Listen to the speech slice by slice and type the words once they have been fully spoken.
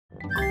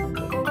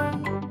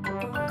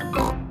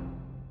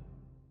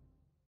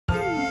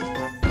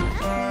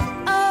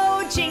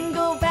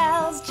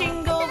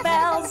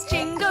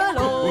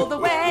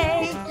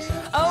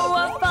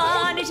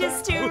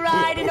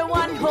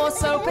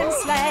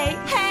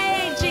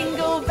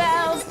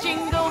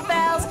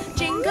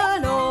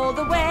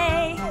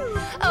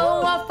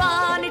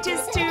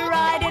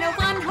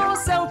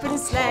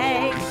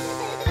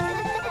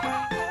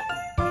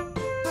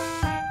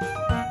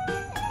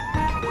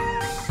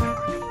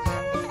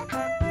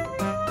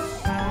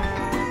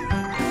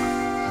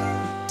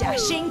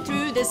Dashing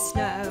through the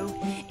snow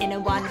in a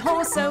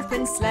one-horse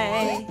open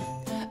sleigh.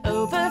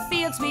 Over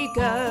fields we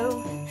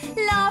go,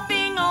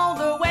 laughing all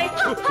the way.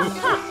 Ha, ha,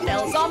 ha!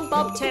 Bells on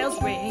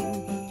bobtails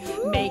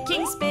ring,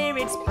 making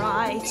spirits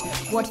bright.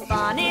 What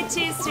fun it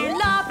is to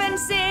laugh and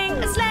sing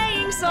a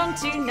sleighing song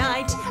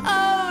tonight.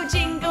 Oh,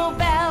 jingle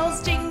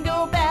bells,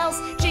 jingle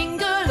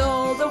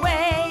all the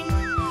way.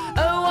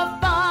 Oh,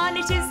 what fun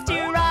it is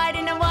to ride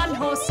in a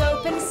one-horse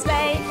open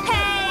sleigh.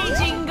 Hey,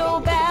 jingle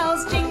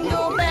bells, jingle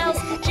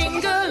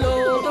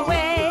all the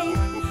way.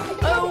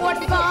 Oh, what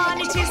fun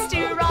it is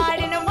to ride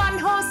in a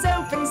one-horse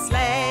open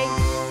sleigh.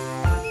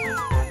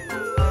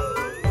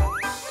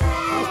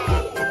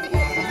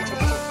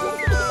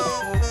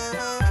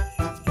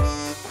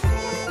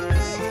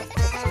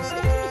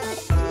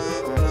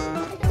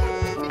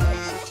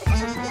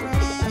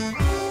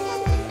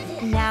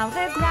 Now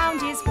the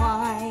ground is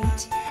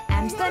white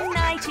and the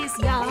night is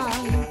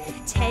young.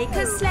 Take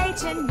a sleigh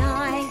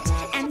tonight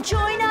and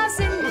join us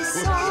in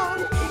this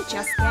song.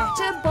 Just get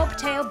a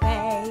bobtail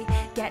bay,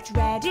 get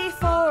ready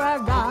for a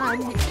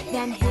run,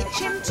 then hitch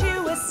him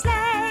to a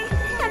sleigh,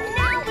 and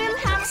now we'll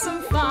have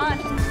some fun.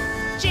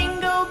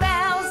 Jingle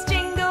bells,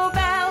 jingle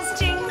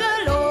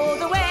all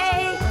the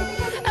way.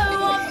 Oh,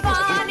 what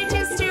fun it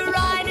is to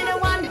ride in a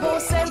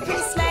one-horse open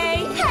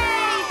sleigh.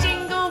 Hey,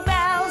 jingle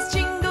bells,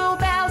 jingle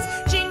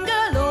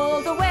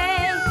all the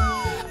way.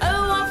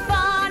 Oh, what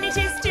fun it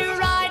is to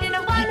ride in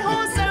a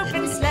one-horse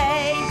open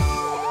sleigh.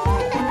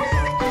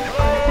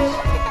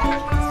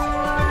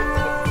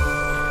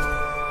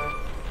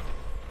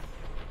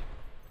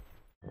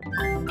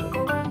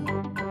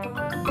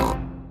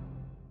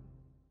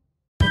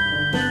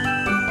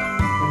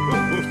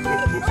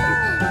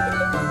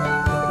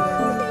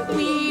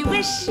 We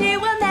wish you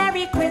a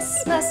Merry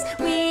Christmas.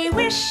 We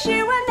wish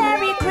you a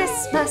Merry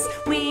Christmas.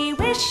 We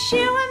wish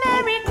you a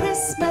Merry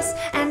Christmas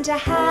and a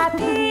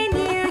Happy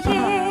New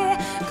Year.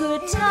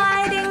 Good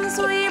tidings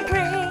we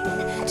bring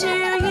to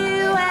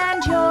you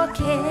and your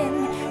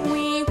kin.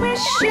 We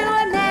wish you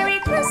a Merry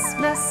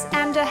Christmas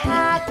and a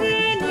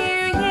Happy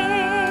New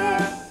Year.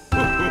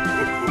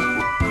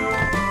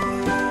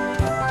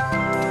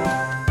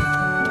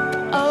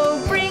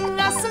 Oh, bring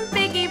us some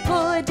figgy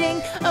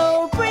pudding.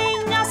 Oh,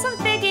 bring us some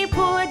figgy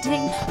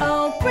pudding.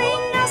 Oh,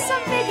 bring us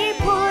some figgy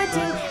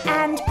pudding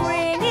and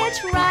bring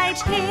it right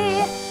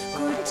here.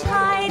 Good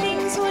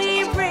tidings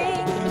we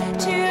bring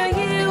to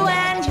you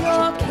and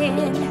your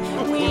kin.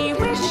 We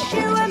wish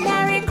you a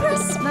Merry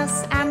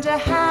Christmas and a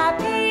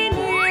Happy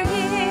New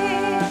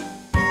Year.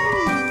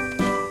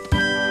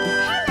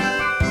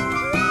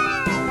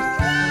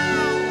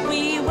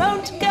 We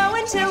won't go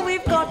until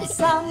we've got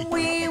some.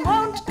 We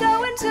won't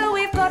go until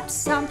we've got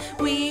some.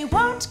 We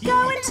won't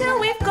go until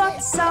we've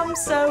got some.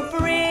 So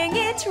bring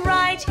it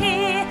right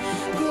here.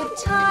 Good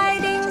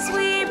tidings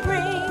we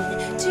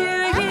bring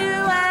to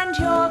you and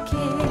your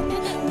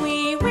kin.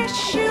 We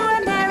wish you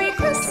a Merry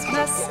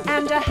Christmas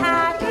and a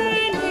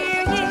Happy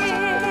New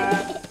Year.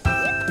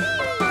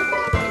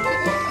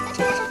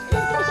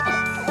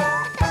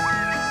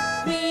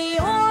 We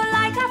all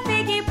like our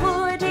figgy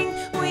pudding.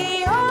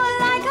 We all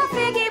like our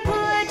figgy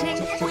pudding.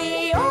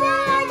 We all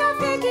like our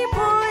figgy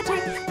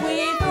pudding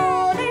with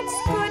all its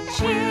good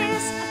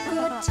cheers.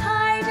 Good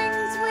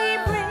tidings we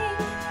bring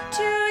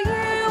to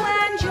you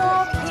and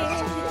your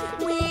kin.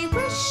 We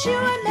wish you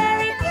a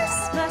Merry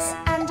Christmas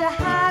and a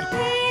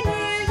Happy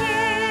New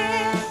Year.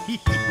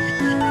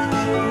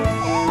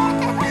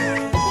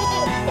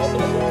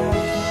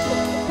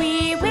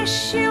 We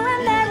wish you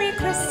a Merry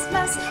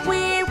Christmas.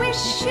 We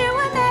wish you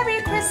a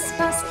Merry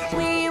Christmas.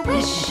 We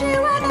wish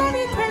you a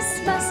Merry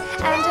Christmas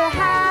and a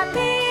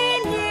Happy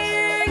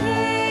New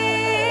Year.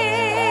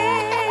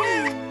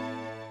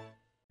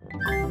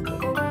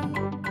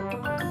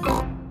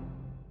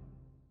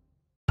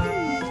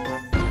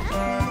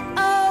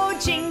 Oh,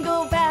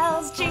 jingle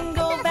bells,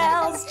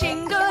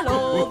 jingle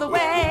all the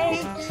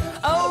way.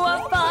 Oh,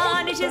 what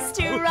fun it is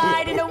to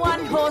ride in a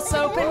one-horse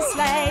open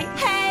sleigh.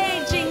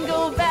 Hey,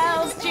 jingle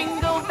bells,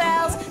 jingle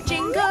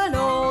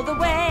all the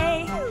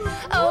way.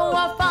 Oh,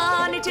 what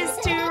fun it is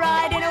to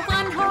ride in a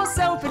one-horse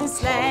open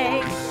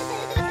sleigh.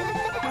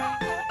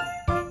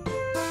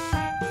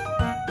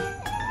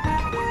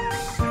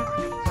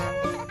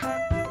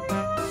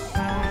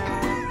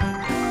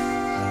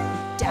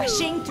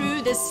 Dashing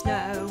through the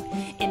snow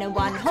in a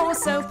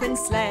one-horse open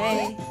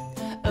sleigh.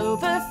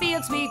 Over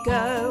fields we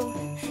go,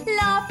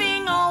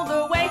 laughing all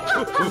the way.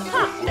 Ha, ha,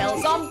 ha!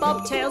 Bells on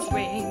bobtails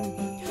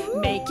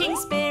ring, making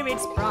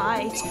spirits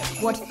bright.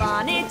 What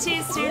fun it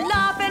is to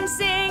laugh and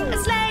sing a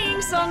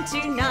sleighing song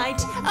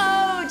tonight.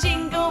 Oh,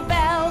 jingle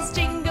bells,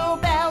 jingle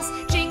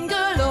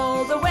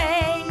all the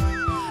way.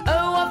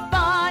 Oh, what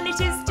fun it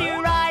is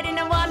to ride in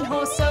a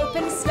one-horse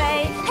open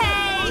sleigh.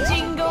 Hey,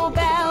 jingle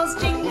bells,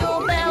 jingle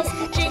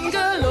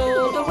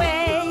all the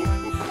way.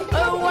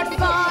 Oh, what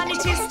fun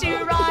it is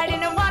to ride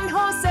in a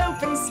one-horse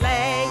open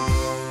sleigh.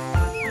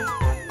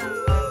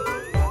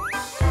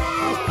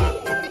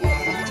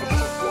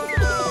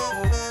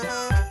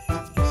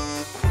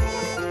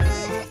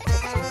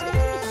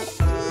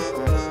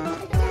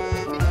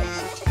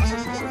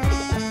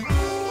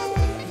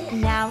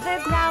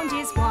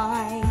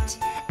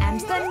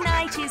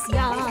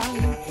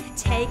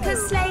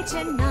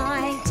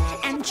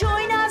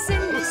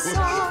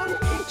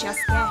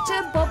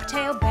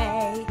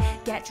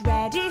 Get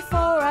ready for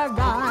a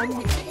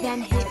run,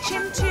 then hitch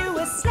him to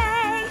a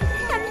sleigh,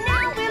 and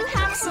now we'll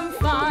have some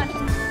fun.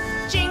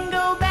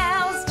 Jingle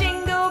bells,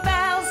 jingle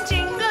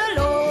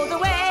all the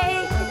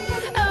way.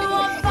 Oh,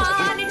 what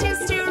fun it is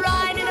to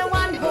ride in a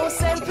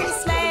one-horse open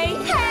sleigh.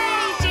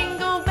 Hey,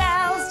 jingle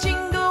bells,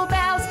 jingle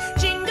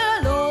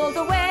all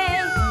the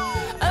way.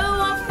 Oh,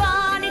 what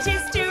fun it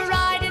is to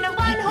ride in a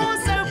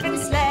one-horse open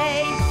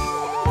sleigh.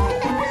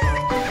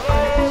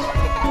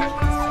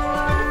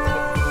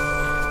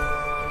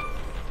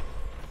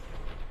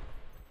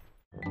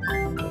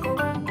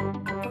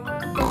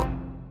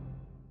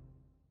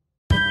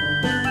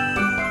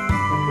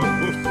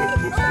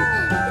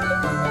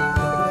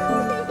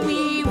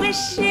 We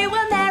wish you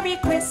a Merry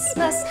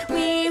Christmas.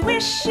 We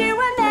wish you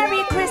a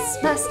Merry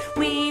Christmas.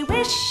 We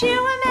wish you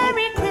a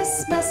Merry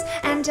Christmas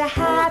and a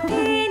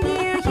Happy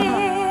New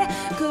Year.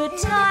 Good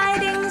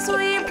tidings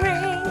we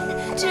bring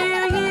to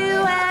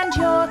you and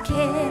your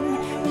kin.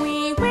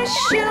 We wish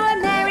you a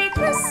Merry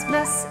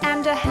Christmas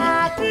and a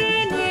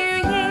Happy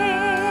New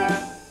Year.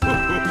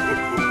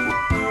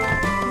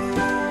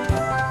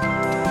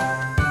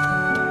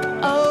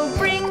 Oh,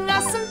 bring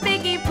us some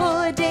figgy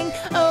pudding.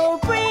 Oh,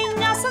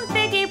 bring us some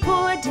figgy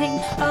pudding.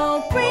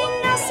 Oh,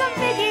 bring us some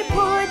figgy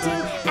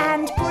pudding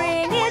and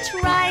bring it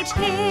right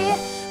here.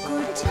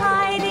 Good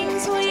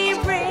tidings we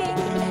bring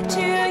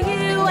to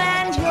you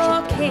and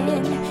your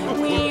kin.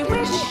 We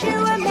wish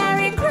you a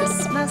Merry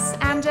Christmas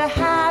and a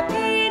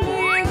Happy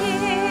New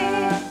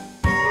Year.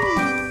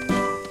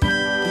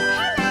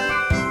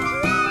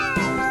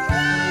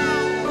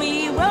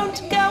 We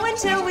won't go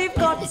until we've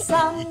got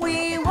some.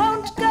 We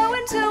won't go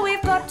until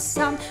we've got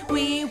some.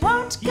 We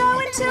won't go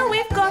until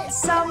we've got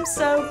some.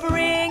 So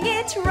bring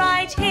it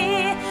right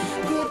here.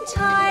 Good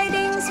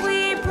tidings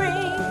we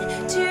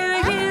bring to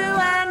you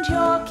and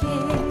your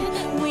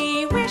kin.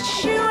 We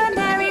wish you a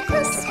Merry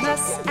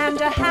Christmas and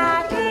a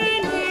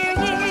Happy New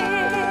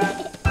Year.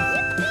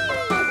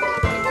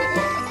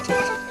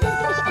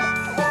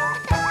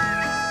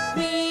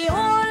 We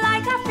all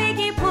like our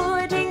figgy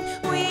pudding.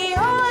 We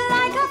all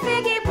like our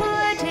figgy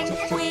pudding.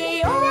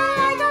 We all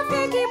like our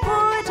figgy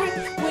pudding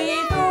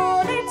with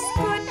all its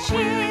good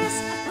cheers.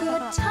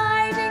 Good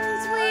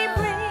tidings we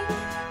bring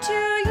to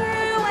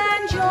you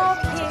and your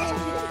kin.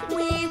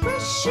 We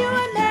wish you a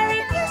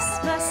Merry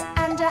Christmas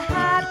and a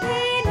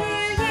Happy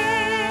New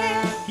Year.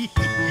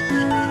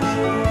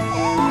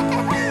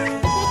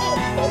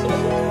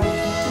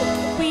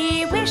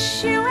 We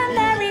wish you a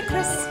Merry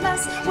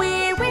Christmas.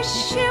 We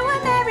wish you a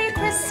Merry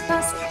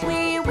Christmas.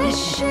 We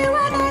wish you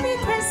a Merry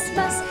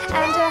Christmas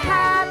and a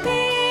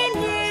Happy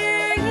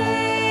New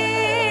Year.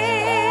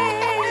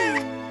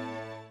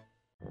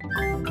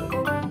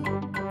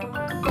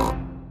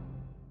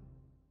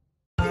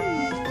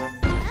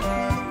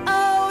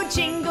 Oh,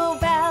 jingle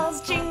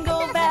bells,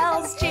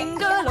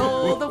 jingle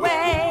all the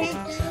way.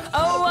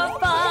 Oh, what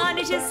fun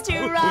it is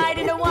to ride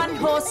in a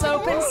one-horse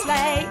open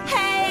sleigh.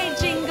 Hey,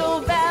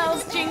 jingle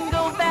bells,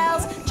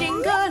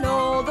 jingle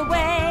all the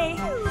way.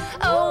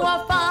 Oh,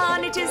 what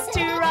fun it is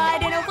to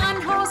ride in a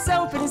one-horse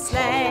open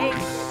sleigh.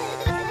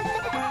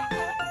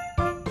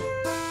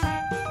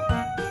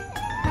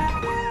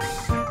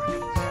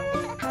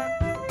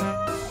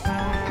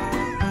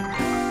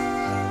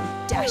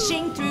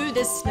 Dashing through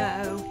the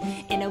snow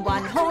in a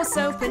one-horse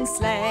open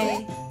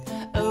sleigh.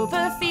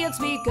 Over fields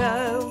we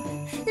go,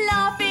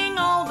 laughing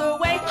all the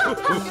way. Ha,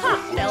 ha,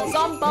 ha! Bells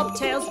on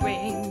bobtails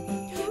ring,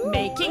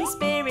 making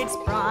spirits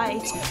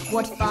bright.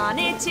 What fun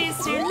it is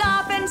to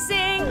laugh and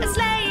sing a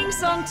sleighing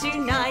song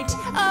tonight.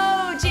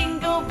 Oh,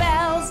 jingle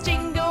bells,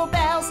 jingle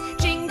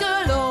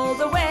all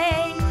the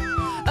way.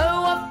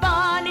 Oh, what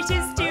fun it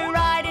is to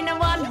ride in a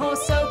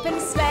one-horse open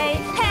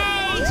sleigh.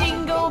 Hey,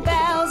 jingle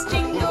bells,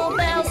 jingle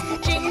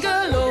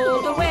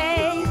all the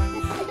way.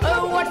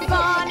 Oh, what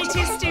fun it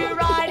is to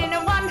ride in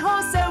a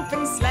one-horse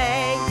open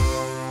sleigh.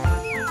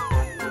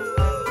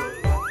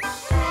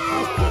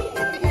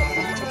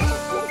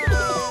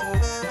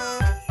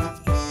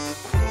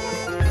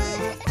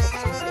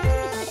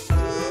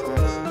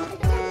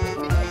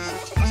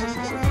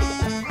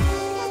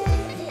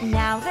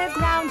 Now the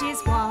ground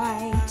is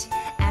white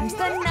and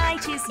the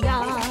night is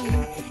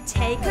young.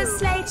 Take a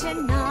sleigh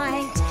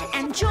tonight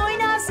and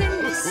join us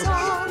in the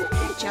song.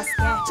 Just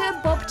get a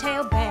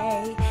bobtail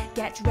bay,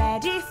 get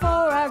ready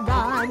for a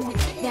run,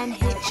 then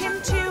hitch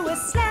him to a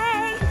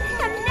sleigh,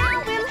 and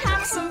now we'll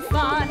have some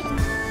fun.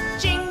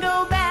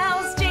 Jingle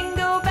bells,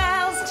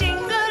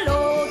 jingle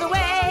all the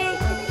way.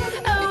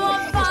 Oh,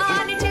 what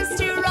fun it is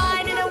to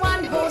ride in a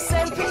one-horse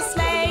open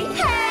sleigh.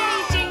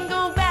 Hey,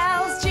 jingle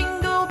bells,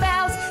 jingle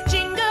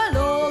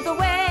all the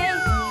way.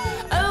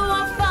 Oh,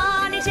 what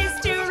fun it is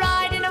to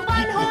ride in a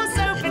one-horse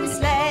open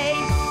sleigh.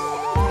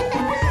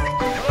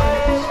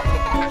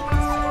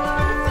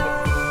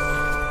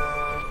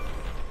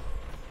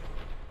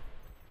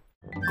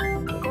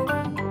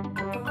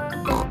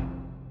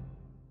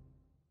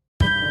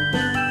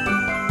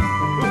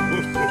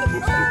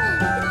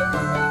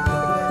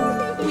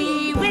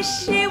 We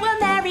wish you a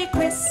Merry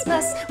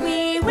Christmas.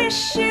 We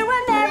wish you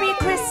a Merry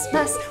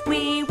Christmas.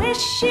 We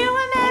wish you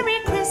a Merry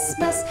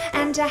Christmas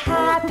and and a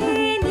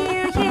Happy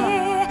New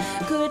Year.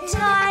 Good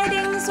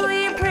tidings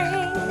we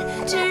bring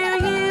to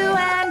you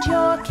and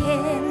your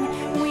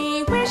kin.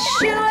 We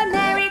wish you a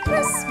Merry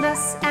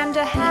Christmas and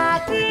a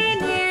Happy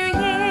New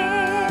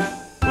Year.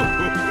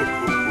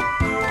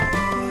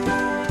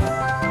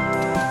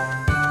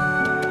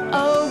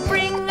 Oh,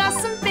 bring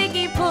us some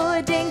figgy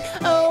pudding.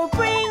 Oh,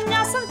 bring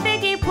us some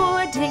figgy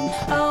pudding.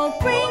 Oh,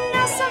 bring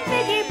us some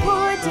figgy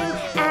pudding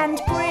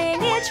and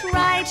bring it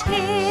right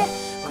here.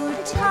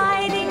 Good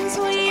tidings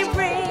we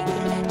bring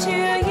to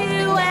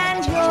you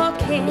and your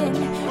kin.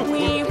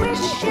 We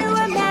wish you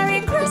a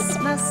Merry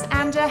Christmas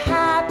and a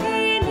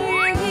Happy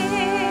New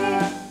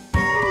Year.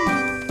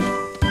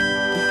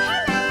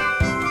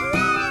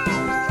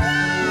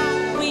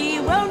 We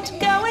won't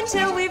go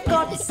until we've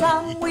got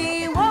some.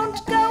 We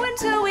won't go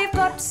until we've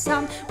got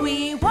some.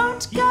 We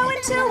won't go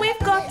until we've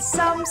got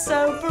some.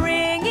 So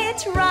bring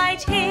it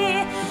right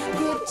here.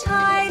 Good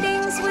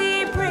tidings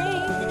we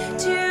bring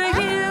to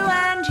you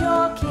and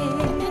your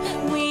kin.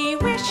 We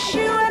wish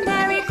you a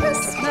Merry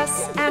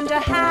Christmas and a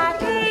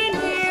Happy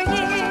New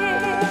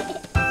Year.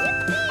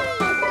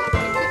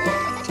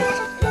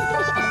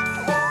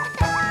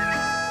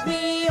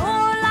 We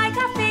all like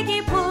our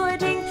figgy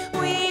pudding.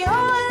 We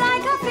all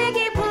like our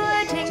figgy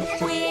pudding.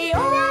 We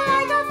all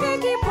like our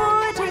figgy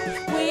pudding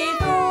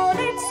with all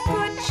its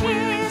good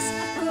cheers.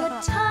 Good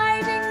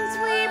tidings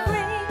we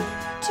bring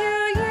to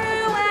you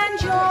and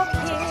your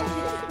kin.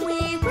 We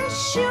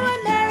wish you a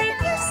Merry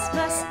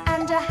Christmas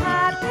and a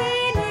Happy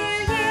New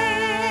Year.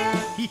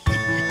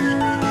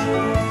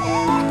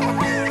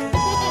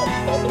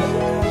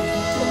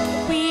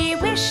 We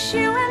wish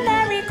you a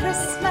Merry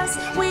Christmas.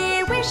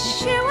 We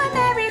wish you a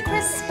Merry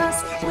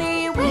Christmas.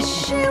 We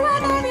wish you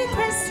a Merry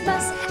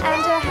Christmas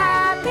and a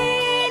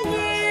Happy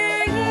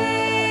New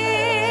Year.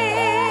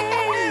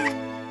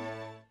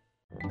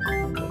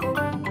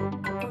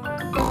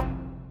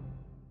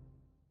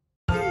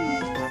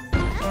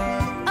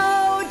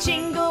 Oh,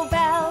 jingle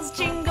bells,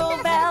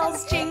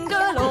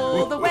 jingle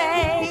all the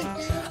way.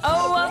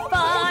 Oh, what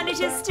fun it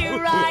is to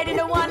ride in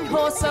a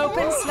one-horse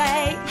open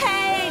sleigh.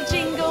 Hey,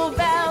 jingle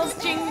bells,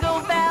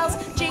 jingle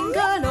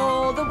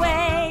all the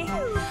way.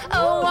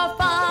 Oh, what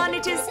fun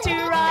it is to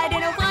ride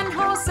in a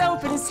one-horse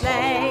open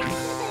sleigh.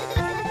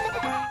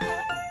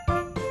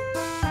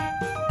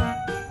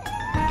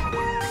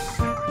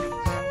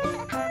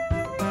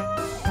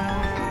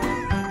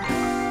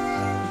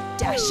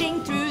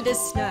 Dashing through the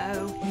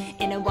snow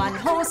in a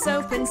one-horse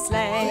open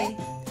sleigh.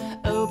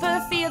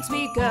 Over fields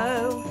we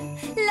go,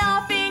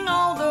 laughing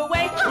all the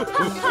way. Ha,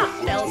 ha,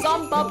 ha! Bells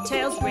on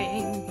bobtails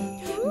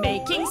ring,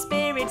 making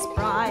spirits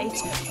bright.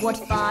 What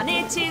fun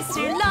it is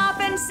to laugh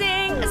and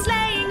sing a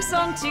sleighing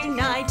song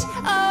tonight.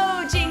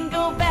 Oh,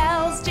 jingle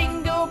bells,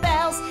 jingle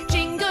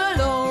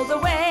all the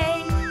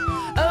way.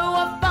 Oh,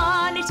 what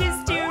fun it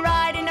is to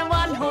ride in a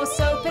one-horse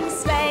open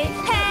sleigh.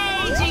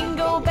 Hey,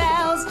 jingle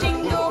bells,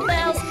 jingle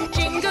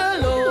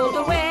all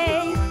the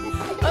way.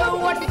 Oh,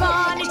 what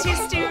fun it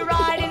is to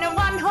ride in a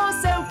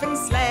one-horse open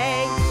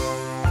sleigh.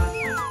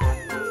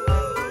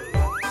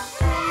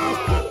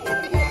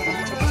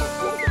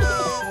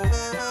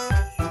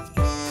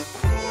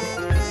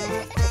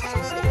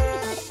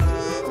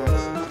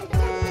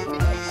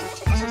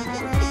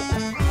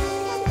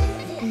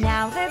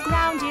 Now the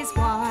ground is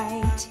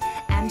white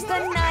and the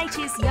night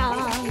is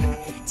young.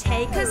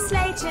 Take a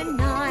sleigh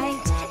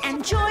tonight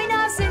and join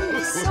us in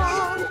the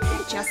song.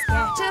 Just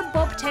get a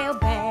bobtail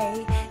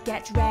bay,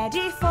 get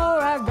ready for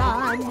a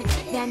run,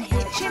 then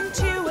hitch him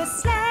to a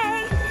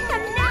sleigh,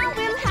 and now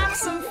we'll have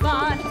some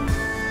fun.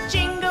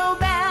 Jingle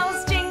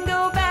bells,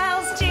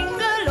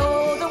 jingle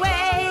all the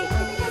way.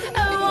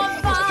 Oh,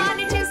 what fun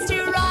it is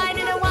to ride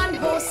in a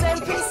one-horse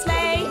open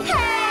sleigh.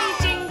 Hey,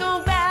 jingle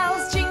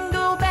bells,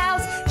 jingle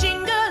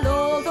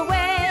all the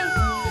way.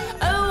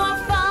 Oh, what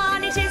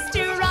fun it is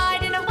to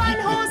ride in a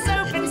one-horse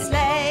open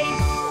sleigh.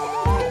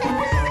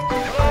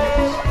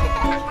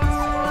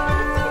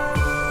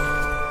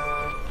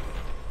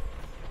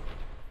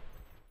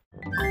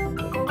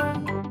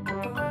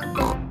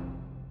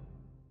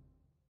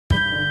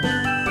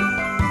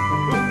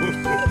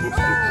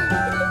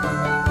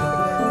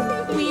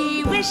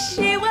 We wish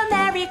you a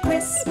Merry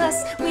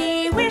Christmas.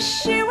 We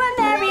wish you a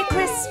Merry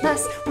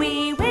Christmas.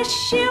 We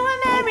wish you a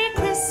Merry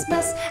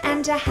Christmas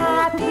and a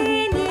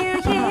Happy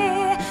New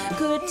Year.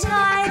 Good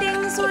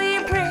tidings we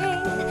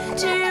bring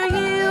to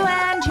you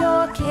and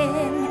your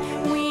kin.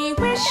 We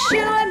wish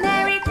you a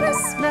Merry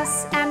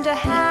Christmas and a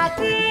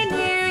Happy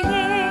New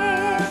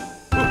Year.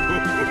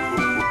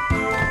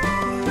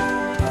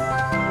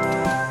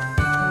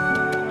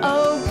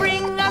 Oh,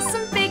 bring us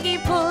some figgy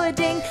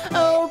pudding.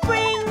 Oh,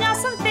 bring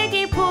us some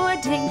figgy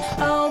pudding.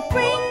 Oh,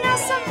 bring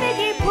us some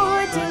figgy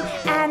pudding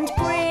and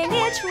bring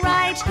it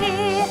right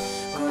here.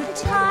 Good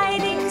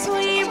tidings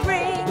we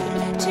bring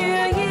to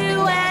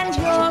you and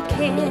your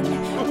kin.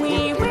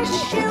 We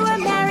wish you a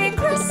Merry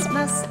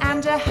Christmas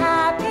and a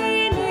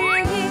Happy New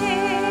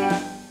Year.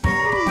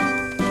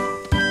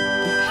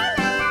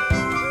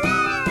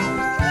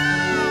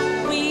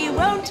 We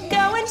won't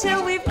go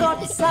until we've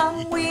got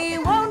some. We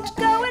won't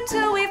go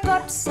until we've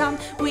got some.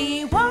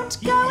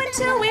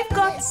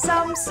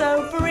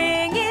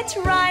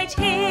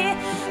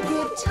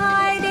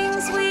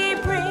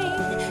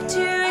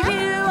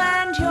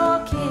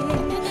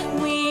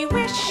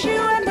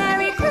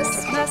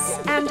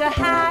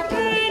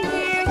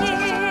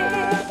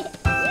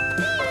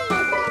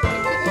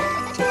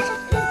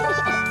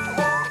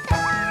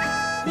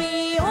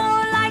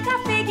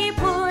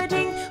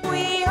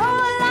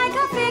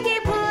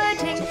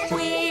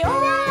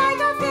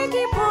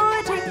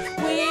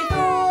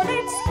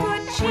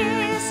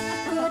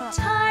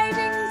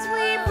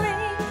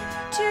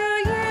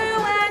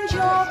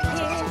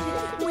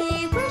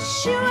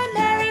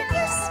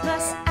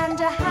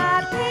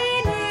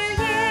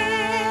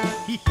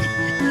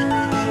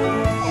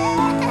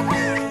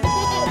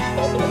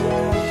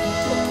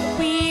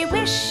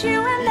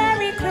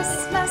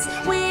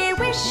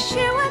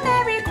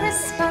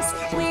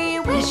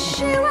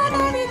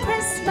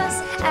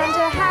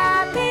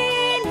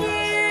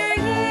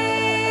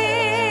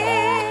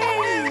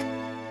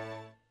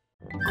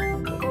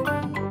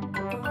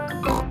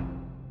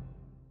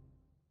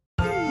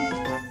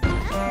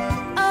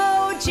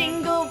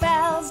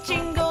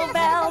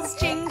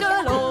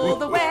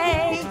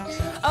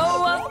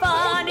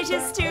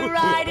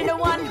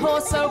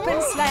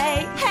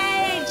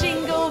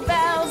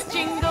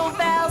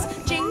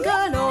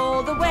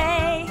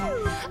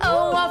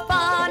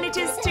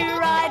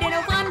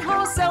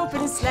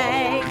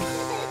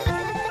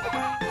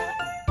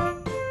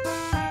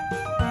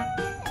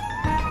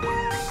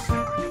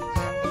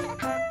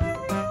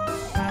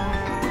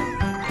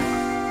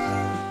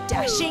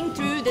 Dashing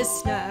through the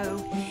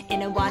snow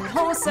in a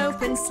one-horse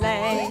open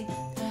sleigh.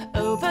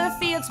 Over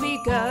fields we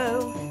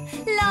go,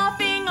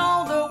 laughing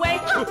all the way.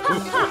 Ha, ha,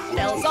 ha!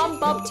 Bells on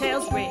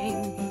bobtails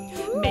ring,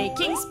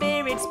 making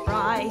spirits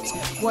bright.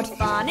 What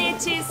fun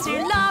it is to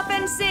laugh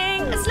and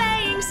sing a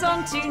sleighing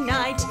song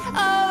tonight.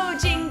 Oh,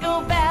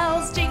 jingle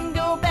bells,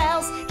 jingle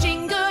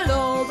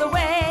all the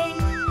way.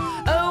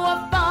 Oh,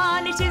 what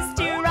fun it is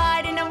to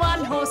ride in a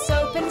one-horse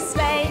open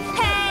sleigh.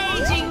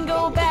 Hey,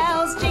 jingle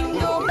bells, jingle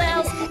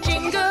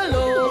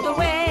all the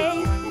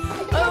way.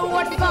 Oh,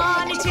 what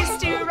fun it is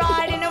to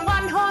ride in a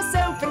one-horse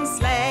open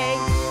sleigh.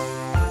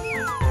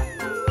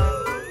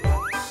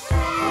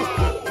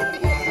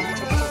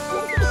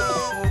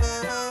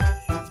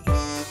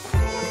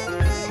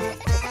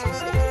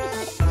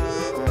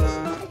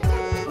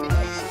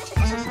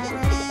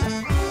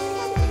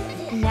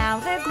 Now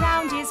the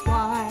ground is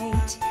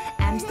white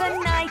and the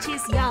night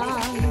is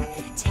young.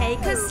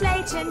 Take a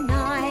sleigh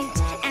tonight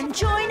and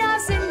join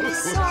us in the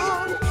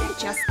song.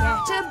 Just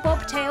get a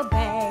bobtail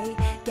bay,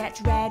 get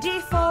ready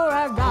for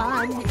a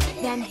run,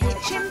 then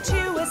hitch him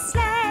to a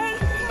sleigh,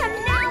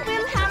 and now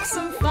we'll have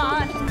some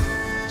fun.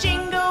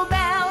 Jingle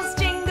bells,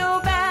 jingle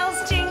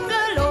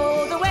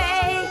all the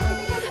way.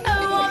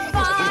 Oh, what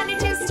fun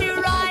it is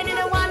to ride in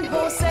a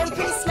one-horse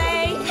open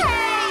sleigh.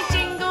 Hey,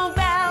 jingle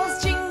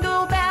bells,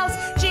 jingle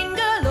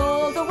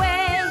all the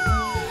way.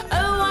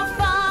 Oh, what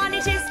fun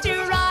it is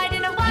to ride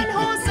in a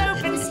one-horse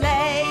open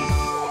sleigh.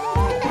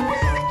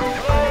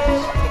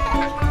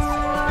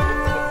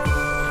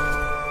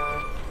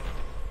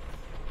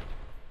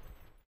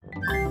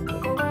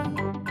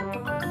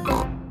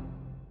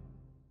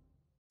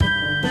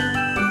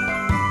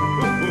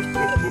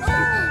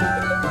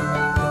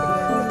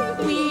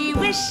 We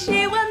wish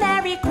you a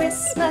Merry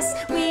Christmas.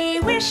 We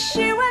wish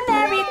you a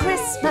Merry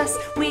Christmas.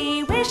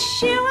 We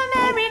wish you a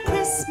Merry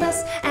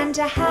Christmas and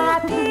a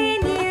Happy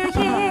New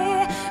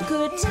Year.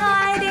 Good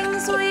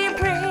tidings we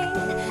bring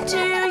to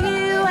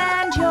you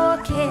and your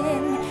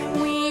kin.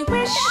 We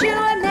wish you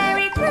a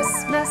Merry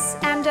Christmas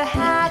and a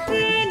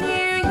Happy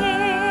New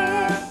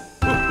Year.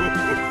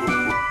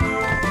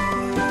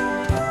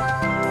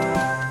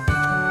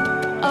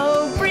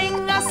 Oh,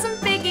 bring us some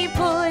figgy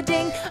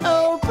pudding.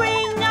 Oh,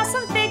 bring us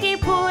some figgy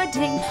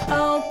pudding.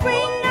 Oh,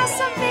 bring us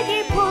some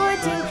figgy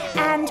pudding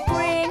and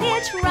bring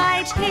it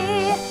right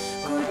here.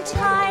 Good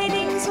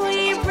tidings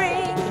we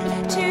bring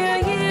to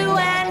you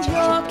and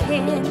your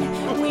kin.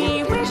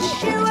 We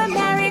wish you a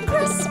Merry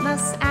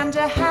Christmas and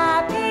a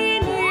Happy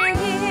New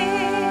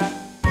Year.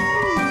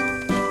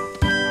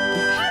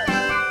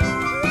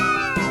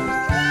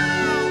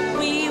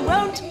 We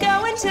won't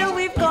go until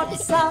we've got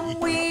some.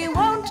 We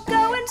won't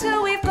go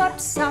until we've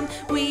got some.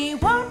 We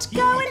won't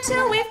go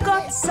until we've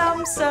got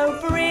some. So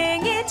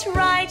bring it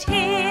right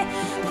here.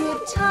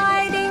 Good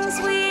tidings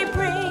we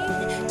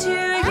bring to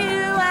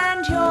you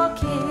and your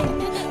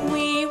kin.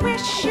 We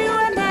wish you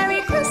a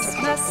Merry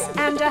Christmas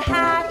and a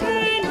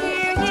Happy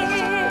New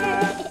Year.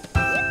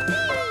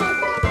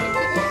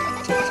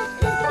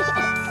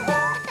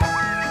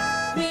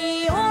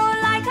 We all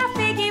like our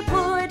figgy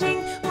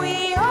pudding.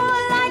 We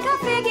all like our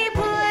figgy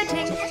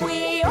pudding.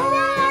 We all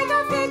like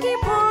our figgy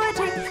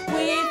pudding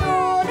with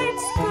all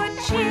its good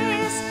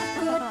cheers.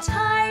 Good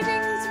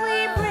tidings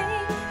we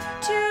bring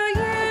to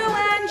you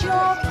and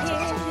your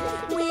kin.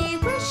 We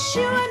wish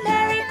you a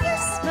Merry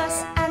Christmas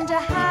and a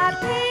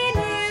Happy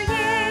New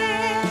Year.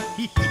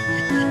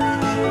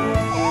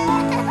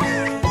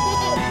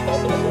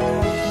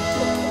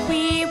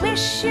 We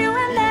wish you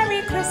a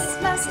Merry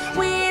Christmas.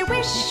 We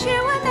wish you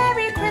a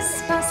Merry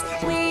Christmas.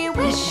 We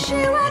wish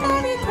you a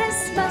Merry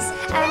Christmas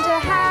and a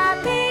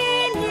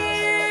Happy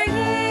New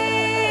Year.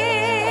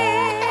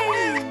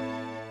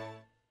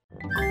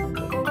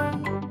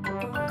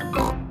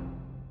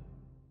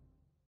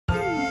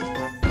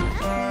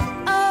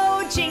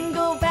 Oh,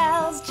 jingle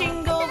bells,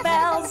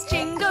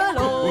 jingle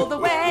all the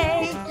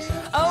way.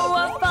 Oh,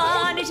 what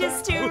fun it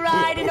is to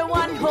ride in a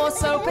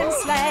one-horse open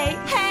sleigh.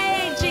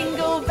 Hey,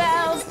 jingle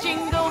bells,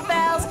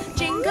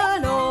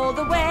 jingle all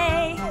the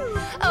way.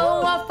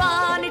 Oh, what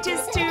fun it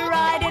is to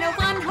ride in a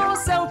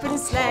one-horse open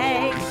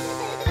sleigh.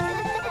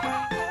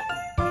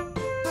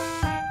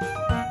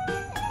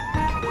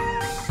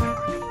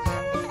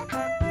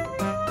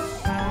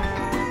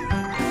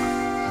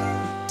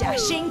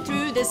 Dashing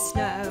through the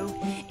snow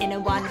in a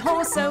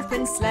one-horse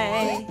open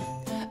sleigh.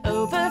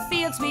 Over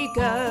fields we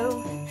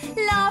go,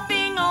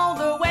 laughing all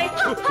the way.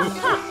 Ha, ha,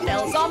 ha!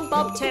 Bells on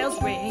bobtails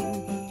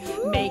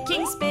ring,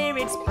 making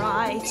spirits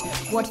bright.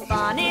 What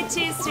fun it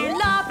is to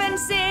laugh and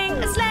sing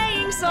a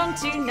sleighing song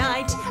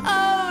tonight.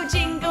 Oh,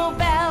 jingle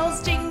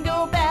bells,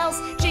 jingle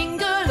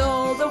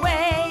all the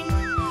way.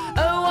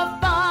 Oh, what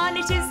fun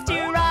it is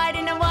to ride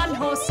in a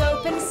one-horse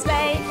open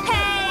sleigh.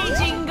 Hey,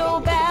 jingle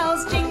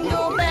bells, jingle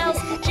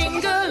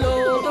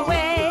all the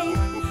way.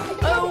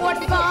 Oh,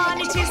 what fun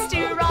it is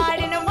to ride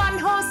in a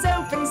one-horse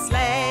open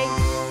sleigh.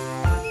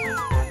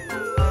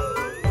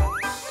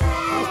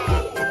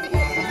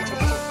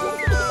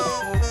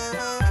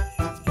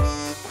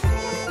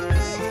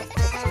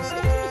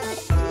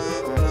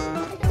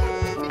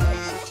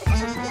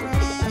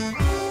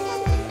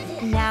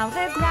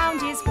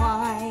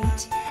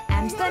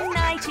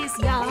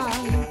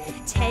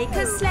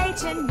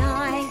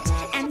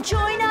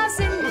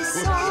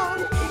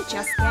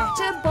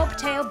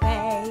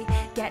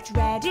 Get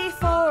ready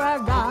for a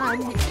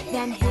run,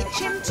 then hitch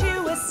him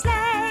to a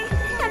sleigh,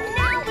 and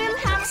now we'll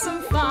have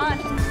some fun.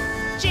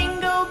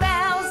 Jingle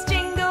bells,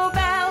 jingle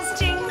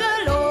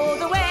all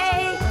the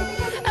way.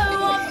 Oh,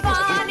 what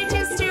fun it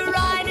is to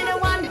ride in a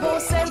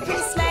one-horse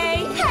open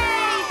sleigh.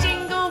 Hey,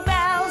 jingle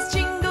bells,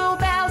 jingle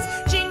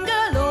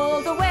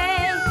all the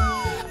way.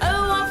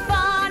 Oh, what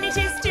fun it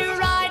is to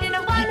ride in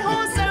a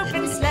one-horse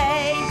open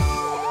sleigh.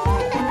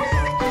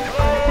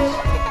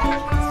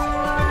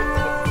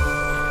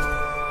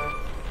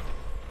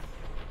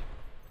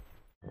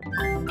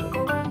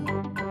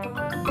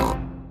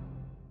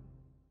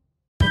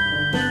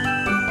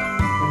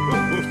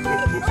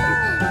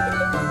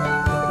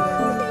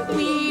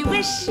 We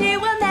wish you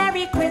a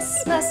Merry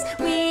Christmas.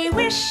 We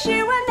wish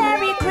you a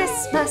Merry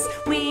Christmas.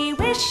 We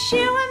wish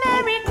you a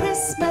Merry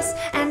Christmas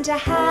and a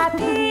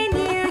Happy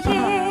New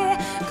Year.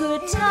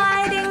 Good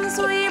tidings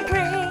we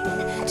bring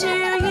to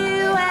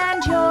you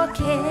and your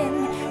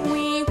kin.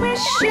 We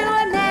wish you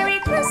a Merry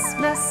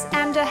Christmas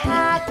and a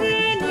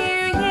Happy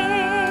New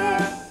Year.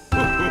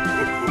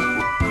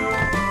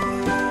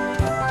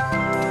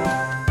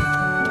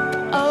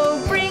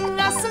 Oh, bring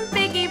us some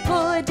figgy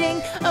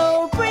pudding.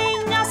 Oh,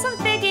 bring us some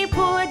figgy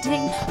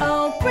pudding.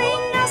 Oh,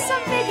 bring us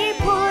some figgy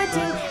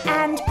pudding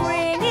and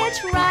bring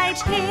it right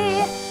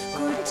here.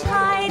 Good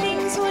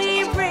tidings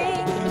we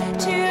bring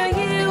to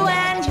you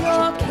and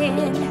your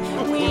kin.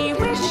 We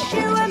wish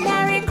you a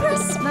Merry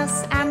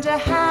Christmas and a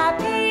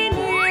Happy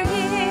New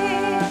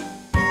Year.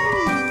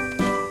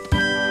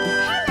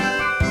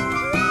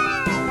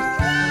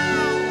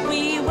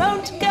 We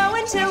won't go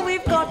until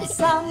we've got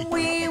some.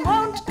 We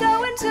won't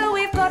go until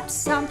we've got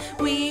some.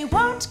 We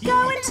won't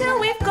go until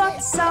we've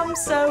got some.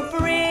 So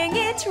bring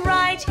it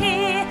right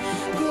here.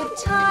 Good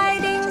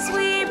tidings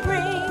we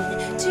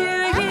bring to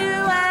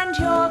you and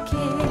your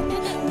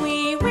kin.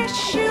 We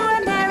wish you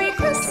a Merry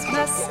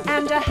Christmas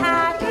and a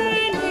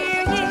Happy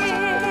New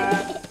Year.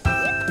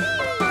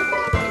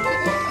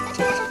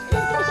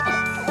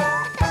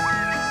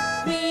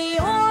 We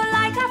all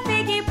like our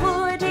figgy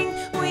pudding.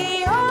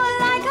 We all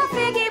like our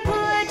figgy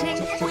pudding.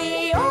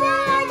 We all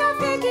like our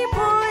figgy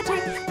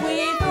pudding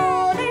with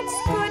all its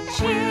good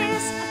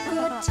cheers.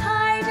 Good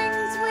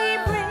tidings we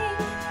bring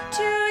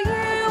to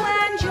you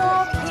and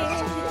your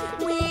kin.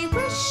 We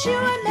wish you a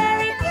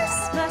Merry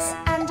Christmas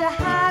and a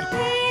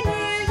Happy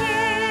New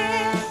Year.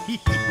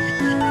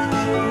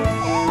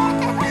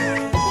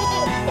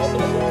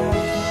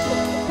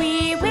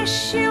 We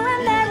wish you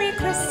a Merry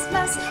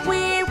Christmas.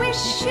 We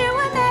wish you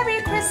a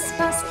Merry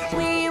Christmas.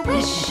 We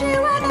wish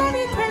you a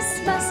Merry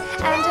Christmas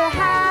and a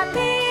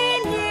Happy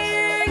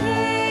New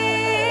Year.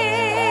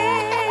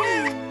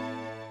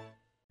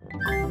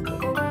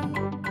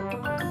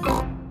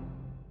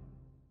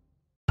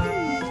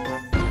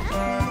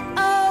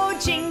 Oh,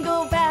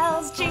 jingle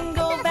bells,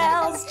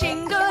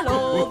 jingle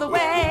all the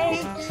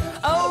way.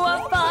 Oh,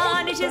 what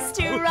fun it is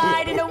to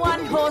ride in a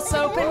one-horse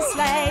open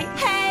sleigh.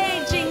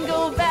 Hey,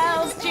 jingle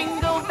bells,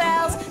 jingle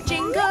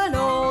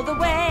all the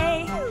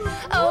way.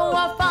 Oh,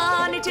 what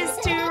fun it is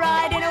to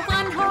ride in a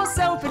one-horse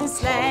open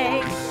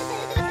sleigh.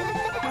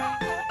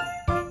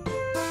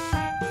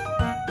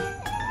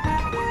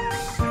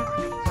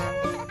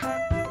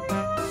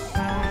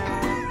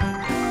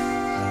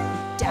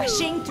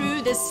 Dashing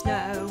through the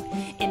snow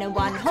in a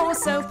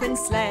one-horse open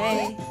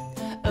sleigh.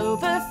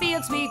 Over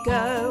fields we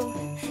go,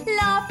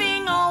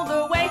 laughing all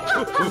the way.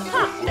 Ha, ha,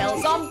 ha!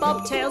 Bells on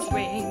bobtails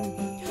ring,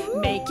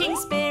 making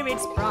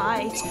spirits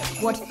bright.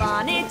 What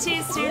fun it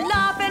is to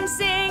laugh and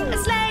sing a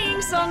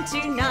sleighing song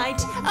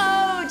tonight.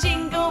 Oh,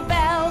 jingle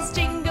bells,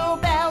 jingle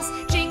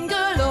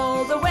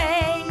all the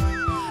way.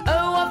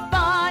 Oh, what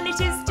fun it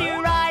is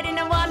to ride in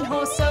a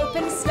one-horse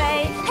open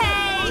sleigh.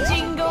 Hey,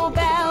 jingle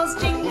bells,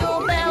 jingle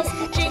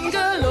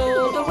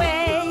all the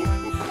way.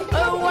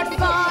 Oh, what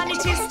fun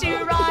it is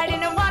to ride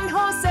in a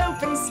one-horse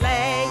open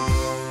sleigh.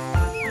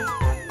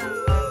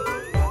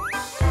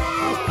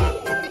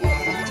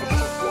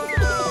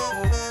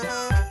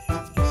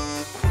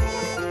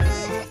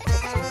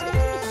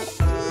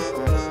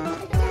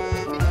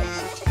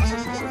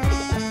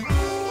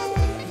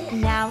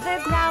 Now the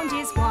ground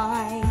is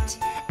white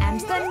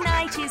and the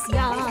night is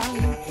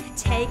young.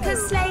 Take a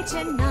sleigh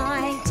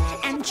tonight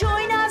and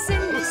join us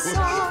in the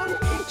song.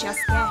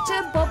 Just get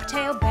a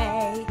bobtail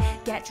bay,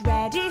 get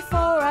ready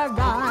for a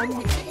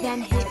run,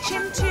 then hitch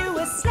him to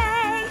a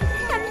sleigh,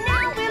 and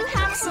now we'll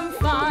have some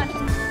fun.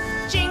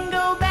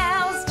 Jingle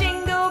bells,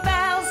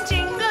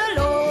 jingle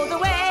all the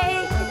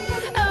way.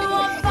 Oh,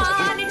 what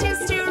fun it is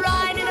to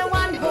ride in a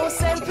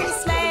one-horse open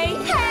sleigh.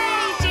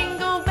 Hey,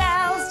 jingle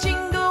bells,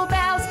 jingle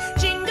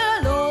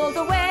all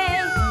the way.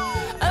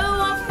 Oh,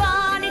 what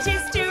fun it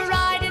is to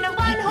ride in a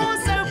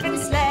one-horse open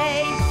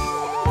sleigh.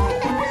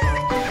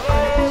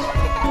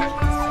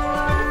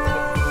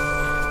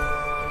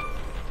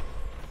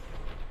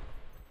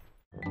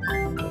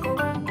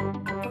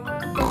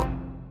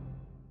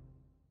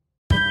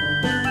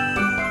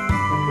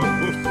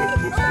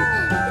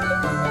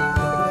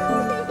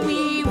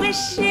 We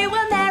wish you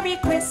a Merry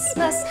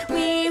Christmas.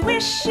 We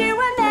wish you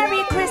a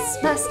Merry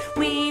Christmas.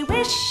 We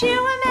wish you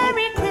a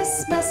Merry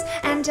Christmas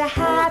and and a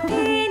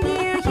Happy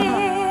New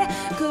Year.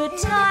 Good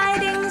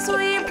tidings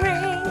we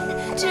bring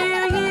to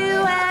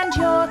you and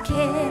your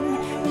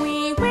kin.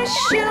 We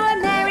wish you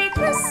a Merry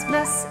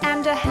Christmas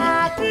and a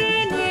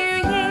Happy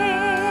New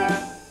Year.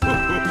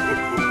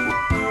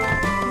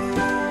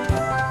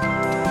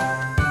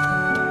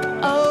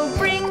 Oh,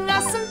 bring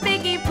us some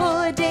figgy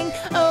pudding.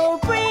 Oh,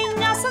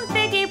 bring us some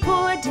figgy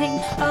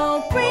pudding.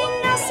 Oh,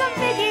 bring us some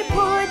figgy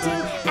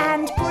pudding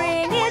and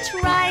bring it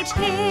right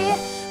here.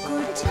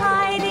 Good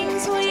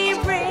tidings we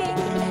bring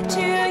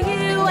to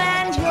you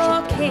and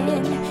your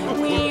kin.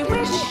 We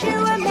wish you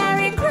a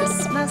Merry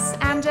Christmas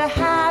and a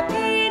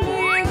Happy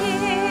New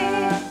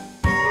Year.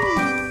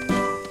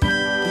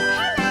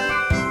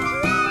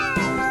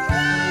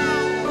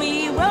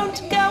 We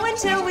won't go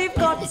until we've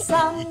got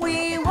some.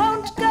 We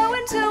won't go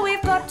until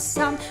we've got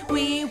some.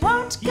 We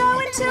won't go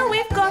until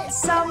we've got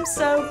some.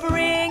 So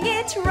bring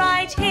it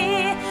right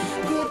here.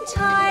 Good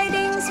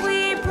tidings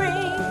we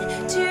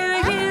bring to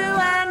you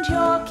and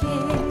your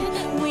kin.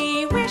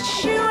 We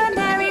wish you a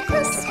Merry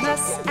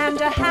Christmas and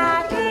a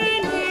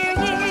Happy New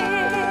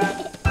Year.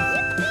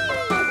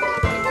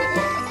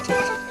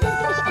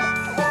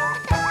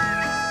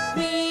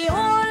 We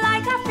all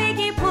like our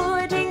figgy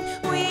pudding.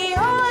 We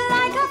all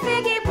like our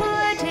figgy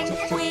pudding.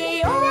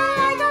 We all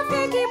like our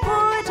figgy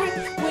pudding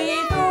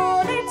with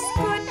all its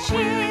good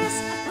cheers.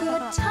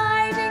 Good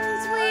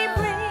tidings we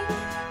bring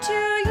to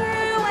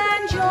you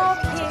and your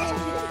kin.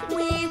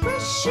 We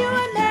wish you a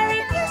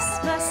Merry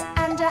Christmas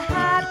and a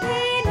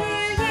Happy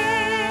New Year.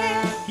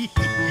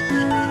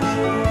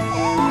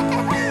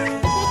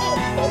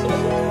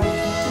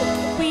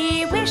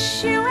 We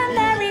wish you a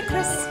Merry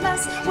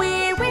Christmas.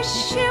 We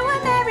wish you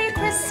a Merry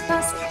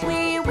Christmas.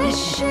 We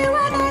wish you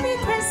a Merry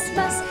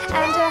Christmas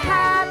and a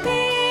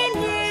Happy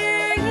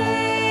New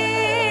Year.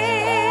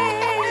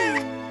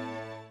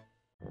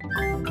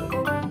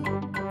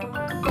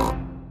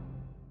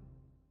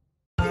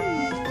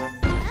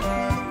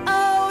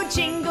 Oh,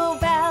 jingle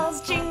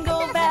bells,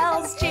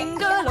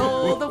 jingle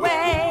all the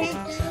way.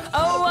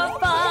 Oh, what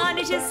fun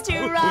it is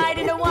to ride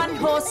in a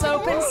one-horse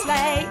open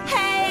sleigh.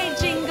 Hey,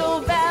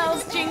 jingle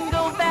bells,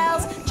 jingle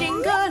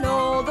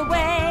all the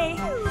way.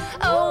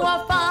 Oh,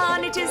 what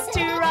fun it is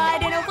to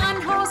ride in a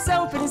one-horse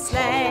open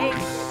sleigh.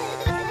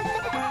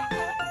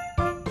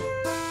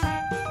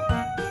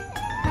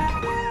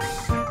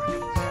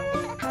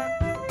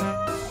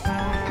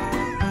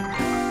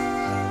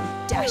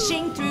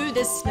 Dashing through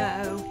the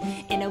snow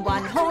in a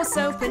one-horse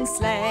open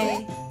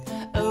sleigh.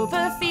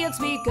 Over fields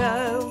we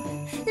go,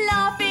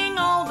 laughing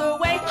all the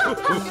way. Ha,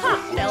 ha,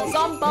 ha! Bells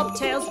on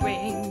bobtails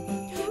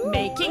ring,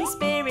 making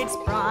spirits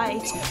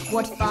bright.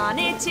 What fun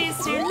it is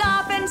to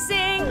laugh and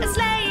sing a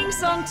sleighing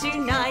song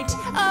tonight.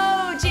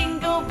 Oh,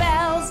 jingle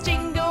bells,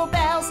 jingle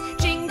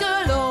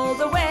all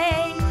the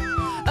way.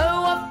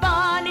 Oh, what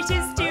fun it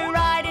is to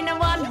ride in a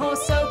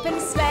one-horse open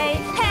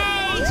sleigh.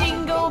 Hey,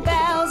 jingle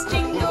bells,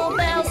 jingle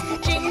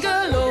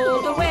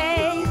all the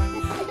way.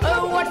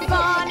 Oh, what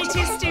fun it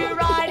is to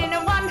ride in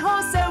a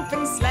one-horse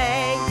open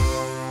sleigh.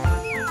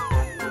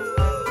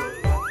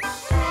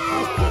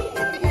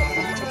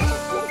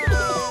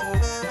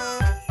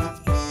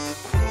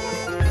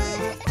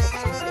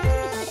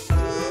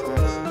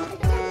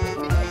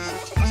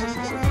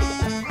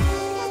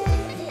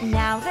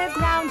 Now the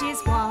ground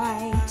is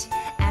white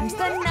and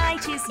the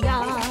night is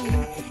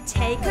young.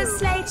 Take a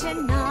sleigh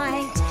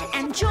tonight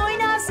and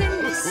join us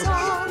in the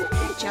song.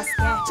 Just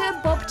get a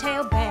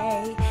bobtail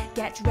bay,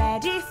 get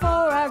ready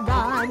for a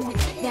run,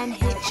 then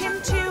hitch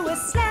him to a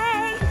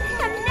sleigh,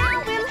 and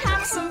now we'll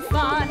have some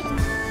fun.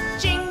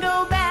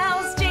 Jingle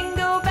bells,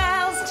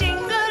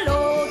 jingle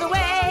all the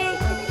way.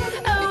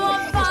 Oh,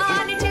 what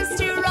fun it is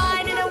to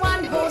ride in a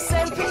one-horse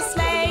open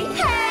sleigh.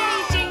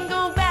 Hey,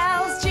 jingle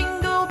bells,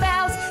 jingle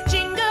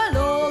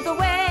all the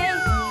way.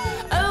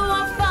 Oh,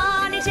 what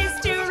fun it is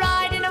to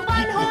ride in a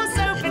one-horse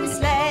open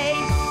sleigh.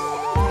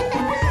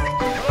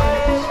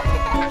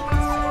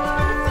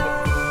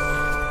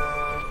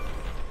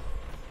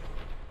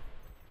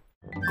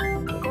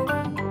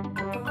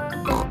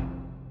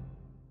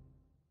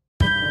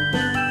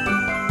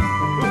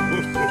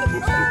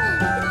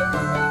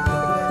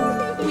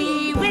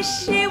 We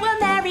wish you a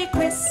Merry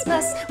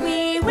Christmas.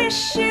 We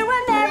wish you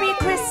a Merry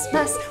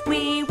Christmas.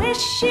 We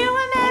wish you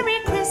a Merry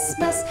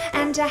Christmas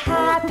and a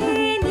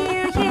Happy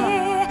New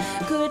Year.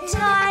 Good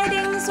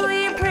tidings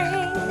we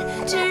bring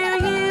to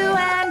you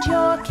and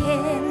your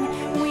kin.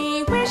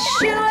 We wish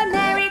you a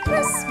Merry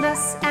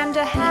Christmas and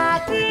a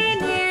Happy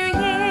New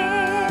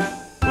Year.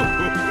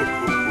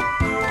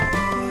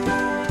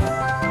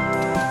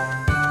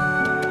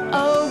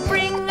 Oh,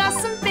 bring us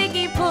some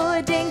figgy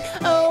pudding.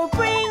 Oh,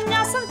 bring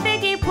us some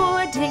figgy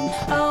pudding.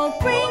 Oh,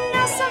 bring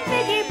us some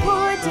figgy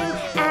pudding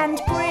and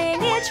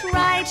bring it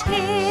right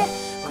here.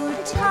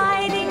 Good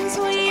tidings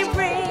we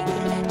bring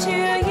to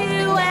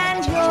you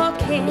and your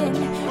kin.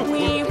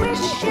 We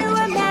wish you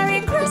a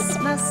Merry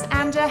Christmas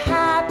and a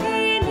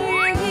Happy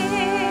New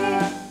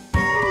Year.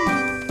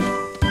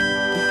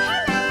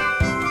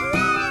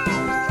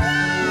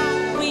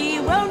 We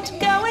won't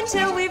go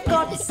until we've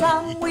got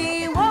some.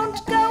 We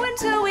won't go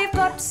until we've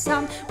got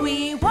some.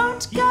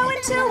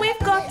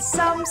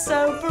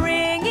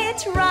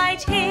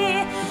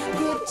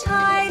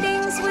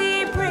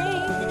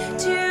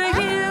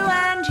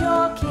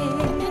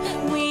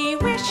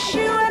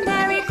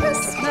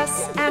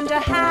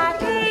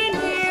 Happy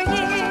New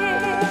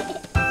Year.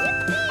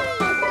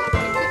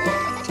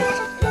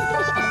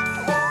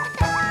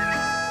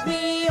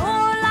 We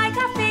all like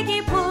our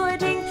figgy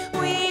pudding.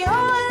 We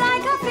all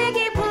like our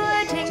figgy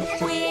pudding.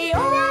 We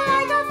all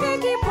like our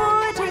figgy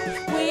pudding.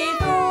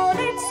 With all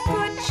its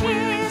good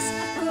cheers,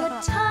 good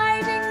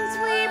tidings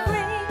we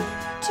bring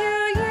to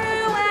you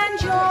and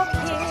your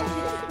kin.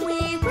 We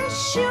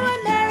wish you a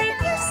Merry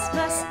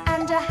Christmas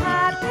and a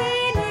Happy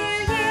New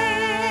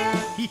Year.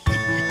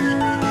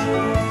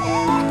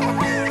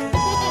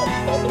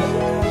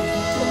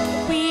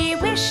 We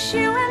wish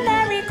you a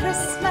Merry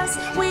Christmas.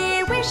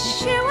 We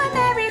wish you a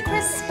Merry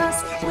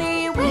Christmas.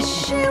 We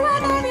wish you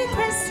a Merry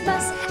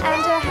Christmas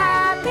and a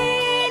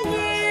Happy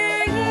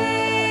New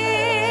Year.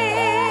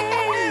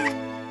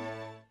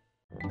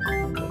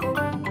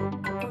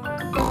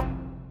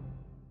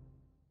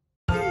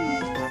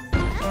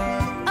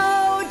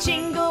 Oh,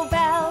 jingle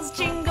bells,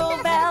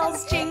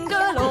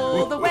 jingle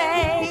all the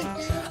way.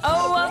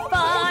 Oh, what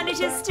fun it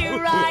is to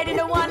ride in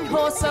a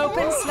one-horse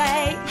open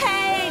sleigh.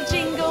 Hey,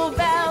 jingle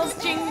bells,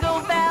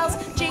 jingle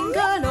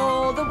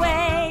all the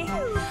way.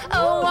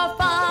 Oh, what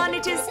fun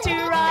it is to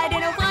ride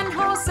in a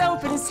one-horse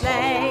open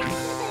sleigh.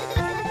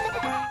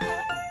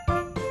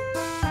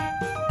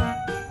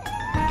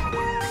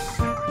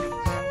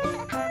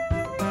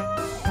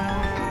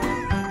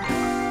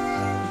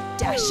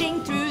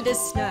 Dashing through the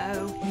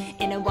snow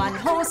in a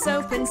one-horse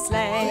open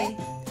sleigh.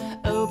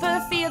 Over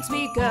fields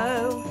we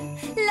go,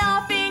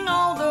 laughing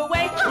all the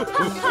way. Ha,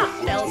 ha,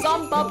 ha! Bells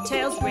on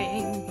bobtails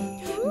ring,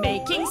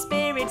 making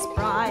spirits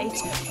bright.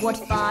 What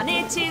fun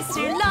it is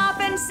to laugh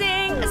and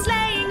sing a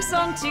sleighing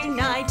song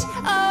tonight.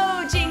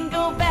 Oh,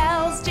 jingle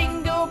bells,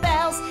 jingle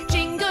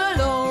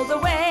all the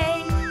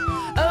way.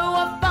 Oh,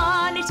 what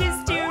fun it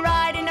is to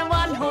ride in a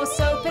one-horse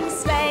open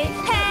sleigh.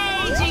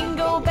 Hey,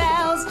 jingle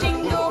bells,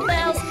 jingle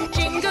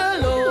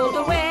all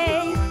the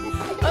way.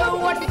 Oh,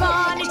 what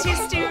fun it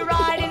is to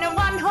ride in a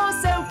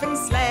one-horse open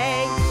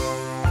sleigh.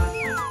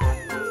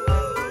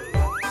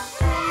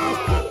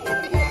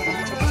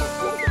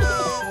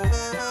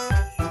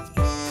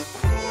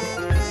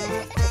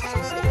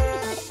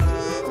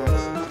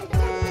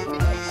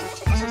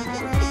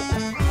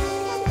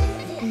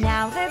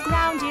 Now the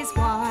ground is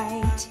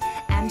white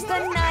and the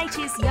night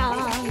is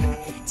young.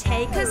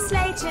 Take a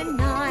sleigh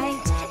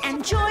tonight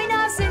and join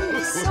us in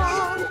the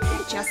song.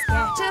 Just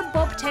get a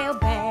bobtail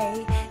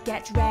bay,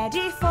 get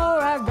ready for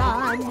a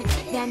run,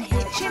 then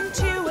hitch him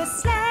to a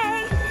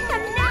sleigh,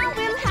 and now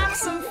we'll have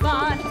some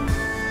fun.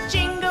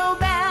 Jingle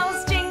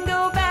bells,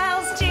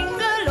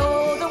 jingle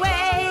all the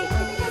way.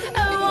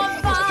 Oh,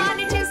 what fun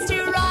it is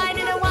to ride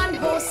in a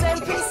one-horse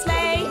open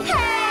sleigh.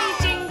 Hey,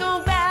 jingle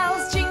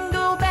bells,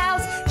 jingle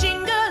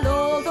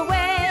all the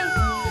way.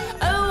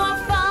 Oh, what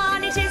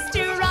fun it is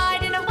to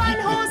ride in a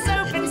one-horse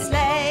open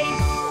sleigh.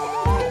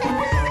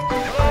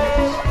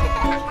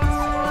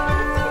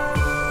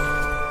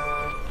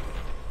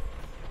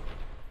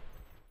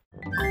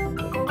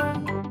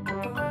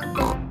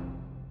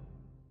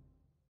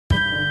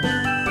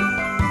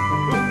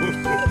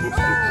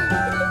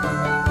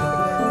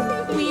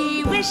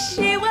 We wish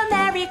you a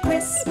Merry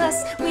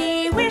Christmas.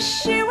 We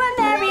wish you a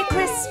Merry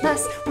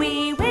Christmas.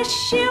 We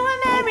wish you a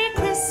Merry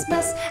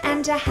Christmas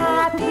and a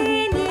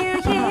Happy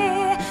New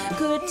Year.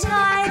 Good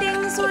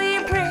tidings we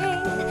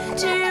bring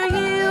to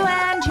you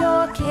and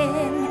your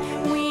kin.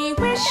 We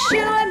wish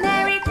you a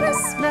Merry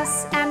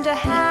Christmas and a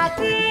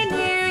Happy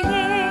New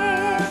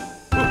Year.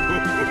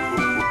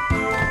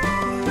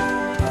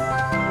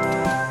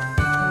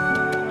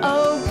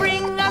 Oh,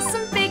 bring us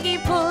some figgy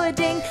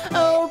pudding.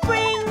 Oh,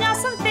 bring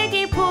us some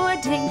figgy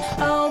pudding.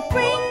 Oh,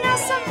 bring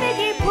us some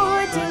figgy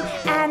pudding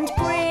and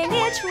bring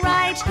it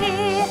right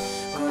here.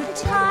 Good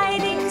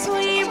tidings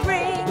we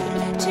bring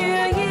to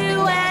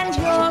you and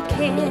your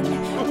kin.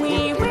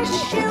 We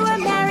wish you a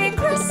Merry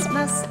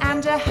Christmas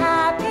and a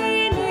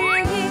Happy New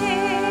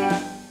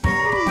Year.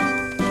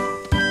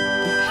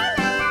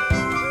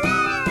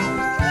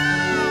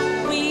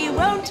 We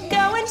won't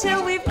go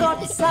until we've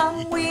got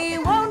some. We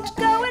won't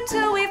go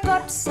until we've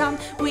got some.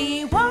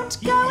 We won't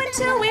go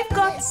until we've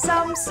got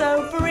some.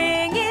 So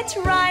bring it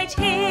right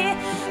here.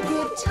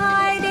 Good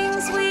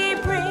tidings we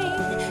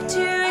bring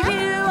to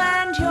you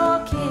and your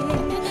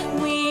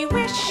kin. We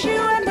wish you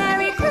a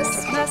Merry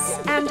Christmas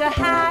and a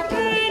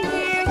Happy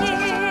New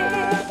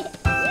Year.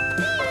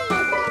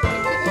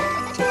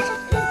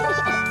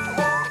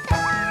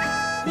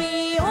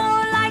 We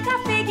all like our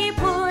figgy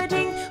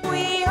pudding.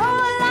 We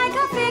all like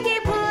our figgy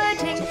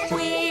pudding.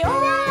 We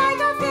all like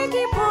our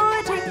figgy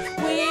pudding.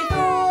 With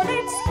all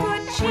its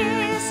good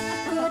cheers,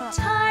 good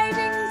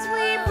tidings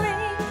we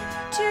bring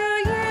to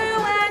you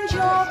and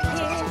your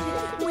kin.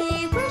 We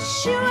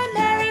wish you a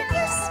Merry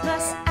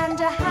Christmas and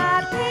a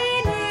Happy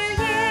New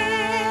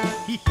Year.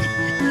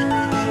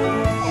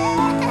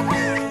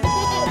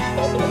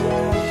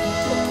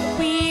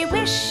 We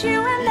wish you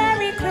a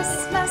Merry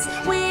Christmas.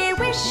 We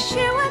wish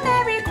you a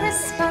Merry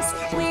Christmas.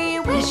 We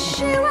wish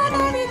you a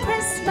Merry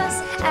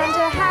Christmas and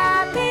a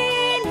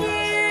Happy New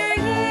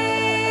Year.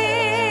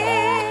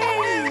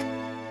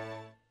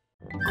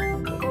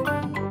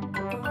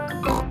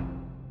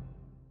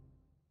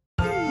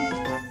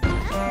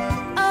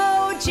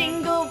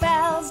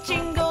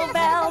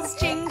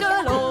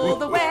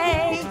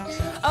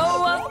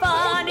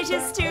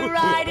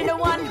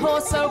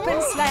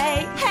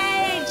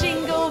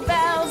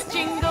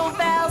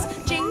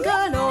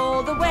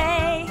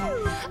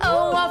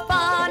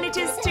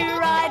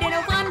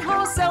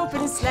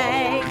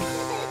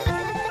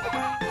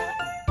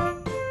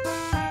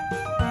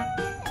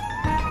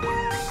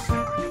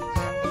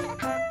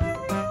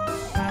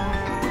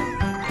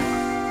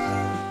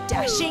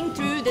 Dashing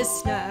through the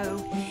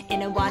snow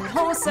in a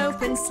one-horse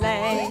open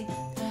sleigh.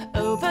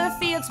 Over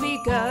fields we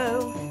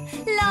go,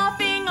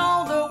 laughing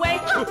all the way.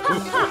 Ha ha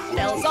ha!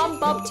 Bells on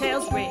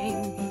bobtails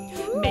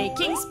ring,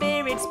 making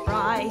spirits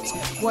bright.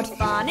 What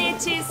fun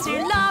it is to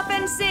laugh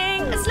and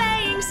sing a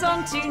sleighing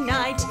song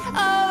tonight.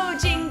 Oh,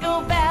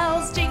 jingle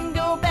bells,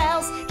 jingle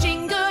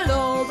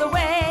all the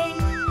way.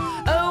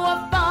 Oh,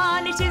 what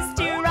fun it is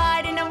to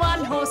ride in a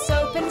one-horse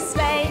open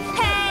sleigh.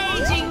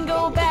 Hey,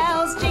 jingle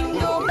bells, jingle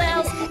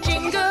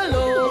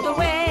all the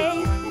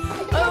way.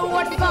 Oh,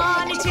 what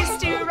fun it is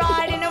to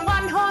ride in a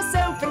one-horse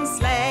open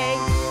sleigh.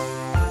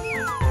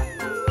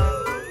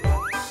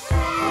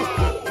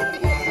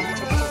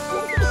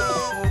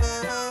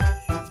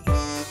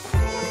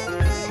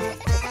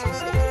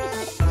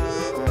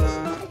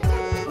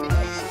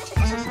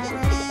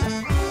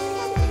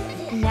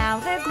 Now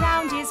the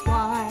ground is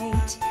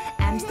white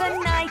and the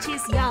night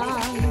is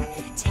young.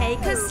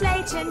 Take a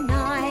sleigh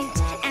tonight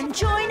and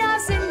join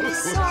us in the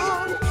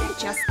song.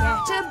 Just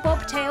get a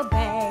bobtail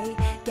bay,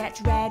 get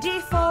ready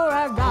for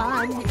a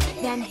run,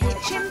 then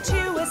hitch him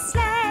to a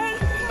sleigh,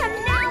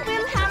 and now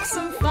we'll have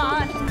some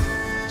fun.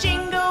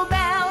 Jingle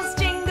bells,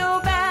 jingle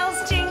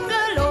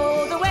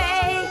all the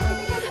way.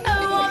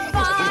 Oh, what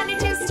fun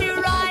it is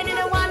to ride in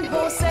a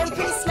one-horse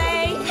open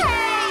sleigh.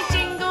 Hey,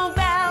 jingle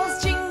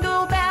bells,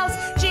 jingle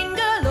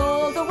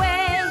all the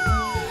way.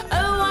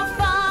 Oh, what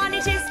fun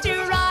it is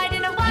to ride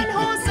in a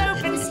one-horse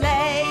open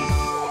sleigh.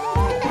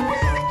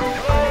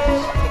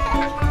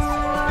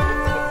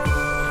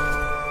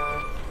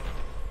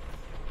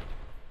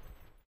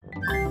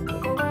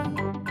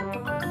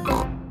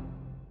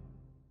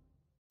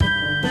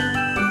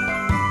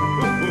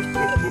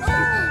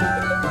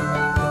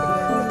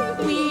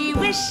 We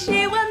wish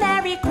you a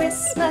Merry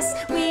Christmas.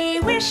 We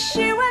wish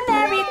you a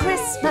Merry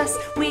Christmas.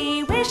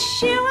 We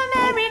wish you a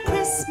Merry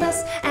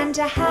Christmas and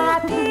a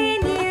Happy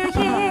New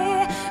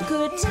Year.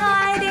 Good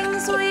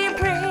tidings we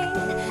bring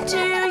to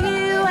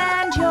you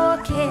and your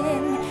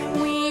kin.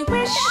 We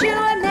wish you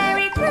a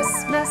Merry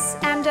Christmas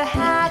and a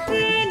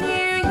Happy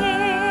New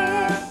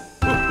Year.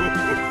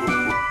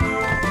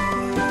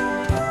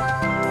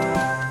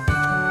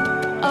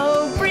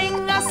 Oh,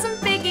 bring us some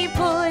figgy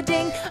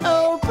pudding.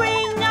 Oh,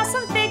 bring us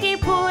some figgy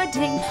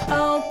pudding.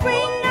 Oh,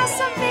 bring us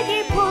some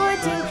figgy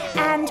pudding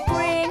and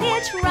bring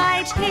it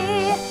right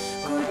here.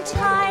 Good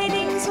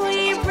tidings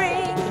we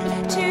bring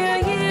to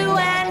you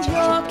and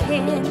your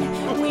kin.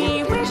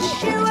 We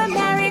wish you a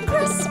Merry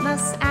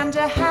Christmas and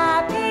a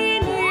Happy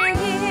New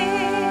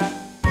Year.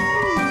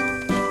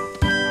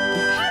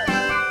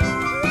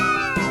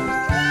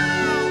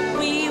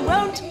 We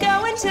won't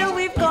go until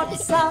we've got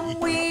some.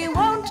 We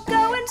won't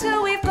go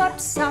until we've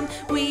got some.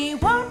 We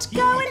won't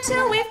go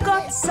until we've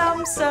got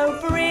some. So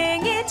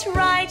bring it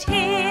right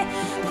here.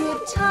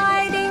 Good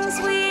tidings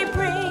we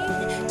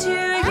bring to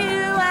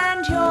you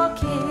and your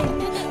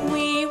kin.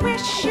 We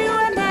wish you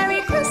a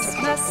Merry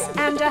Christmas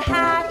and a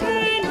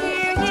Happy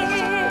New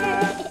Year.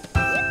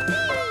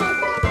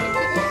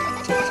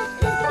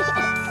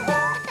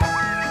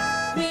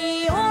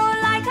 We all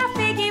like our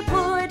figgy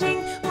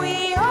pudding.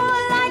 We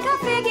all like our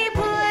figgy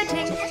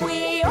pudding.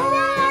 We all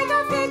like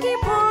our figgy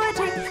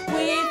pudding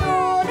with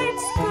all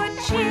its good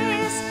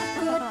cheers.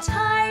 Good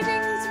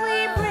tidings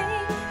we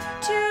bring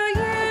to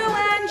you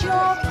and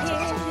your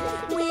kin.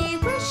 We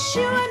wish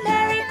you a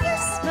Merry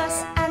Christmas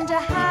and a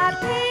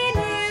Happy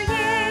New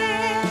Year.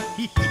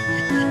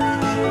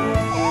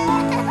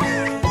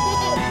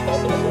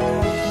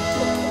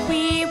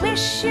 We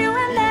wish you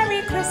a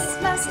Merry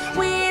Christmas.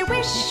 We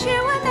wish you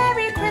a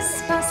Merry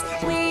Christmas.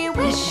 We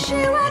wish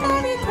you a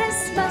Merry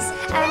Christmas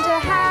and a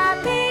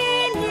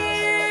Happy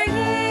New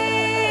Year.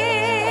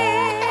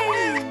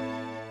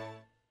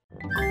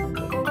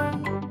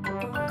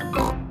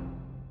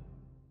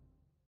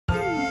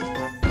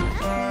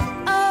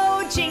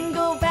 Oh,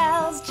 jingle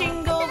bells,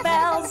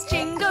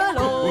 jingle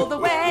all the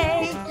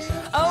way.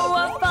 Oh,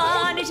 what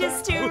fun it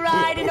is to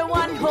ride in a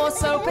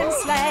one-horse open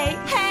sleigh.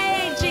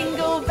 Hey,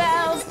 jingle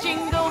bells,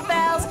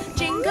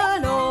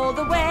 jingle all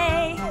the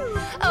way.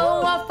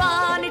 Oh, what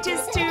fun it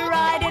is to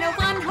ride in a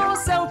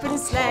one-horse open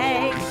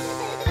sleigh.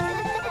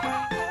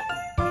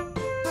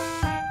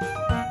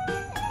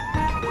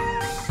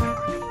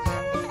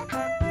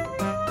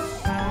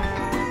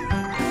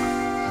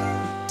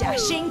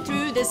 Dashing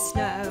through the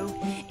snow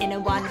in a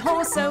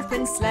one-horse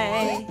open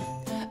sleigh.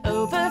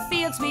 Over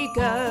fields we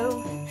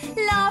go,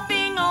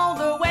 laughing all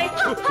the way.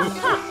 Ha ha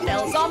ha!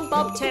 Bells on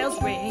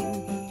bobtails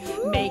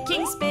ring,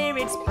 making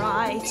spirits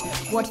bright.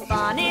 What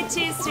fun it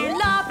is to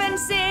laugh and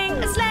sing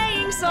a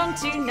sleighing song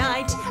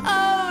tonight.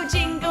 Oh,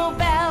 jingle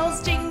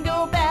bells,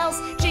 jingle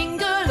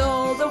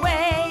all the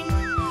way.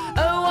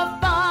 Oh, what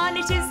fun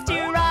it is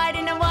to ride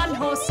in a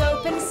one-horse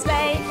open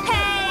sleigh.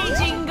 Hey,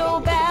 jingle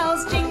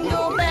bells, jingle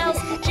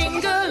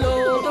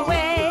all the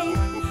way.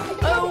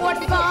 Oh, what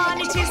fun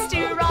it is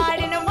to ride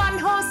in a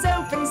one-horse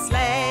open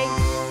sleigh.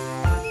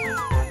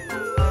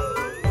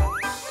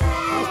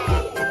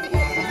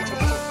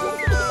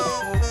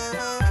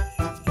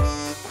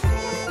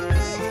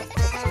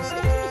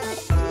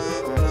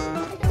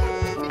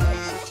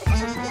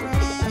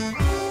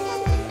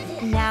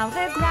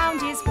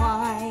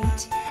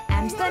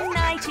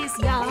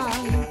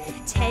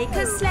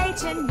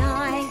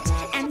 tonight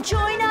and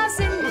join us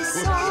in the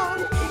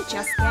song.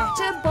 Just get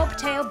a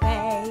bobtail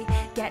bay,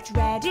 get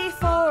ready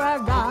for a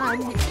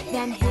run,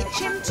 then hitch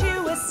him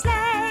to a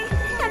sleigh,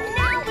 and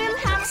now we'll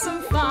have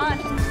some fun.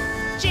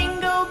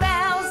 Jingle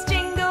bells,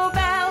 jingle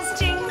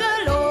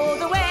all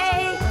the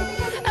way.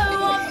 Oh,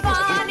 what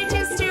fun it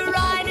is to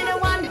ride in a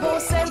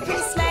one-horse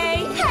open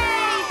sleigh.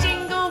 Hey,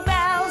 jingle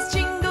bells,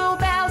 jingle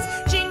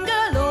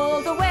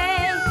all the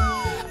way.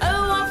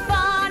 Oh, what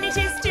fun it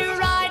is to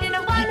ride in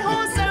a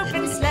one-horse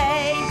open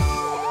sleigh.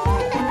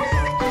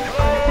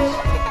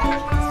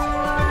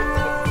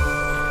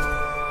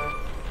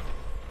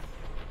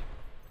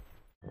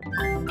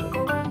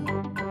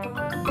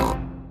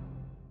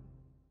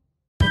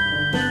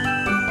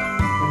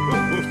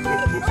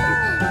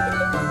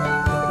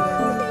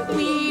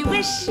 We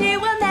wish you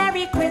a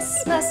Merry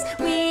Christmas.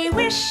 We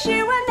wish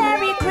you a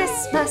Merry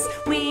Christmas.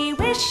 We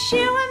wish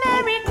you a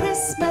Merry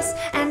Christmas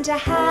and a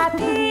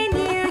Happy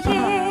New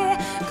Year.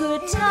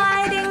 Good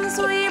tidings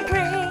we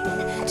bring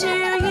to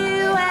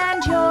you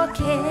and your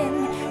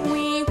kin.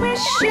 We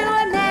wish you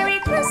a Merry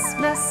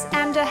Christmas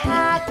and a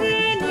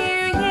Happy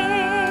New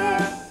Year.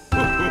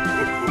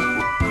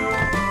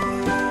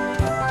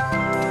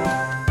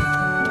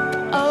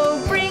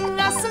 Oh, bring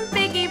us some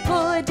figgy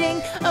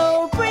pudding.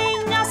 Oh,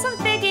 bring us some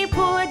figgy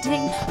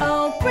pudding.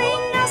 Oh,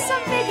 bring us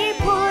some figgy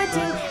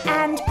pudding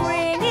and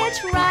bring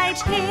it right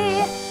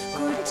here.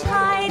 Good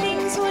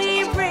tidings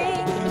we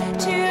bring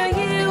to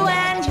you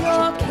and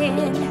your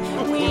kin.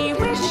 We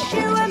wish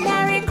you a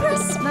Merry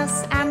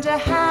Christmas and a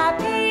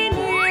Happy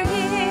New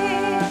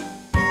Year.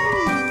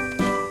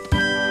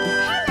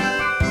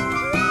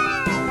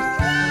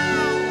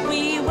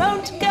 We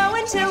won't go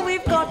until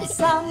we've got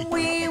some.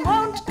 We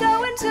won't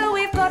go until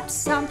we've got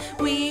some.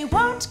 We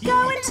won't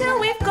go until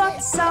we've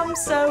got some.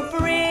 So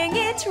bring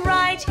it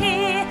right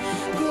here.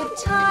 Good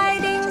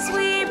tidings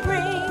we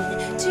bring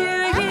to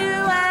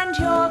you and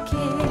your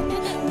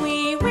kin.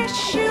 We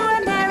wish you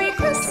a Merry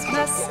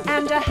Christmas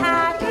and a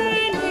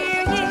Happy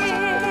New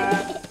Year.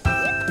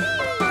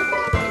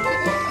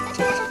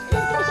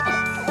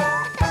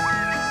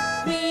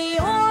 We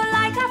all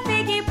like our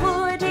figgy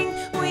pudding.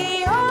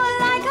 We all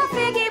like our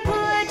figgy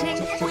pudding.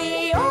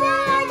 We all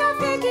like our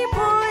figgy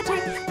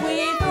pudding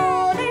with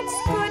all its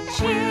good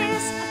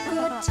cheers.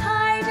 Good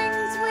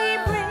tidings we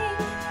bring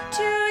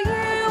to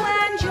you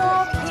and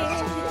your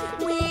kin.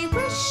 We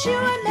wish you a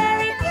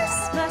Merry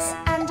Christmas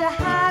and a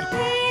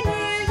Happy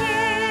New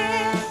Year.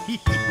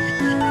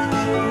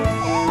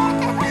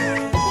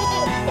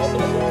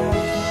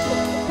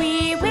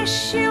 We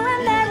wish you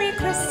a Merry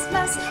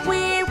Christmas.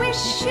 We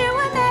wish you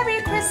a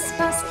Merry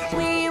Christmas.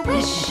 We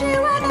wish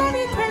you a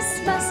Merry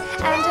Christmas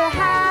and a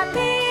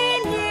Happy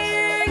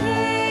New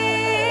Year.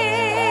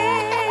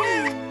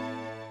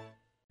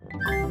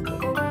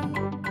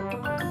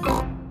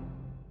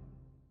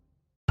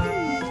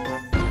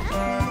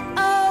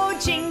 Oh,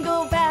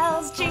 jingle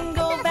bells,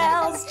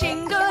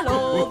 jingle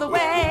all the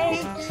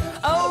way.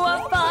 Oh,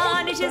 what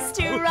fun it is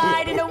to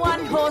ride in a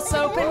one-horse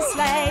open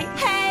sleigh.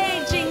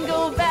 Hey,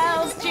 jingle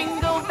bells,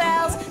 jingle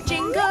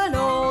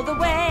all the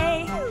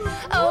way.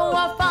 Oh,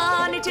 what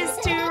fun it is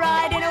to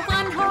ride in a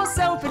one-horse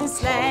open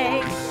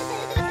sleigh.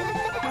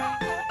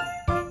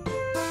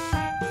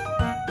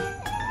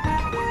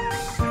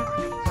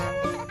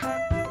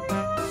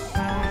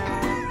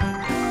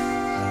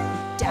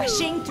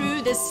 Dashing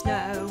through the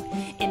snow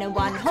in a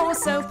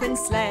one-horse open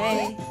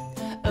sleigh.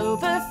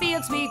 Over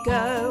fields we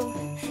go,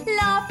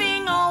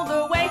 laughing all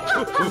the way.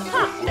 Ha, ha,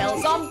 ha!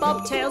 Bells on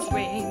bobtails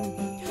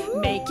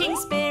ring, making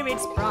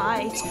spirits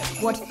bright.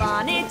 What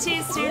fun it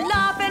is to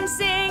laugh and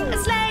sing a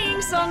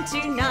sleighing song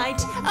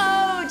tonight.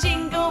 Oh,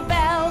 jingle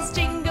bells,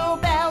 jingle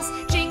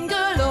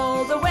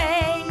all the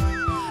way.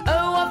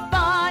 Oh, what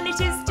fun it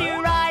is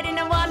to ride in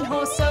a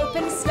one-horse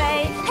open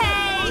sleigh.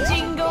 Hey,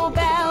 jingle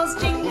bells,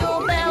 jingle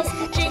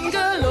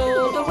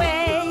all the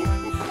way.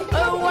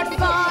 Oh, what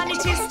fun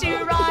it is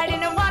to ride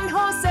in a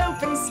one-horse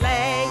open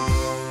sleigh.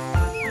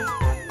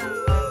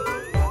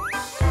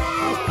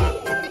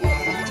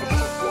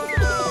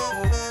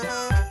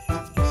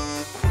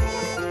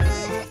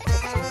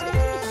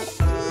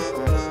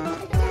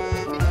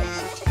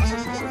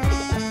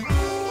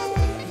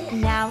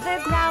 Now the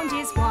ground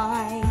is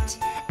white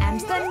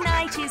and the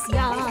night is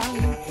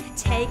young.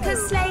 Take a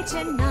sleigh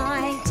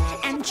tonight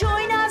and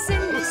join us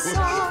in the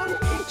song.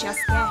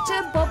 Just get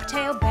a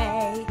bobtail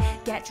bay,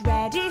 get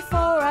ready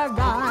for a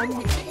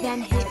run,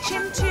 then hitch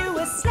him to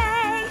a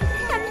sleigh,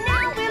 and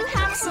now we'll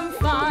have some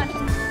fun.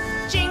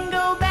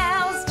 Jingle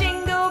bells,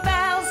 jingle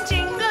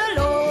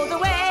all the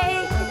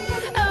way.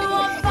 Oh,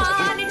 what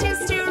fun it is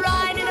to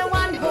ride in a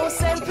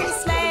one-horse open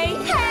sleigh.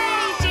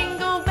 Hey,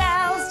 jingle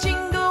bells,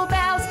 jingle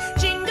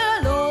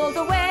all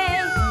the way.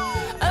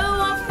 Oh,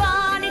 what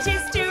fun it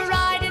is to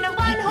ride in a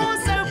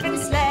one-horse open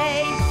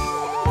sleigh.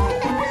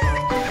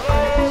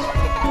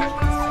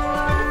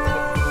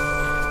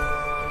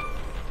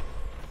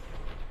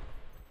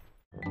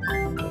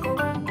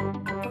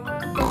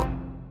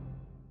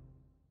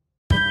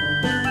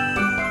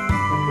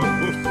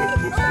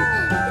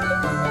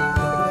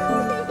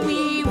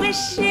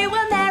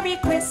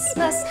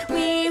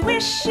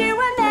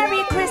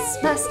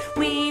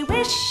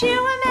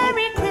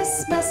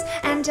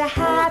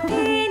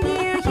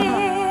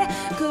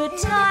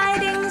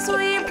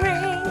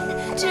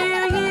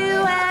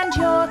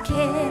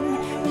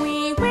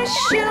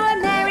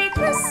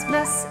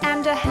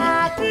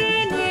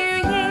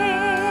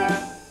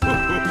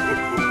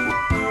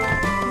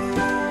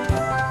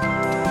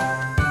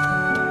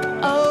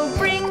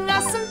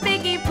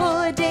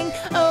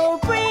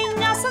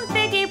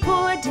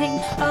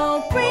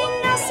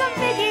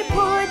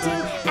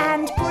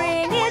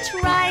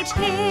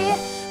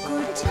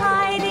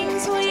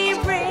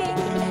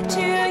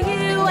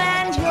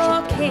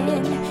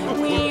 kin.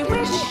 We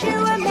wish you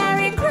a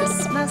Merry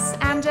Christmas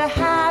and a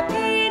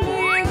Happy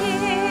New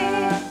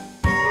Year.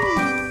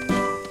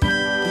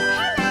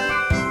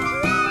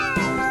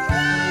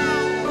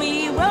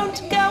 We won't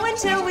go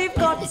until we've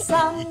got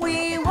some.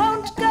 We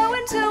won't go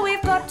until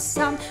we've got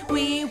some.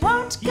 We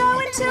won't go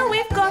until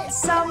we've got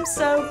some.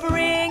 So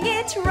bring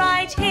it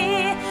right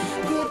here.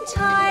 Good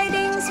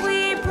tidings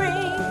we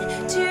bring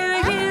to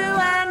you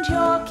and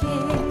your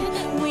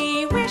kin.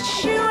 We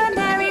wish you a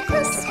Merry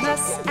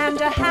Christmas and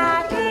a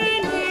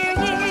Happy New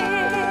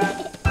Year.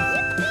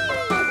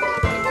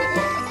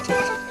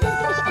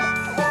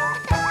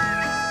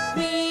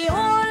 We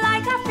all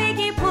like our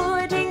figgy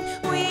pudding.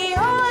 We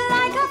all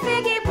like our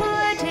figgy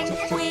pudding.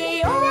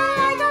 We all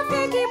like our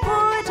figgy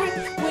pudding.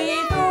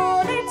 With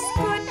all its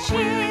good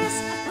cheers,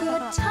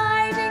 good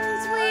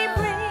tidings we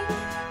bring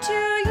to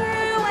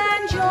you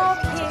and your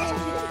kin.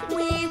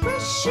 We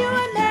wish you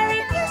a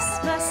Merry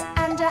Christmas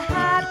and a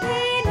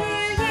Happy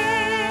New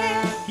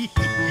Year.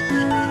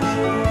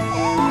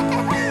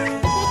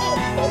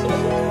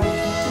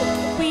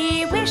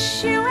 We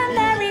wish you a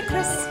Merry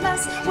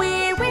Christmas.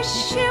 We wish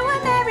you a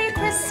Merry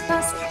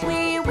Christmas.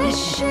 We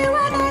wish you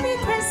a Merry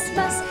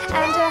Christmas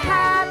and a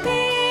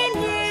Happy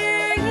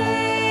New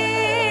Year.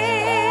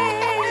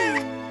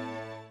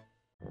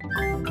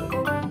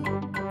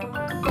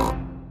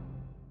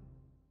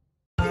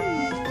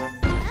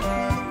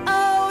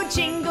 Oh,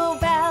 jingle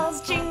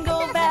bells,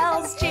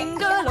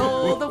 jingle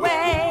all the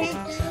way.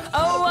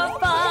 Oh, what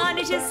fun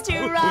it is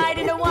to ride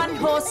in a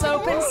one-horse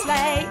open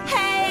sleigh.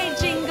 Hey,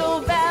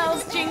 jingle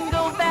bells,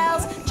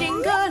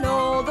 jingle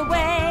all the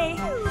way.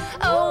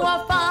 Oh,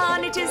 what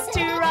fun it is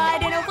to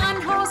ride in a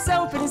one-horse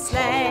open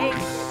sleigh.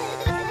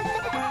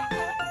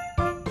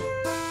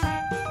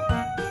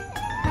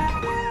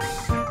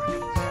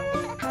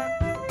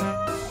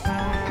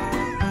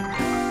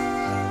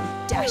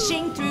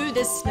 Dashing through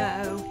the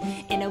snow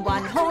in a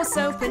one-horse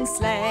open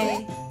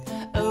sleigh.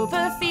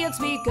 Over fields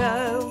we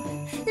go,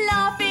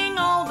 laughing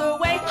all the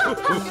way. Ha,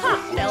 ha,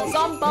 ha! Bells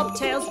on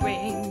bobtails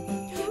ring,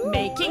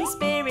 making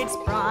spirits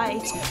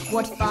bright.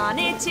 What fun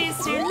it is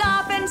to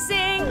laugh and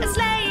sing a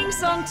sleighing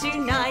song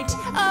tonight.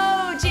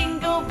 Oh,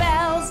 jingle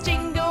bells,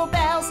 jingle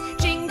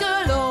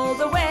all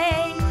the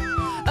way.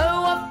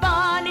 Oh, what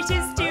fun it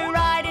is to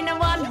ride in a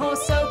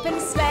one-horse open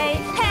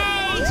sleigh.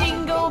 Hey,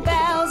 jingle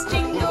bells,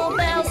 jingle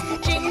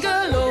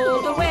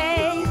all the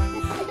way.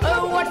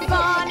 Oh, what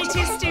fun it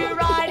is to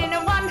ride in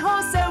a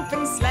one-horse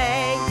open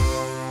sleigh.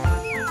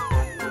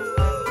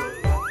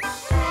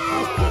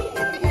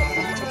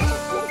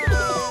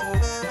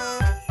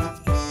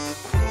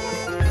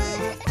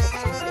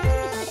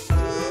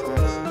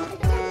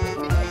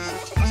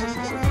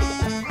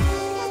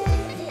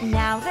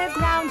 Now the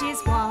ground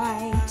is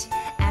white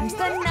and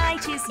the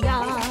night is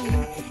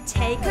young.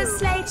 Take a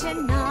sleigh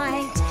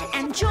tonight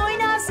and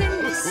join us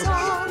in the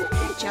song.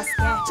 Just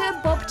get a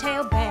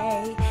bobtail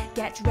bay,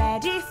 get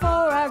ready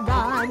for a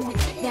run,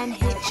 then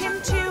hitch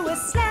him to a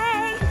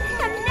sleigh,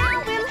 and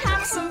now we'll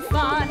have some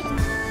fun.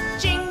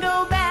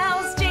 Jingle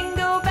bells,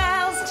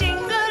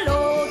 jingle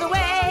all the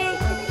way.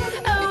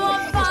 Oh,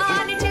 what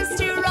fun it is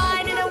to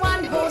ride in a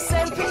one-horse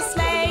open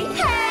sleigh.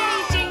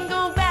 Hey,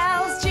 jingle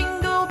bells,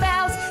 jingle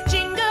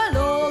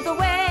all the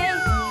way.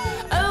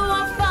 Oh,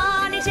 what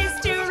fun it is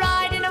to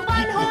ride in a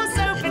one-horse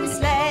open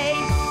sleigh.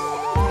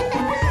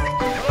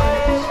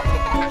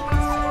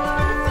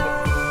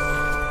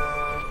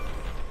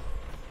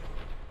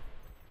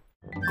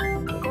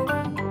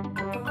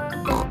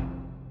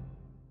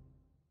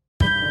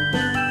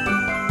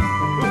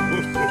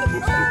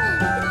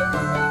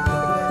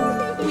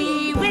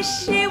 We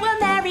wish you a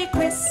Merry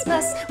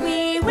Christmas.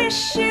 We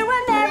wish you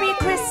a Merry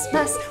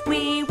Christmas.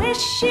 We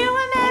wish you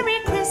a Merry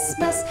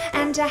Christmas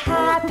and a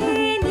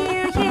Happy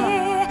New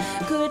Year.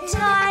 Good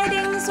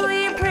tidings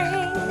we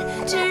bring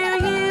to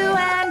you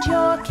and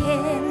your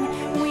kin.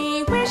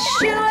 We wish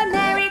you a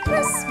Merry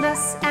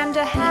Christmas and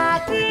a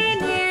Happy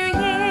New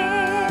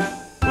Year.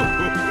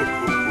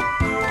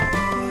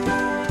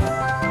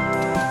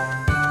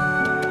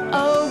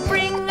 Oh,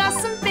 bring us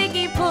some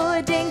figgy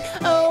pudding.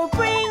 Oh,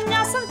 bring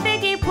us some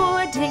figgy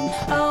pudding.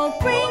 Oh,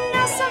 bring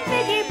us some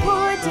figgy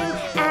pudding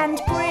and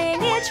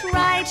bring it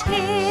right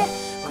here.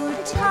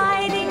 Good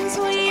tidings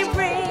we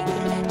bring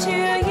to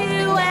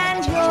you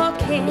and your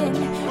kin.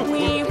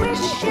 We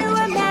wish you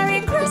a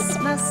Merry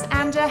Christmas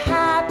and a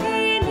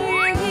Happy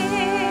New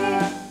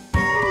Year.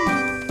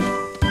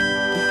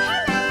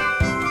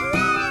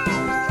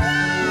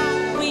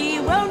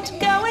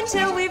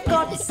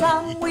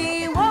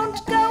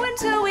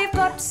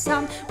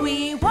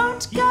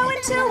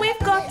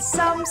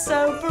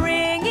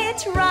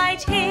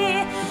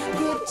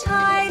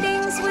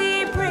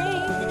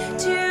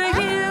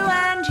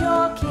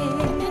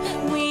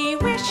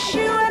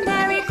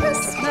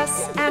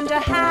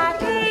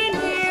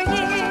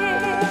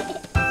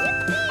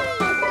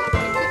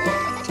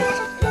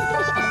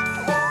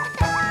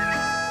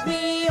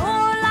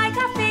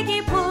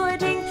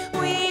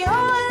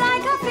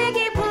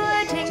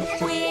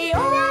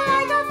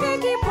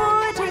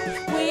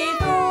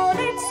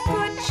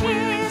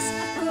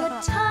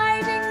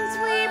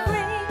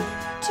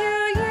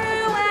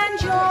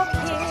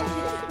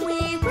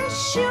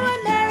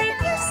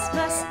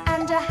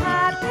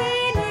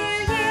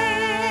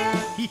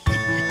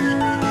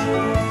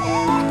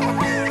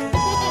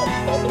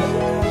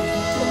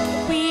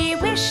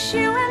 wish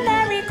you a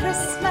Merry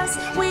Christmas.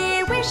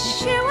 We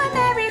wish you a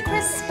Merry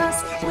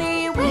Christmas.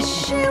 We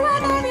wish you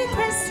a Merry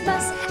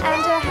Christmas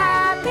and a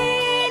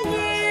Happy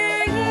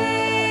New Year.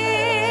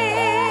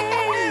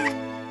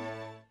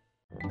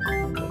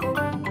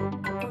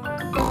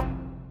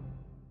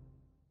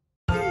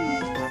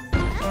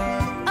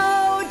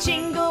 Oh,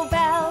 jingle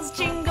bells,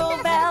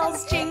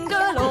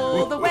 jingle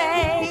all the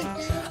way.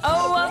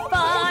 Oh, what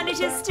fun it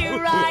is to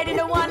ride in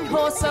a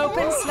one-horse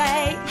open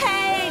sleigh.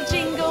 Hey,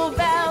 jingle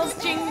bells,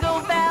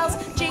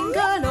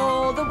 jingle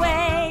all the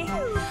way.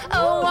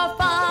 Oh, what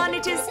fun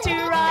it is to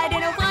ride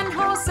in a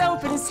one-horse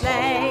open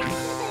sleigh.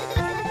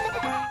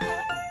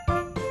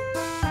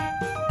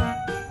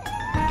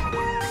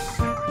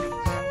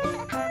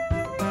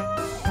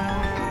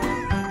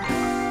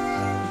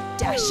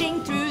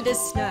 Dashing through the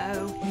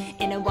snow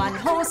in a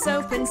one-horse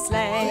open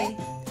sleigh.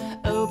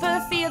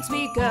 Over fields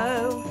we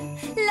go,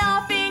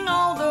 laughing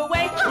all the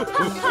way. Ha,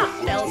 ha,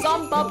 ha! Bells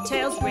on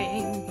bobtails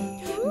ring,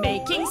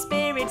 making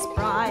spirits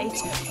bright.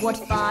 What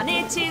fun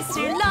it is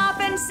to laugh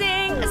and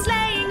sing a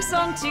sleighing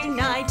song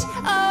tonight.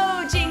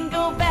 Oh,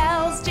 jingle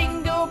bells,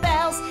 jingle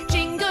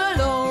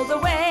all the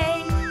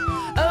way.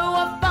 Oh,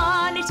 what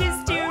fun it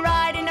is to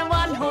ride in a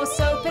one-horse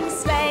open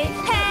sleigh.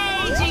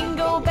 Hey,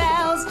 jingle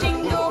bells,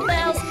 jingle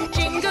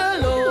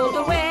all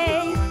the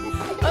way.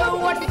 Oh,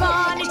 what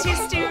fun it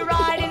is to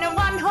ride in a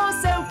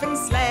one-horse open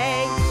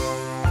sleigh.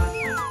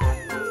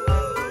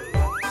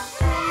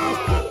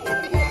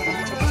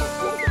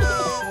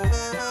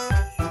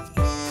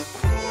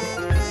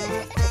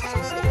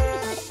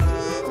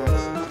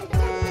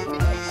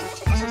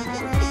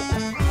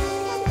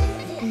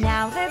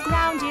 Now the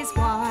ground is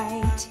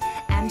white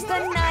and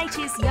the night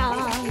is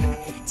young.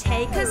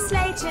 Take a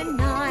sleigh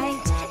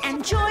tonight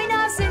and join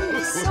us in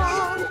the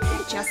song.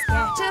 Just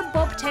get a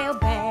bobtail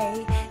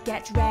bay,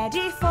 get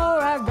ready for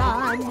a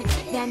run,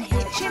 then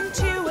hitch him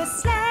to a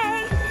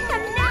sleigh,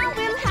 and now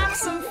we'll have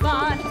some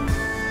fun.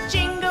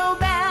 Jingle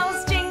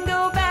bells,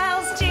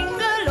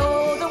 jingle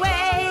all the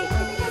way.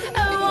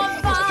 Oh,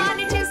 what fun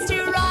it is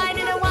to ride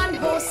in a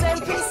one-horse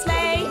open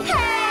sleigh.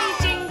 Hey,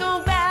 jingle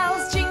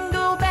bells,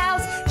 jingle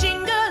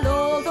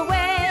all the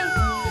way.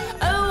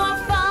 Oh, what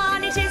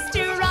fun it is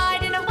to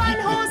ride in a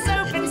one-horse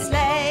open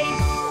sleigh.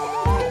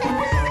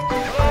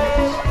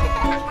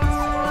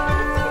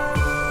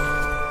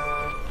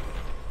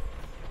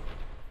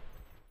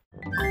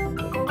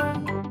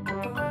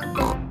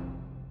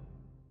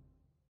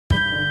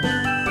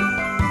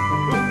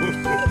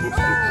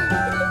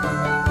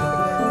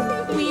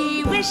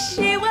 We wish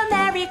you a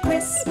Merry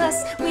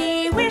Christmas.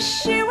 We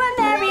wish you a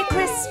Merry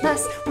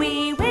Christmas.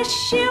 We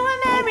wish you a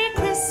Merry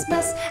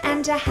Christmas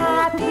and a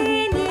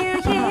Happy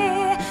New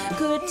Year.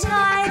 Good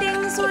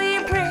tidings we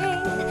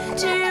bring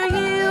to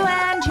you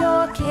and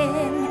your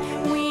kin.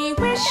 We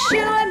wish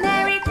you a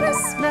Merry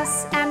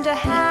Christmas and a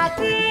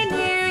Happy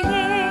New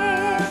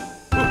Year.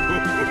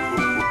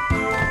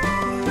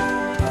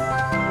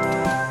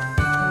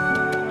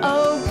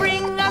 Oh,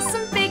 bring us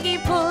some figgy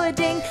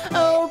pudding.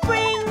 Oh,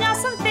 bring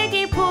us some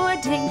figgy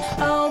pudding.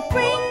 Oh,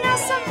 bring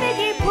us some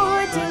figgy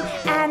pudding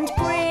and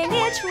bring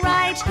it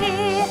right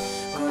here.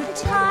 Good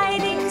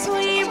tidings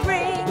we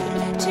bring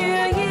to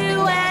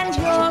you and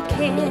your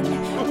kin.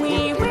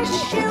 We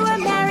wish you a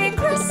Merry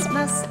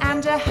Christmas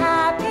and a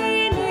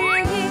Happy New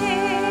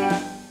Year.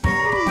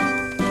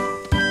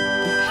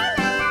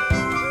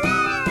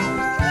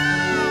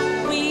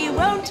 We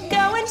won't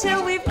go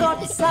until we've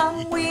got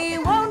some. We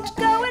won't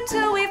go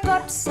until we've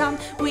got some.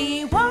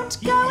 We won't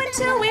go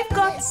until we've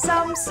got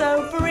some.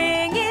 So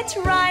bring it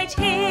right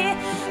here.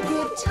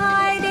 Good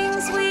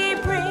tidings we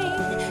bring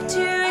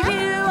to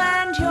you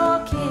and your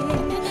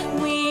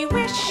kin. We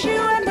wish you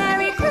a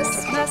Merry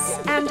Christmas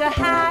and a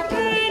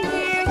Happy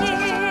New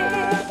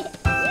Year.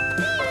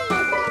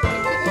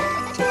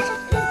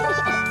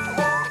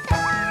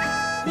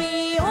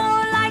 We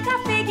all like our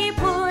figgy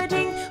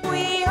pudding.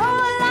 We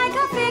all like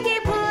our figgy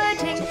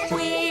pudding.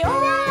 We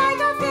all like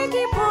our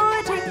figgy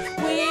pudding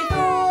with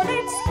all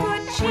its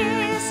good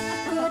cheers.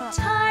 Good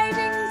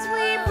tidings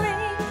we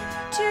bring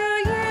to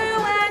you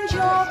and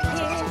your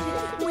kin.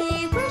 We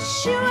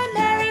wish you a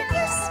Merry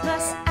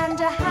Christmas and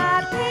a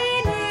Happy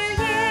New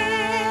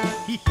Year.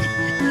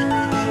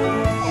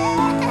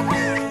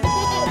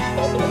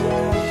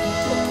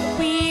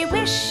 We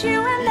wish you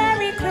a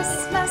Merry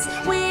Christmas.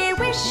 We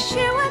wish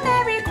you a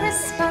Merry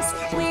Christmas.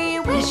 We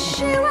wish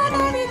you a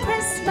Merry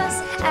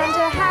Christmas and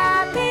a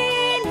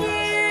Happy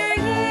New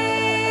Year.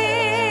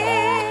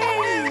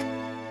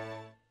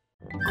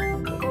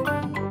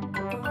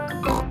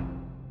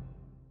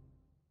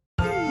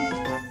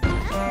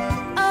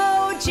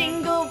 Oh,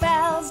 jingle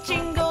bells,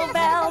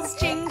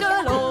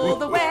 jingle all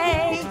the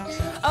way.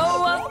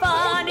 Oh, what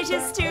fun it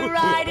is to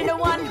ride in a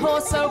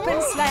one-horse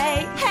open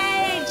sleigh.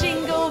 Hey,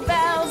 jingle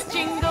bells,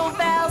 jingle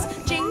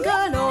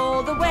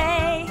all the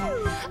way.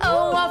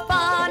 Oh, what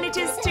fun it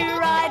is to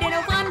ride in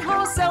a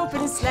one-horse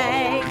open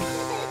sleigh.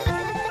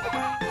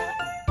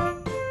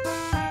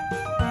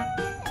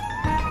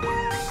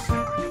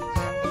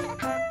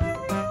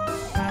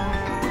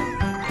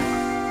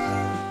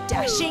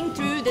 Dashing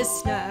through the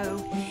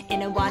snow in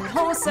in a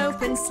one-horse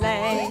open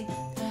sleigh.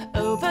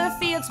 Over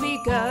fields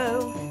we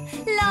go,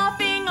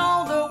 laughing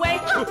all the way.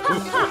 Ha, ha,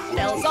 ha!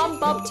 Bells on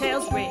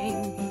bobtails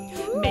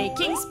ring,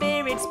 making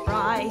spirits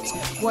bright.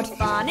 What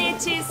fun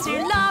it is to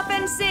laugh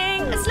and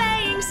sing a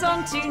sleighing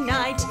song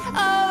tonight.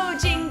 Oh,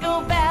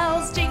 jingle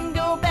bells,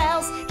 jingle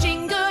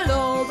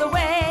all the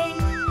way.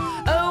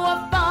 Oh,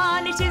 what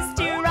fun it is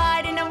to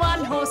ride in a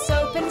one-horse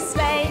open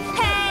sleigh.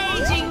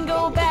 Hey,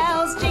 jingle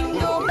bells,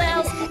 jingle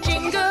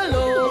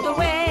all the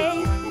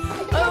way.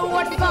 Oh,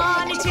 what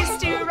fun it is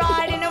to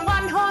ride in a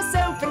one-horse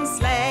open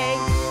sleigh.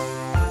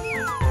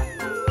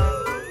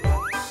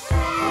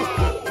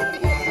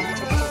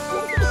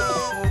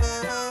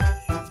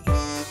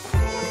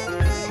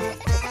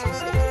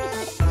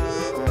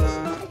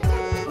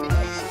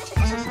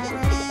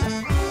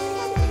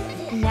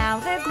 Now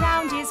the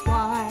ground is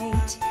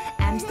white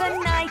and the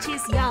night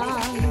is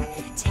young.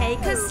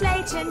 Take a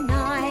sleigh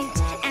tonight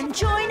and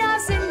join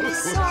us in the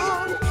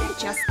song.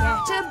 Just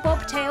get a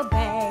bobtail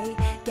bay,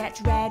 get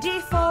ready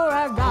for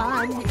a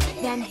run,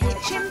 then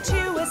hitch him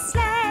to a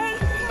sleigh,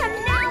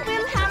 and now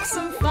we'll have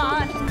some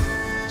fun.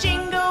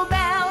 Jingle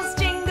bells,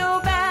 jingle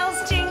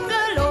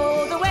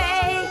all the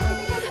way.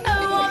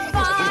 Oh, what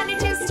fun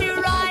it is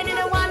to ride in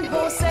a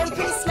one-horse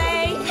open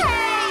sleigh.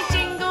 Hey,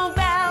 jingle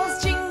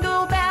bells, jingle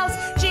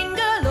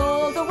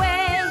all the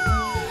way.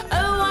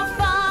 Oh, what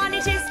fun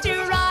it is to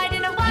ride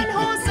in a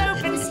one-horse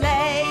open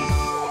sleigh.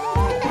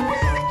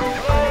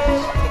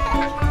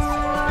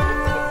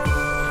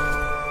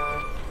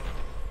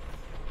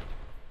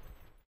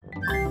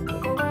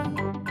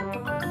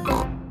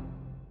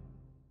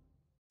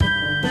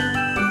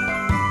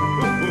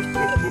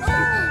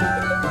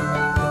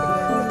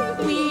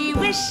 We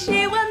wish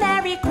you a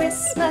Merry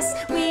Christmas.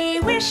 We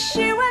wish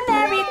you a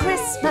Merry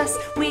Christmas.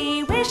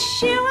 We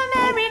wish you a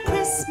Merry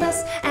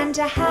Christmas and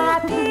a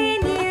Happy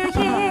New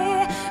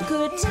Year.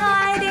 Good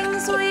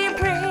tidings we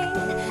bring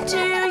to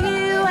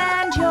you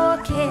and your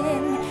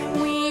kin.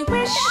 We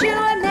wish you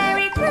a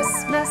Merry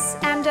Christmas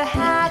and a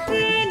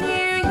Happy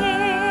New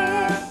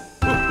Year.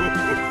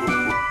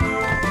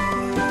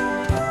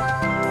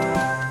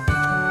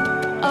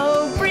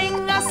 Oh,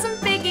 bring us some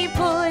figgy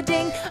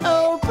pudding.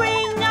 Oh,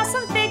 bring us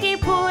some figgy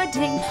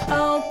pudding.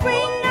 Oh,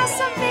 bring us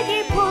some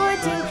figgy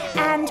pudding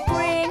and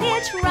bring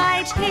it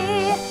right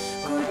here.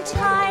 Good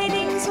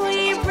tidings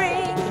we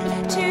bring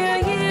to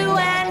you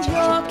and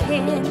your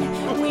kin.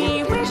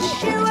 We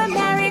wish you a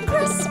Merry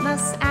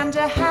Christmas and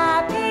a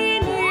Happy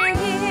New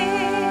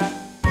Year.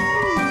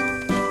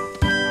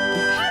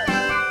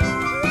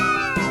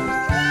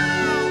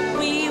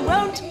 We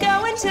won't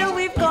go until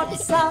we've got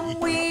some.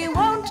 We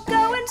won't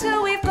go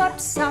until we've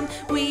got some.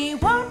 We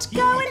won't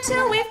go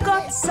until we've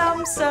got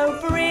some. So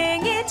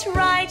bring it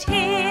right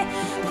here.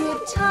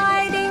 Good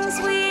tidings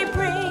we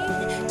bring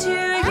to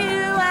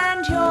you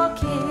and your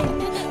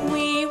kin.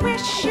 We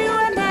wish you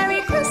a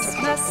Merry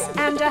Christmas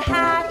and a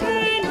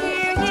Happy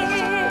New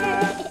Year.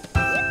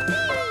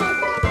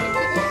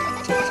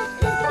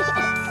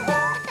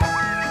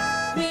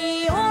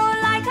 We all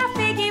like our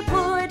figgy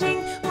pudding.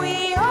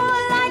 We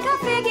all like our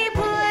figgy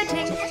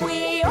pudding.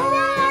 We all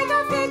like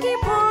our figgy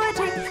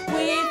pudding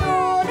with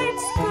all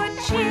its good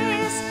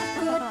cheers.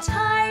 Good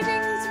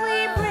tidings we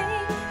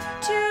bring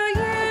to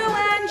you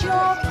and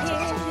your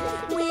kin.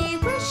 We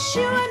wish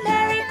you a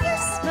Merry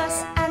Christmas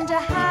and a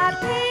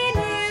Happy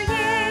New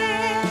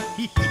Year.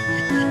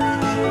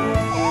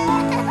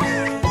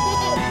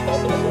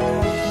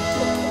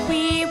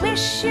 We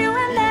wish you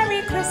a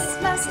Merry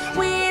Christmas.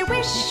 We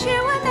wish you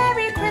a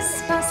Merry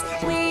Christmas.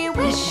 We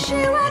wish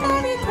you a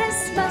Merry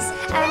Christmas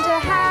and a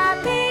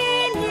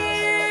Happy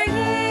New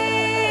Year.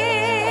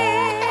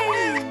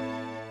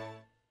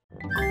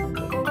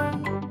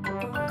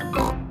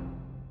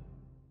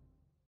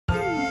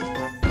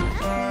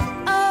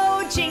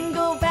 Oh,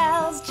 jingle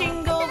bells,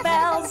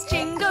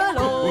 jingle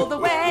all the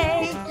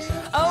way.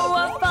 Oh,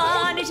 what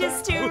fun it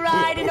is to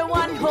ride in a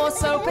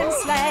one-horse open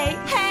sleigh.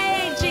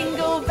 Hey,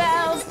 jingle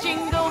bells,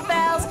 jingle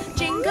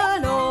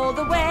all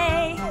the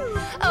way.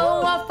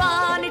 Oh, what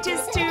fun it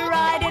is to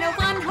ride in a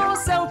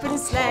one-horse open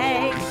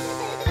sleigh.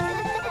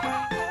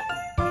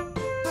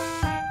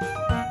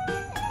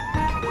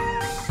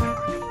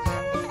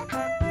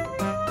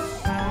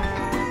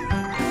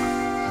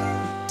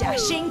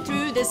 Dashing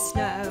through the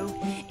snow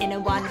in a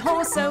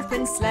one-horse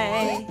open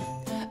sleigh.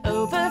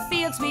 Over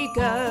fields we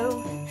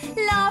go,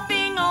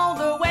 laughing all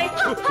the way.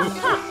 Ha, ha,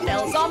 ha!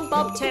 Bells on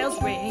bobtails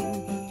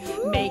ring,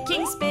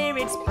 making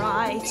spirits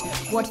bright.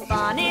 What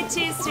fun it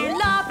is to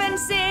laugh and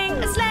sing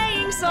a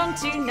sleighing song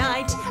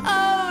tonight.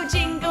 Oh,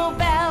 jingle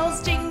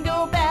bells,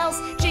 jingle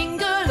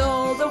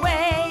all the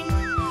way.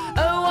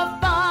 Oh, what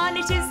fun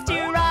it is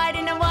to ride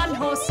in a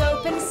one-horse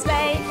open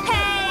sleigh.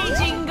 Hey,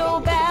 jingle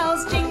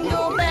bells, jingle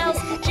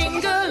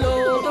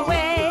all the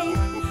way.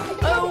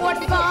 Oh,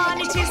 what fun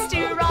it is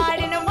to ride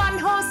in a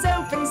one-horse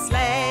open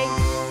sleigh.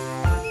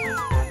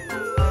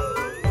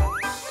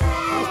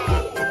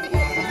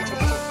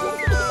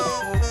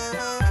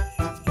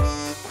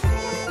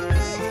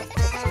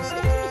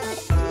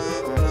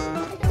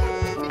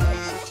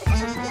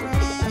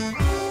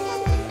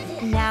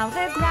 Now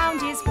the ground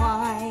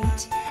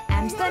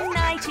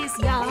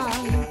is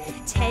young.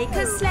 Take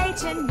a sleigh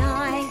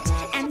tonight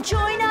and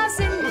join us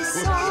in the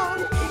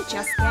song.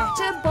 Just get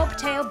a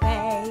bobtail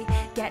bay,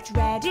 get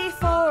ready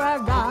for a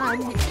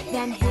run,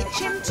 then hitch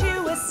him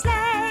to a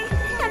sleigh,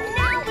 and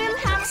now we'll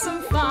have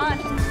some fun.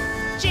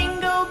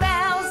 Jingle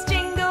bells,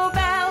 jingle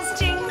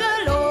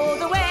all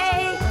the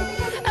way.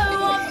 Oh,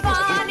 what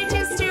fun it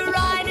is to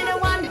ride in a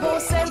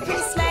one-horse open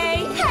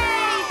sleigh.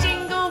 Hey,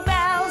 jingle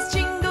bells,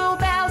 jingle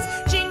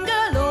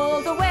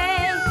all the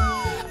way.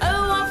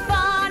 Oh, what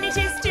fun it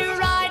is to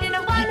ride in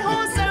a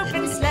one-horse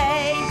open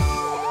sleigh.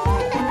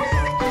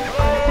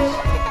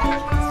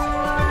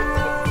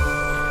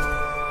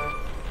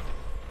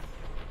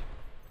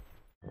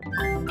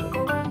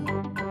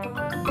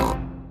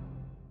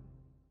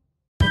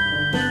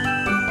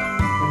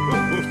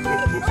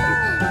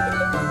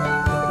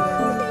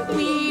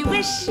 We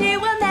wish you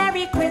a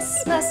Merry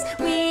Christmas.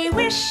 We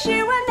wish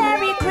you a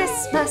Merry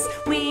Christmas.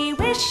 We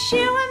wish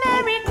you a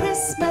Merry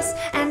Christmas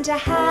and a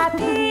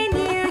Happy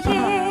New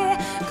Year.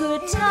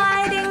 Good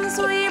tidings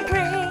we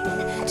bring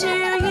to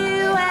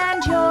you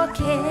and your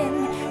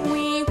kin.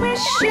 We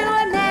wish you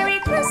a Merry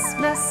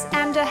Christmas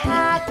and a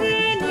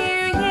Happy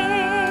New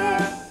Year.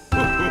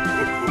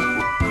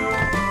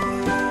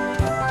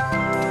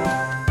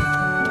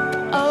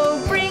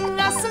 Oh, bring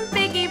us some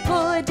figgy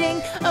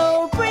pudding.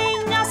 Oh,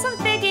 bring us some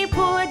figgy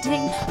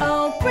pudding.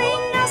 Oh,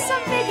 bring us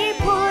some figgy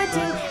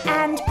pudding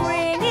and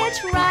bring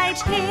it right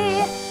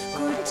here.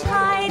 Good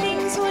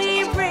tidings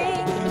we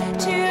bring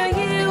to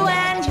you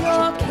and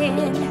your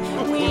kin.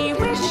 We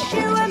wish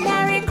you a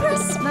Merry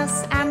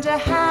Christmas and a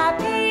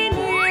Happy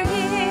New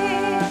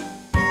Year.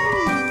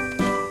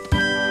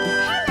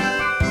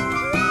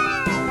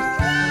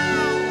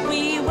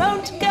 We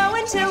won't go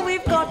until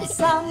we've got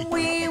some.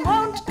 We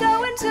won't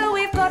go until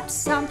we've got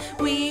some.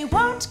 We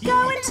won't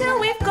go until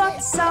we've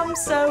got some.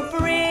 So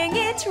bring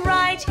it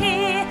right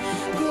here.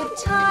 Good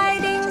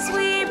tidings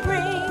we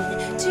bring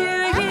to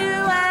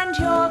you and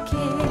your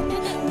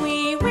kin.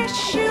 We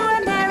wish you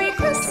a Merry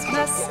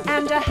Christmas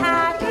and a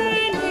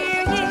Happy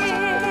New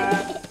Year.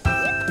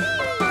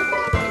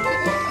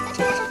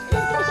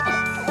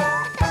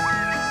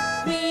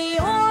 We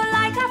all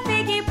like our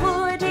figgy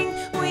pudding.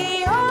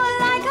 We all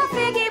like our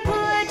figgy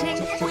pudding.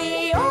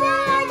 We all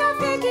like our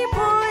figgy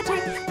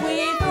pudding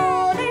with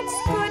all its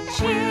good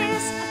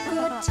cheers.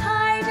 Good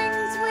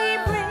tidings we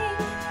bring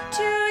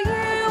to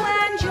you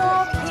and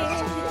your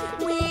kin.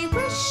 We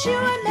wish you a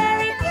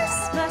Merry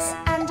Christmas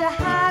and a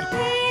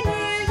Happy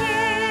New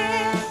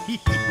Year.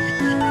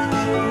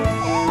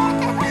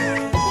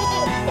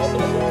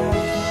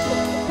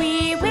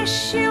 We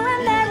wish you a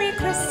Merry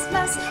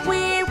Christmas.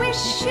 We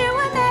wish you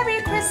a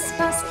Merry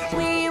Christmas.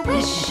 We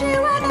wish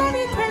you a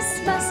Merry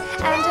Christmas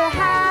and a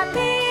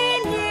Happy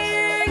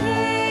New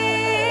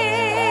Year.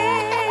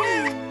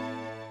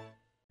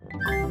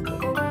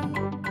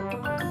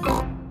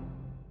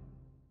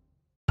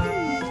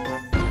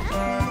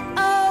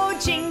 Oh,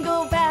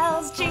 jingle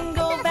bells,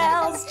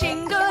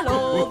 jingle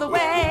all the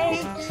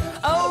way.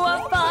 Oh,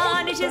 what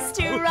fun it is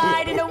to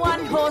ride in a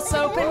one-horse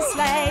open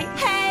sleigh.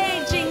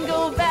 Hey,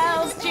 jingle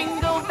bells,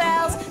 jingle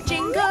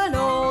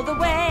all the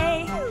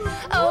way.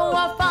 Oh,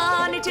 what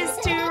fun it is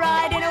to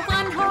ride in a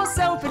one-horse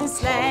open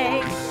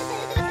sleigh.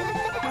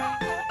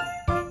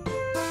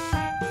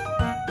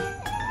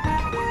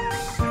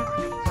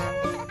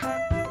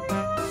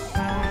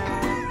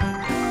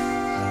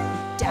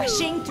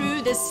 Dashing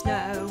through the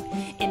snow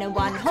in a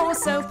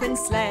one-horse open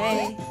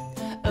sleigh.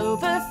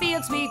 Over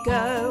fields we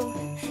go,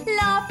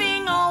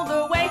 laughing all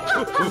the way.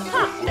 Ha, ha,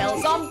 ha!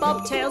 Bells on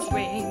bobtails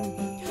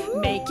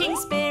ring, making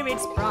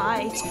spirits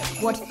bright.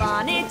 What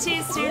fun it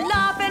is to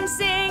laugh and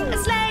sing a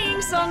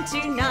sleighing song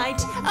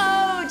tonight.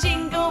 Oh,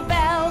 jingle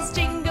bells,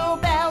 jingle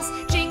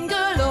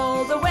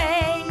all the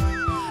way.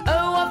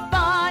 Oh, what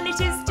fun it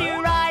is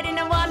to ride in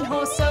a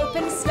one-horse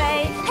open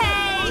sleigh.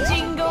 Hey,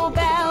 jingle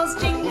bells,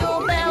 jingle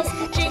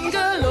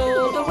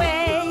all the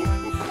way.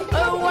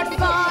 Oh, what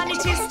fun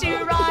it is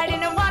to ride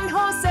in a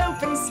one-horse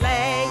open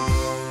sleigh.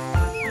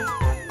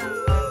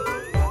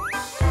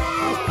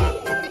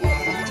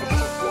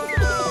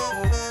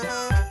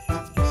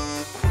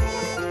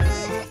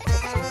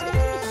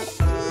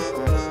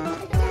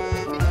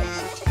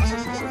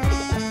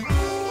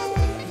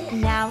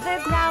 Now the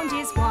ground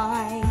is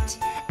white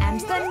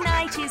and the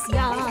night is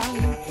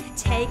young.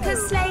 Take a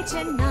sleigh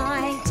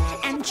tonight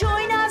and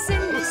join us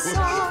in the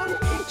song.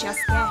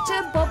 Just get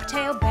a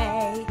bobtail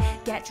bay,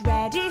 get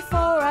ready for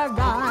a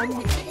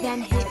run,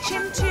 then hitch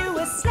him to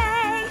a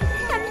sleigh,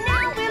 and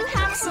now we'll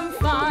have some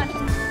fun.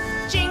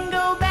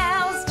 Jingle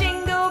bells,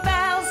 jingle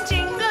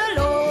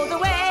all the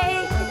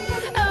way.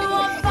 Oh,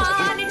 what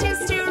fun it is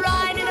to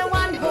ride in a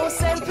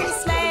one-horse open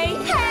sleigh.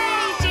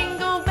 Hey,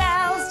 jingle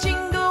bells,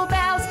 jingle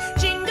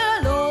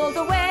all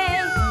the way.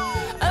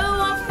 Oh,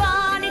 what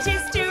fun it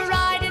is to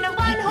ride in a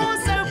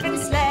one-horse open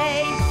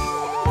sleigh.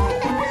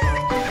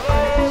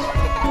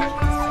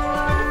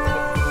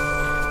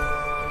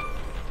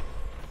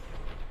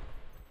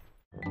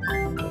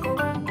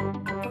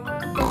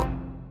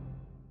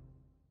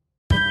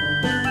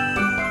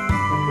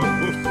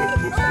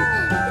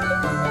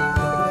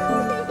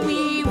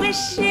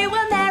 wish you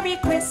a Merry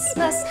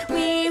Christmas.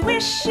 We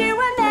wish you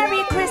a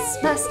Merry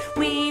Christmas.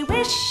 We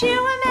wish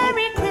you a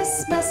Merry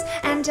Christmas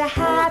and a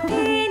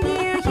Happy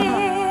New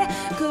Year.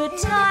 Good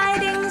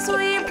tidings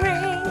we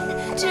bring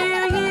to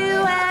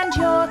you and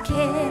your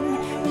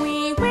kin.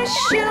 We wish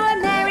you a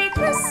Merry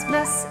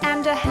Christmas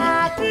and a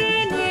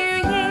Happy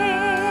New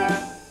Year.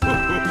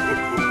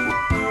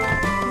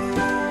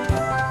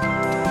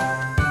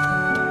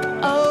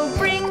 Oh,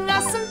 bring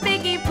us some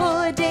figgy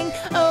pudding.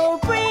 Oh,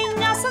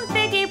 bring us some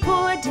figgy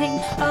pudding.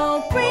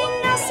 Oh,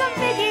 bring us some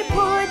figgy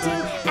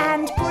pudding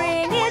and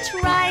bring it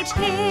right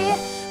here.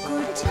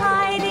 Good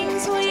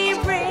tidings we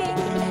bring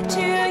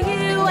to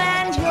you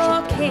and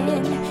your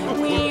kin.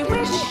 We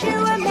wish you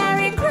a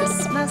Merry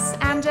Christmas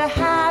and a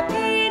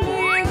Happy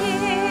New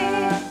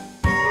Year.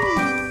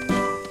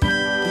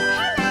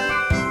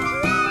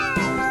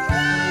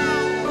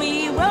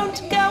 We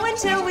won't go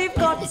until we've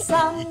got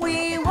some.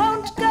 We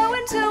won't go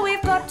until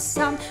we've got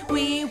some.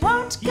 We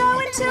won't go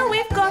until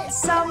we've got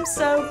some.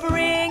 So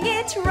bring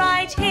it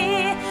right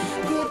here.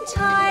 Good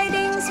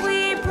tidings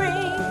we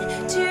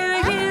bring to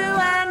you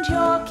and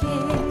your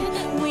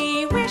kin.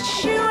 We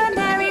wish you a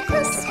Merry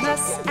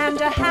Christmas and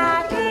a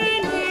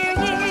Happy New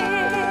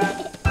Year.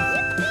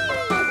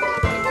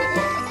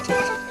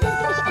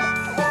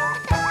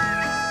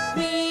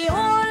 We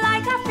all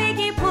like our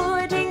figgy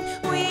pudding.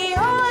 We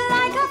all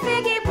like our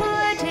figgy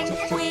pudding.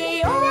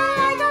 We all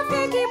like our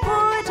figgy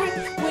pudding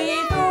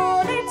with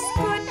all its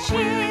good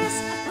cheers.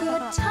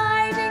 Good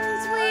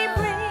tidings we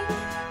bring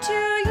to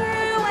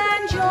you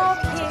and your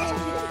kin.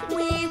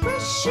 We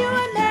wish you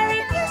a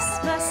Merry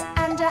Christmas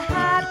and a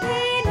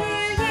Happy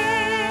New Year.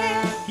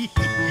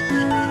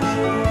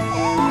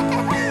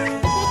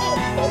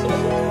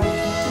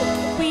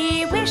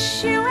 We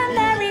wish you a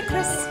Merry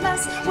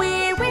Christmas.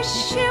 We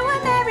wish you a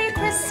Merry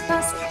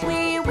Christmas.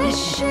 We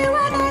wish you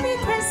a Merry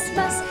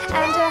Christmas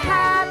and a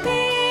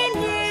Happy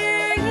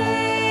New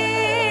Year.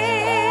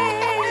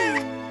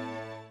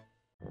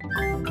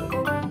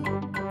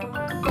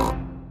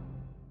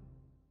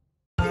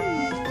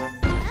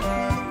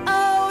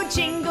 Oh,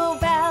 jingle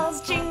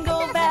bells,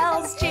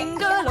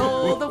 jingle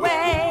all the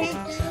way.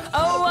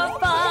 Oh, what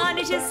fun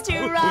it is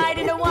to ride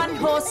in a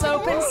one-horse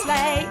open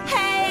sleigh.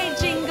 Hey,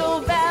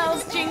 jingle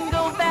bells,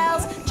 jingle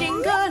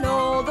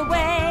all the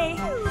way.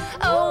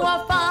 Oh,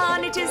 what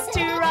fun it is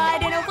to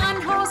ride in a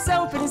one-horse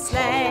open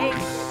sleigh.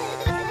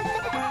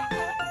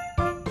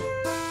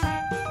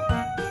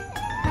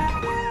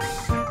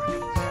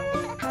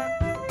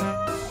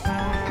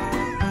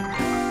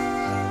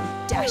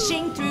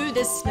 Dashing through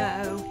the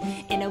snow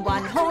in a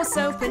one-horse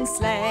open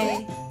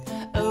sleigh.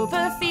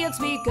 Over fields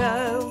we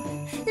go,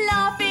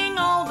 laughing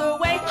all the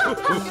way. Ha,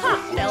 ha,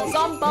 ha! Bells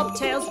on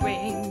bobtails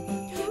ring,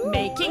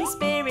 making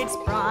spirits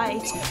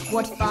bright.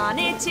 What fun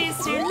it is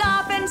to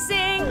laugh and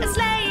sing a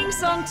sleighing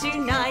song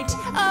tonight.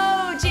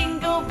 Oh,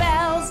 jingle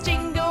bells,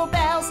 jingle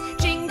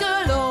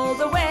all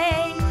the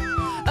way.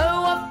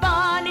 Oh, what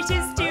fun it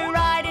is to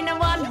ride in a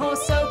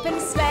one-horse open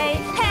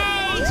sleigh.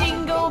 Hey,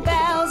 jingle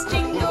bells,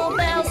 jingle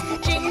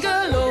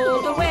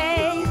all the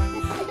way.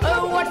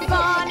 Oh, what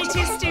fun it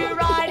is to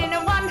ride in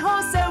a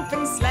one-horse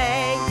open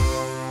sleigh.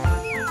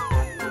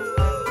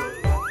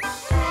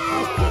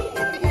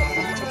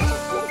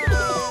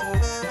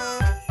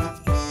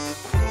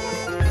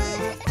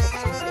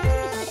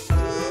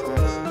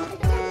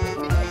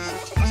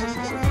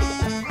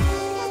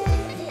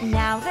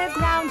 Now the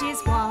ground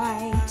is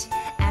white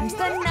and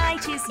the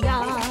night is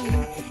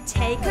young.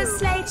 Take a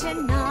sleigh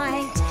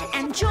tonight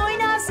and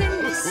join us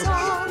in the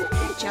song.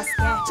 Just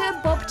get a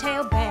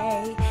bobtail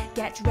bay,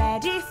 get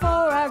ready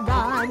for a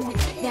run,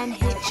 then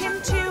hitch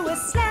him to a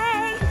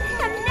sleigh,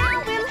 and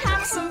now we'll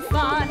have some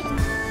fun.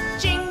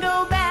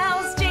 Jingle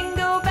bells,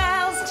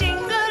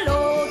 jingle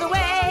all the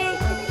way.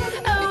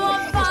 Oh,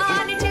 what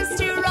fun it is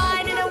to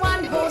ride in a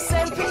one-horse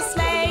open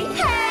sleigh.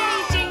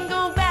 Hey,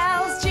 jingle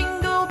bells,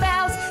 jingle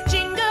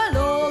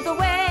all the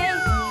way.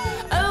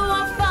 Oh,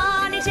 what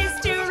fun it is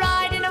to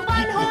ride in a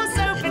one-horse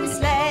open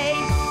sleigh.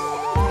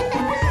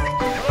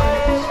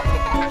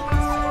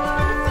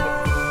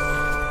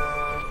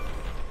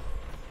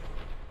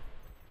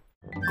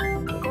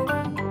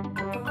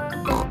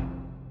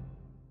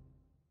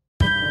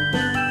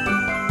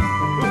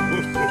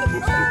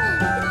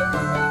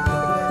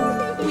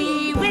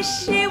 We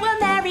wish you a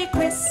Merry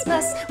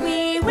Christmas.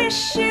 We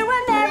wish you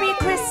a Merry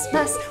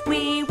Christmas.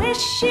 We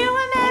wish you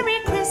a Merry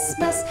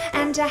Christmas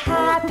and a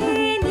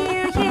Happy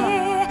New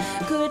Year.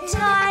 Good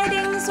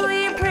tidings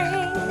we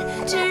bring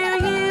to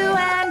you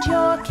and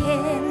your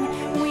kin.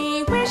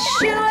 We wish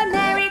you a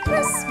Merry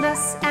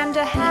Christmas and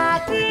a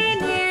Happy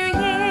New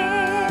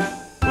Year.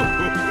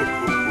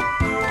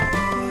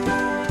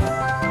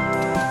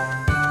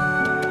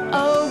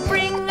 Oh,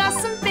 bring us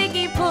some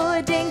figgy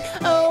pudding.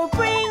 Oh,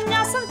 bring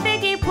us some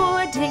figgy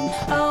pudding.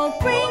 Oh,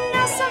 bring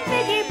us some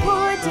figgy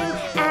pudding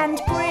and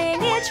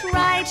bring it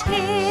right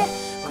here.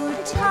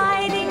 Good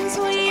tidings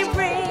we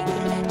bring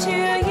to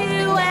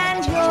you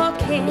and your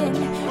kin.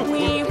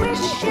 We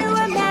wish you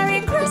a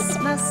Merry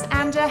Christmas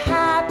and a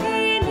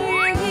Happy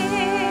New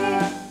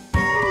Year.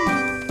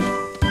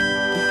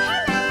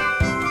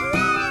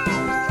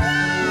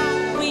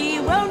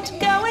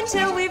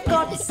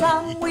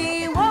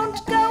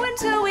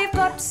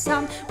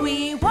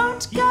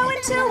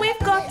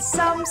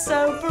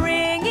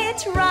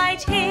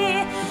 right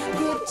here.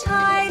 Good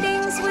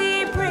tidings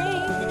we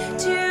bring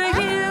to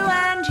you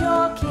and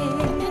your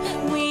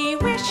kin. We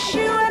wish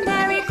you a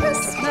Merry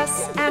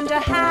Christmas and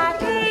a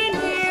Happy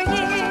New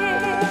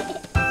Year.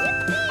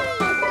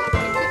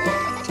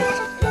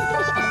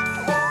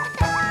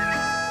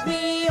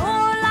 We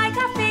all like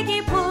a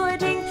figgy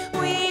pudding.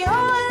 We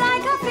all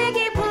like a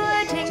figgy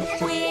pudding.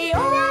 We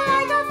all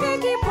like a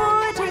figgy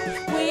pudding.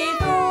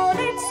 With all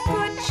its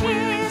good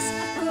cheers.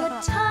 Good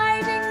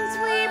tidings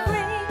we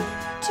bring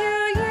to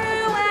you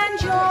and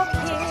your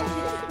kin.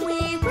 We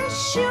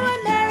wish you a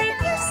Merry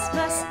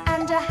Christmas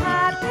and a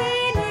Happy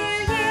New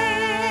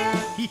Year.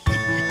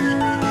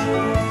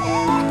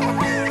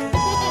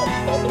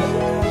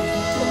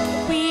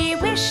 We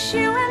wish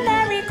you a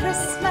Merry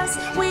Christmas.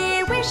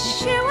 We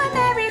wish you a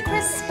Merry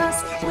Christmas.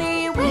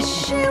 We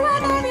wish you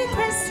a Merry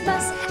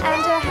Christmas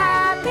and a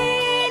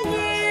Happy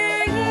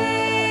New Year.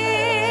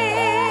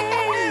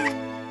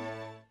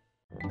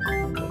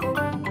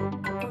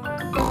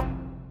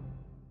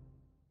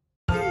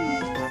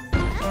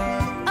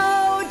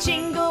 Oh,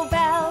 jingle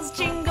bells,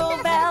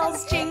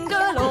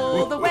 jingle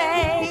all the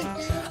way.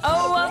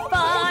 Oh, what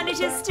fun it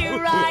is to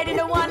ride in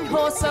a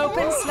one-horse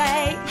open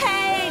sleigh.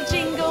 Hey,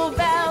 jingle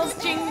bells,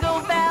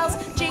 jingle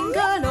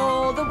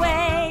all the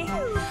way.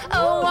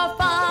 Oh, what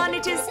fun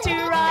it is to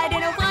ride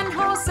in a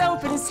one-horse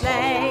open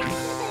sleigh.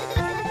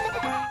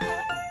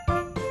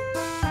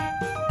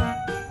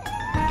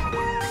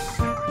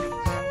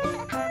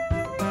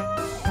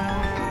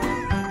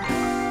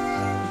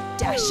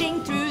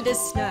 Dashing through the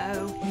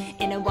snow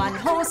in a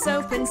one-horse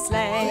open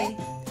sleigh.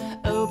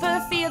 Over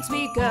fields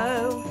we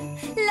go,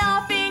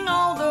 laughing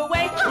all the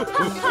way. Ha,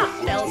 ha,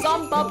 ha! Bells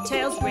on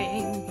bobtails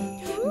ring,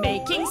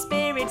 making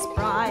spirits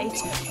bright.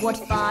 What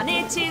fun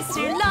it is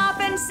to laugh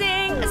and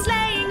sing a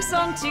sleighing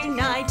song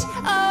tonight.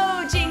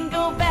 Oh,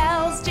 jingle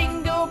bells,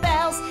 jingle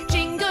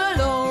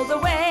all the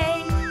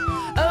way.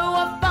 Oh,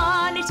 what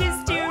fun it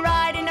is to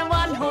ride in a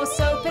one-horse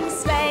open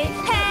sleigh.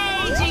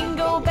 Hey,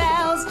 jingle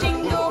bells,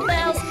 jingle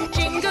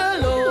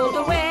all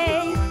the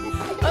way.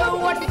 Oh,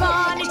 what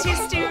fun it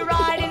is to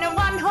ride in a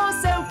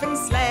one-horse open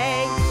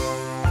sleigh.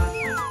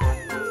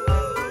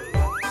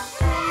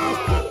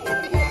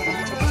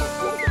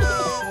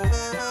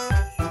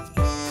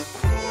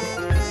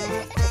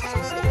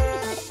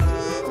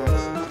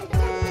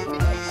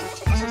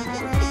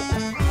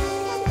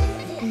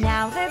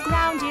 Now the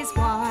ground is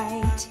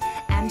white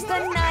and the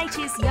night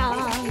is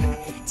young.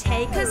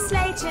 Take a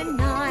sleigh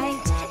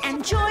tonight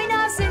and join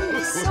us in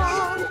the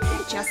song.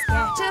 Just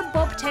get a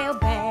bobtail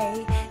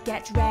bay,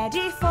 get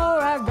ready for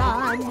a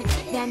run.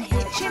 Then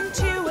hitch him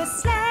to a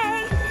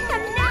sleigh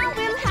and now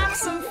we'll have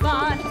some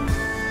fun.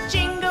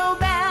 Jingle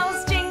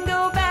bells,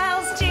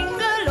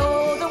 jingle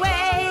all the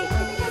way.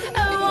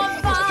 Oh,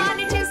 what fun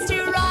it is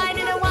to ride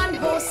in a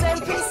one-horse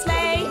open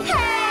sleigh.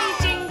 Hey,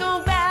 jingle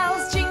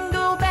bells,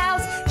 jingle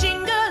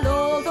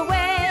all the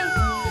way.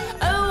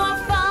 Oh, what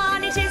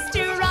fun it is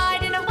to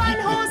ride in a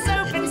one-horse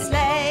open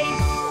sleigh.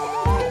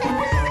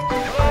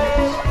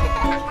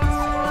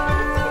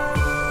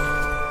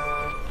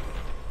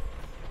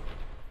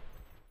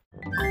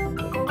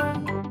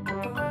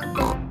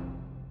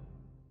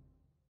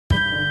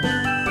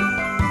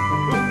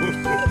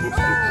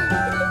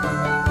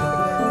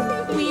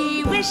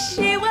 We wish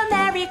you a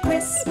Merry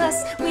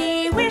Christmas.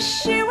 We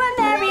wish you a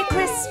Merry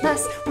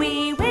Christmas.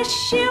 We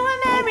wish you a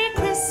Merry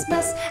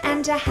Christmas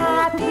and a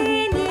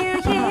Happy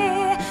New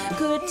Year.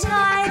 Good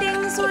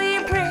tidings we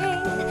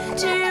bring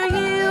to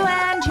you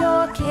and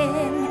your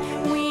kin.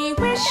 We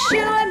wish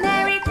you a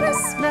Merry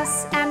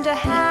Christmas and a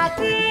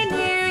Happy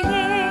New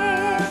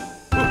Year.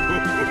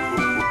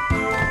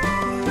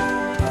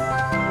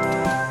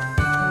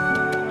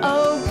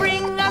 Oh,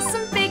 bring us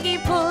some figgy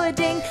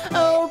pudding.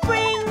 Oh,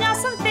 bring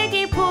us some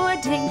figgy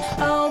pudding.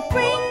 Oh,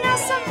 bring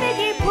us some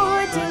figgy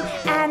pudding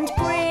and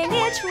bring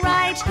it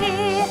right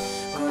here.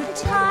 Good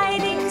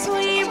tidings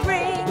we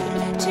bring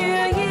to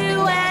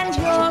you and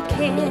your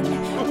kin.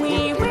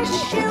 We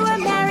wish you a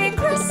Merry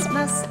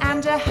Christmas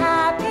and a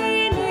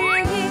Happy New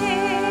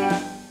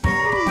Year.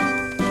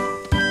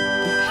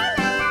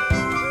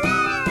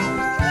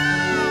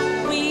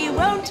 We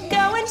won't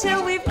go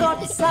until we've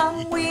got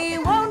some. We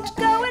won't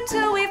go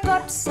until we've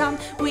got some.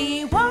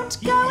 We won't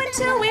go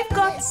until we've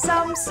got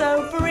some.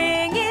 So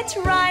bring it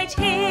right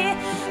here.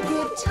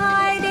 Good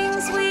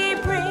tidings we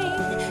bring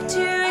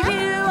to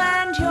you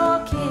and your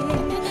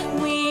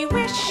kin. We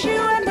wish you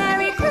a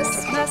Merry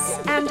Christmas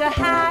and a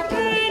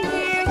Happy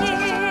New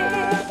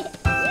Year.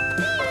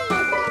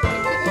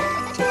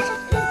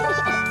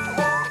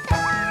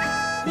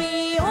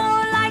 We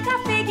all like a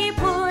figgy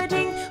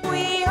pudding.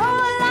 We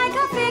all like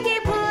a figgy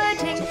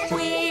pudding.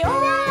 We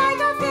all like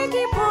a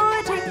figgy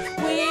pudding.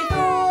 With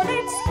all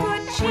its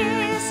good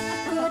cheers.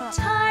 Good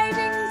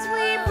tidings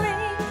we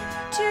bring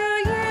to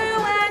you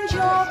and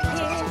your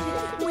kin.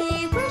 We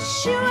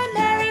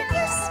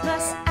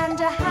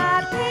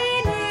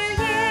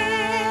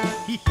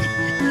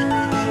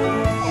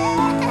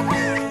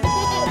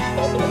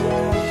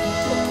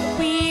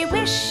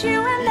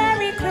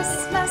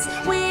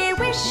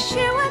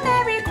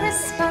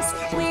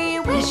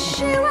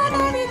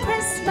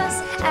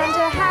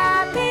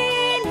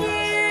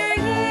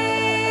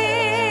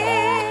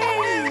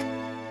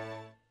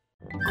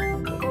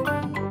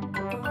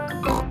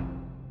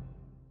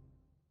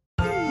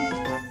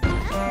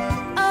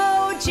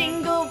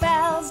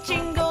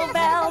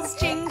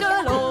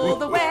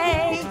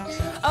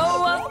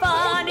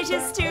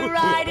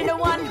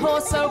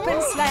one-horse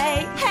open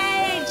sleigh.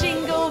 Hey,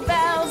 jingle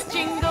bells,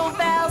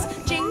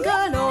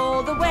 jingle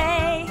all the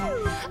way.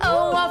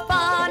 Oh, what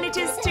fun it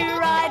is to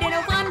ride in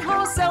a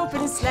one-horse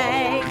open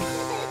sleigh.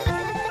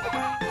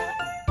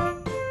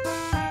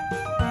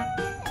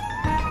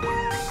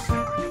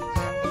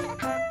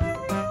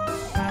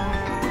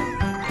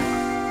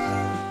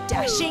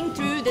 Dashing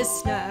through the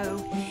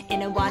snow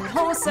in a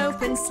one-horse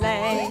open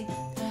sleigh.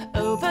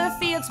 Over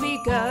fields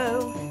we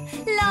go,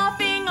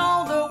 laughing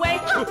all the way.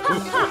 Ha, ha,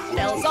 ha!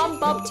 Bells on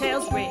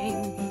bobtails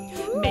ring,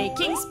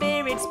 making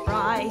spirits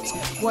bright.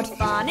 What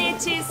fun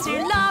it is to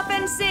laugh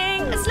and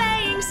sing a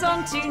sleighing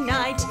song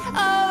tonight.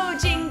 Oh,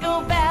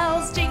 jingle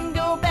bells,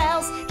 jingle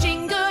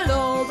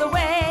all the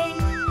way.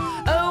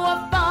 Oh,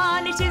 what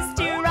fun it is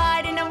to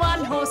ride in a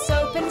one-horse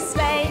open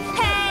sleigh.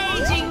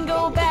 Hey,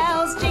 jingle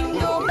bells,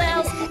 jingle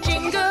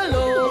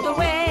all the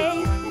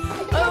way.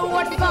 Oh,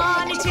 what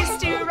fun it is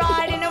to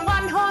ride in a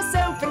one-horse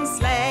open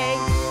sleigh.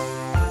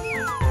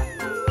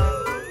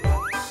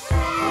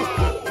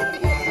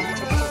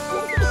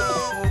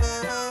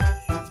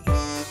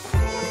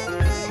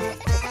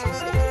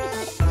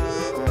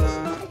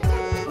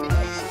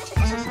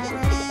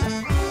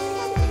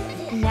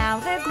 Now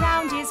the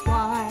ground is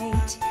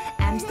white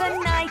and the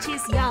night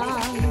is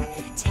young.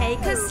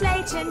 Take a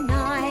sleigh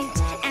tonight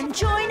and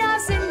join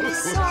us in the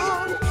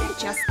song.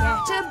 Just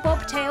get a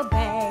bobtail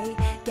bay,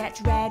 get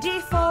ready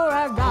for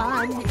a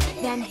run,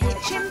 then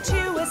hitch him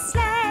to a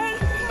sleigh,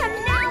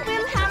 and now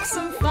we'll have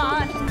some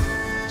fun.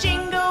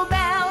 Jingle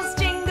bells,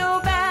 jingle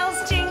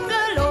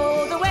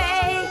all the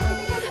way.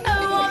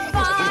 Oh, what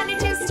fun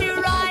it is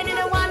to ride in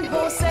a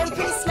one-horse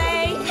open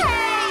sleigh.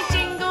 Hey,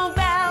 jingle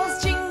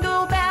bells,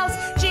 jingle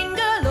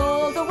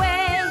all the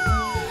way.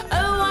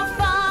 Oh, what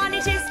fun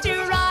it is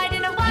to ride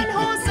in a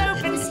one-horse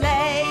open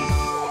sleigh.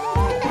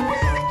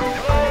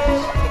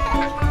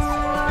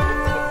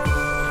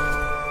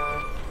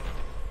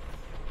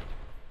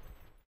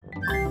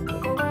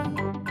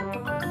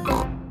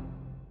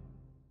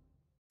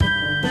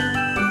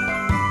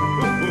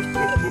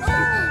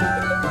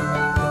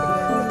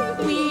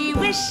 We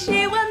wish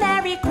you a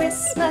Merry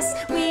Christmas.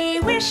 We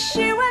wish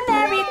you a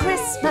Merry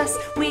Christmas.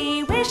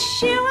 We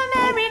wish you a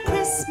Merry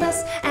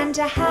Christmas and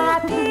a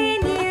Happy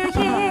New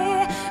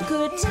Year.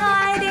 Good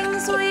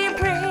tidings we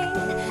bring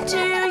to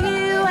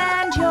you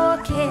and your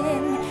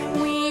kin.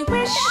 We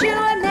wish you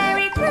a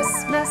Merry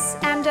Christmas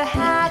and a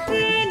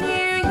Happy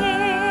New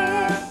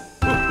Year.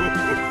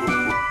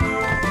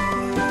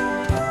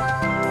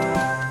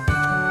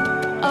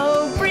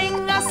 Oh,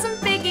 bring us some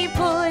figgy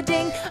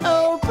pudding.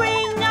 Oh,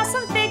 bring us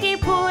some figgy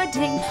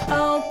pudding.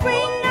 Oh,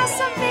 bring us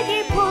some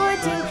figgy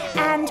pudding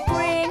and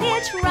bring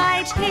it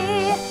right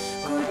here.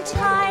 Good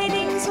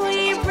tidings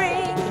we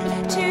bring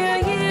to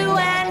you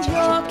and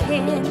your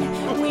kin.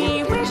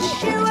 We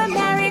wish you a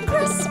Merry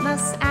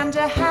Christmas and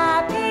a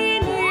Happy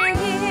New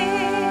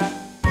Year.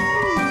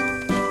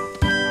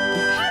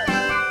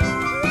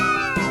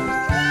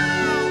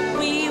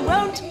 We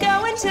won't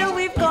go until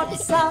we've got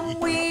some.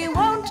 We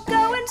won't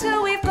go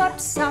until we've got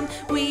some.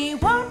 We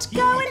won't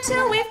go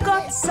until we've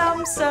got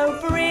some. So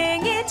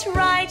bring it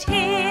right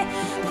here.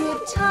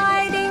 Good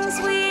tidings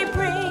we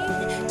bring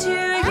to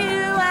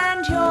you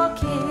and your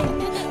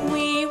kin.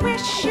 We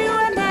wish you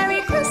a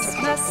Merry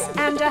Christmas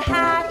and a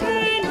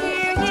Happy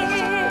New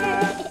Year.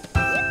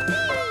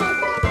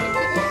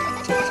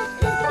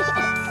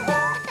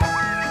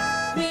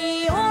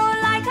 We all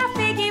like our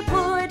figgy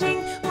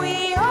pudding.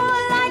 We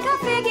all like our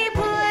figgy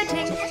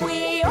pudding.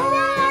 We all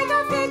like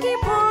our figgy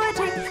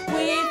pudding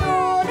with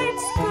all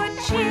its good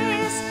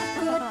cheers.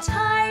 Good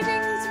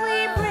tidings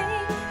we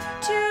bring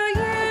to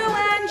you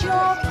and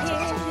your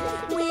kin.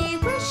 We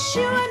wish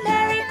you a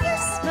Merry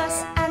Christmas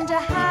and a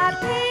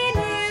Happy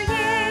New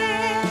Year.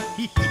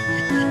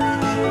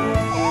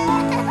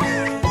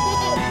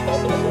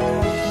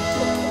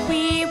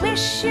 We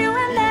wish you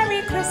a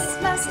Merry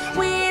Christmas.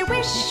 We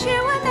wish you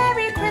a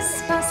Merry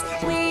Christmas.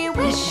 We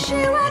wish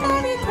you a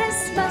Merry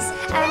Christmas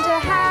and a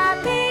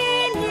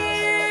Happy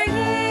New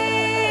Year.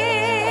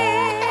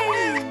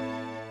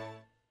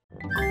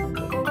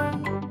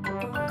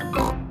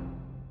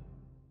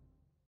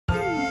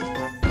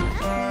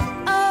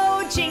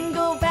 Oh,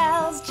 jingle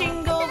bells,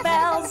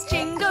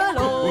 jingle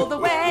all the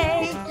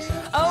way.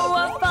 Oh,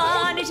 what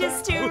fun it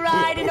is to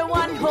ride in a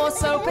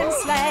one-horse open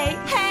sleigh.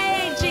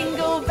 Hey,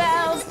 jingle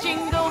bells,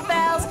 jingle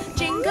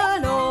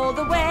all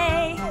the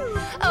way.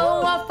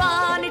 Oh, what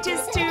fun it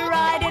is to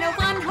ride in a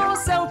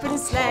one-horse open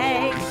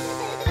sleigh.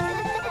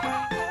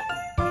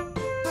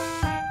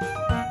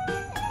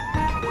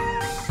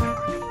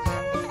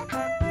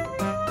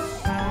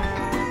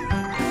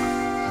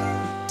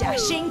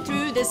 Dashing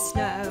through the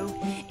snow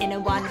in a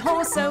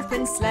one-horse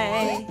open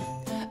sleigh.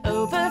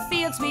 Over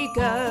fields we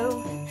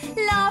go,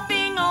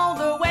 laughing all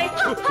the way.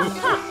 Ha, ha,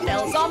 ha!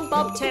 Bells on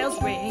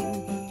bobtails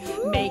ring,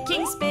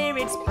 making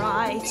spirits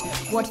bright.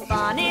 What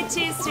fun it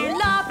is to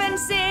laugh and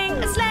sing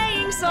a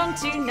sleighing song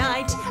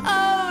tonight.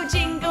 Oh,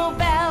 jingle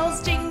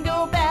bells,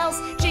 jingle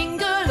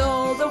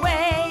all the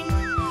way.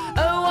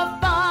 Oh, what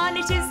fun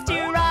it is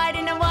to ride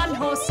in a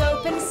one-horse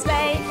open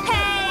sleigh.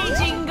 Hey,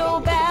 jingle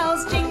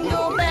bells,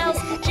 jingle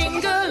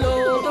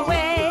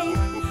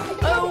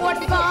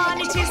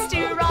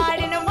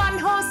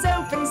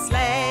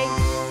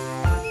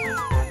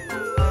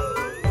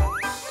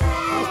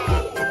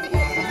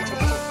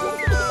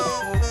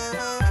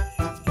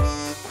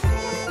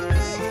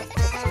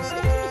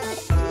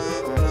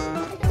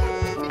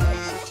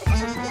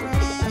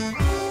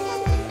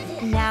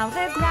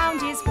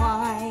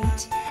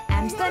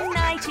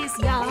night is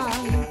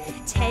young.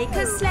 Take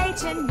a sleigh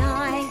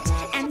tonight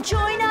and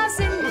join us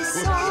in the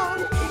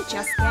song.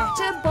 Just get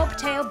a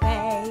bobtail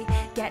bay,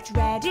 get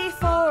ready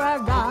for a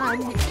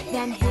run,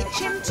 then hitch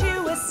him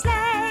to a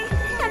sleigh,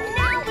 and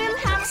now we'll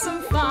have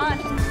some fun.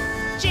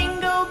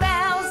 Jingle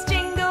bells,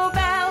 jingle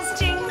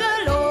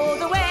all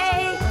the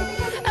way.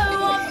 Oh,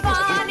 what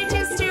fun it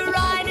is to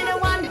ride in a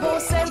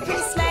one-horse open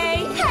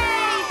sleigh.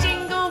 Hey,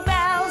 jingle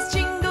bells,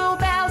 jingle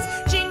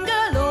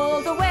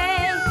all the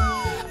way.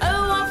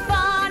 Oh, what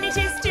fun it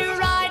is to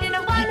ride in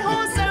a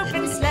one-horse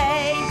open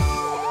sleigh.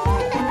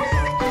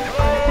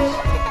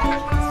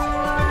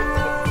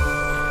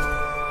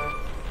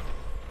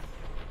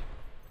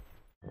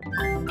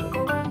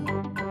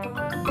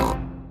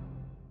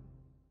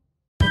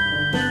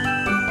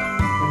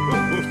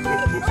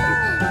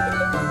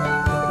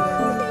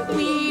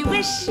 We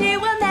wish you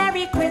a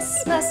Merry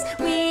Christmas.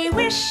 We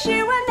wish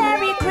you a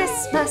Merry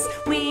Christmas.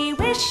 We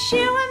wish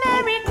you a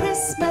Merry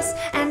Christmas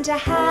and a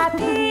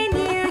Happy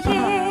New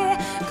Year.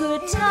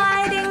 Good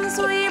tidings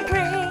we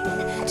bring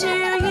to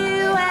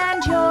you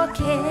and your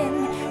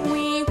kin.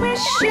 We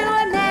wish you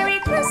a Merry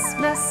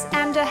Christmas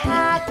and a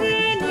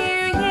Happy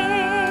New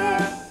Year.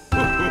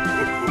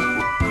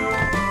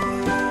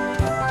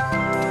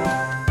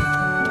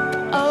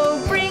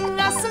 Oh, bring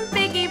us some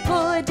figgy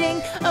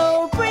pudding.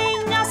 Oh,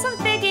 bring us some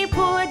figgy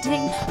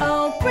pudding.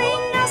 Oh,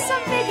 bring us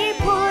some figgy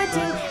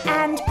pudding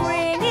and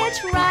bring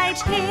it right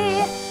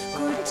here.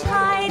 Good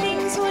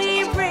tidings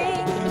we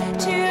bring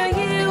to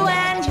you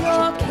and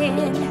your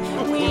kin.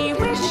 We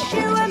wish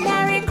you a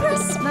Merry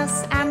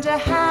Christmas and a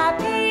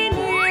Happy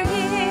New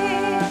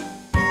Year.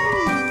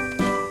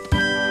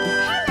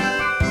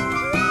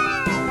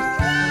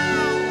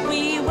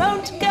 We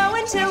won't go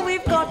until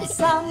we've got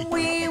some.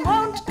 We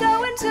won't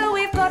go until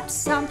we've got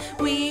some.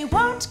 We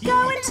won't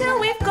go until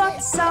we've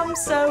got some.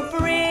 So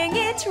bring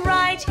it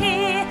right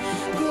here.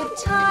 Good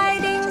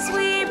tidings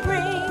we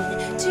bring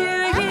to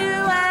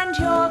you and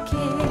your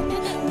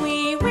kin.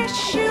 We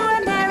wish you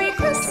a Merry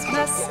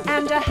Christmas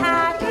and a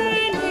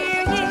Happy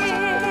New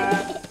Year.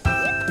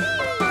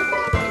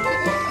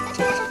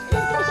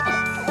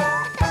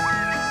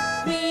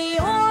 We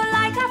all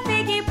like our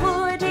figgy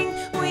pudding.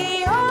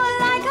 We all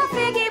like our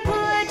figgy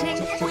pudding.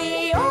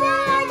 We all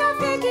like our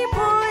figgy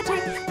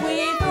pudding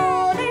with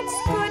all its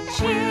good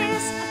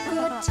cheers.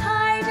 Good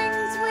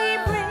tidings we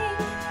bring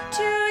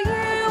to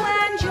you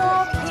and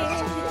your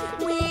kin.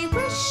 We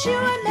wish you a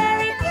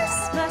Merry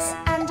Christmas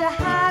and a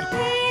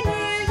Happy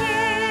New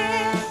Year.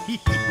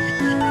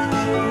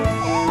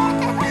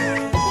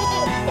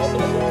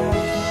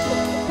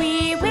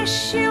 We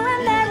wish you a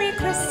Merry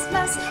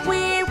Christmas.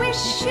 We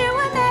wish you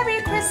a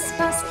Merry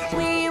Christmas.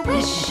 We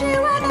wish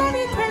you a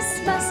Merry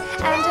Christmas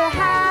and a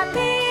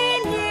Happy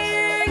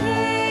New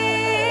Year.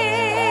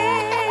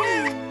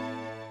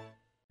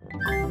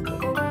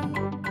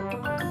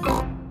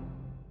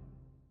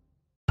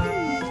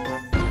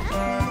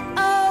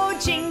 Oh,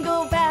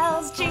 jingle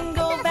bells,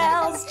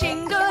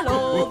 jingle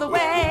all the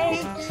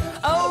way.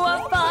 Oh,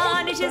 what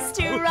fun it is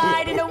to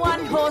ride in a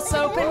one-horse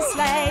open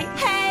sleigh.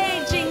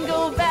 Hey,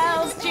 jingle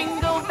bells,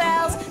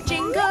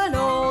 jingle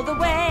all the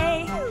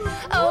way.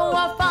 Oh,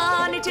 what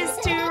fun it is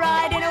to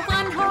ride in a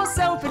one-horse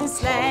open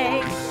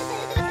sleigh.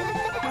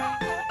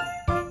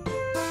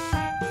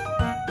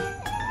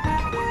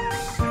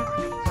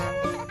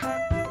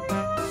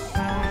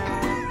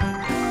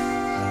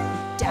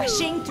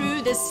 Dashing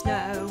through the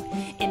snow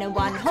in a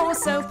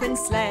one-horse open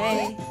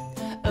sleigh.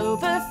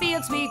 Over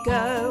fields we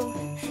go,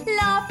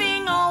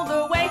 laughing all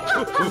the way.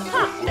 Ha, ha,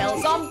 ha!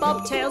 Bells on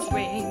bobtails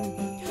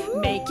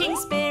ring, making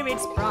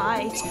spirits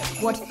bright.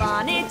 What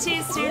fun it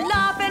is to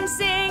laugh and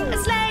sing a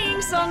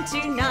sleighing song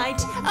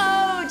tonight.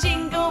 Oh,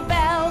 jingle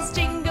bells,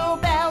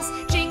 jingle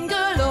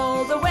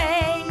all the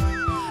way.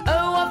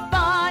 Oh, what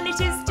fun it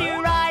is to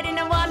ride in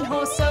a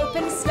one-horse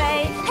open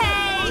sleigh.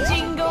 Hey,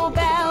 jingle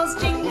bells,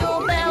 jingle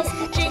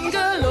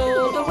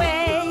all the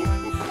way.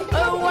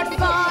 Oh, what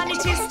fun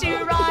it is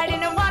to ride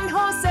in a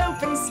one-horse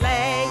open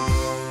sleigh.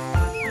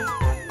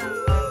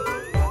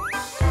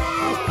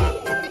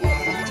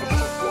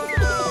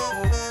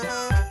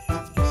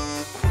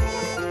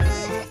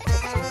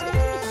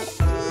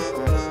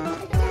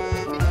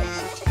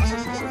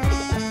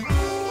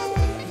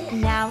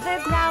 Now the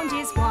ground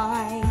is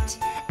white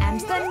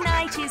and the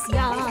night is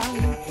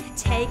young.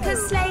 Take a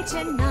sleigh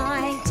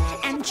tonight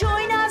and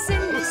join us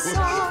in the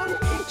song.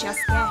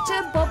 Just get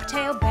a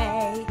bobtail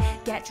bay,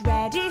 get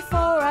ready for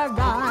a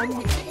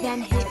run,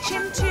 then hitch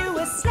him to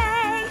a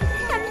sleigh,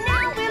 and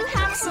now we'll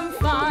have some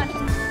fun.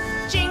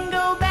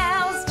 Jingle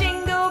bells,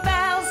 jingle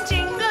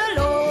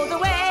all the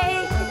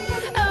way.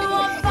 Oh,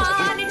 what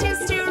fun it is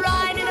to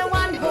ride in a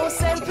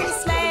one-horse open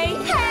sleigh.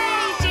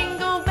 Hey,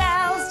 jingle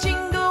bells,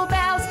 jingle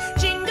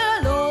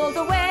all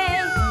the way.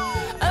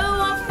 Oh,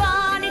 what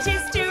fun it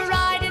is to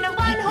ride in a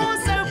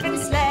one-horse open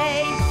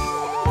sleigh.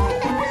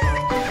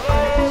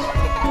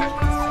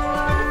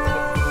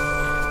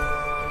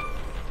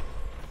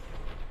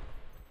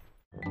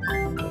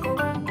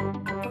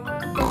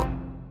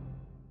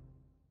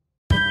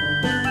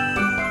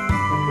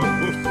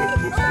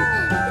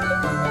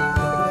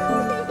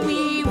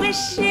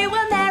 wish you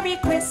a Merry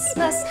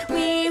Christmas.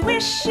 We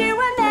wish you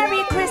a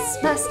Merry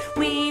Christmas.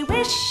 We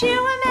wish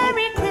you a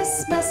Merry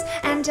Christmas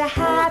and a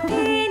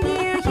Happy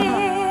New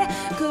Year.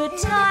 Good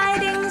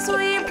tidings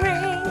we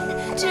bring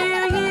to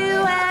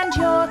you and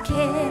your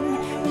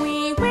kin.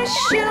 We wish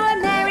you a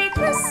Merry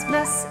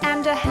Christmas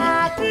and a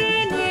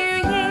Happy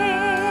New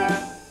Year.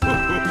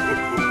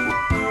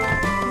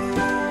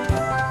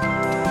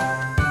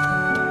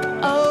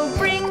 Oh,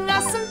 bring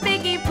us some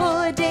figgy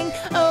pudding.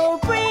 Oh,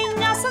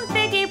 bring us some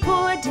figgy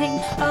pudding.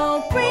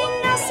 Oh,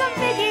 bring us some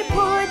figgy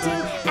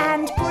pudding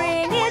and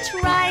bring it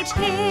right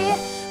here.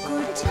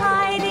 Good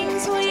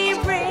tidings we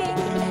bring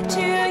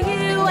to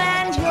you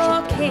and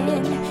your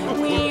kin.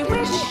 We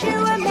wish you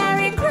a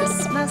Merry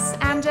Christmas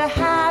and a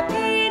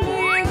Happy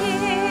New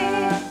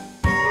Year.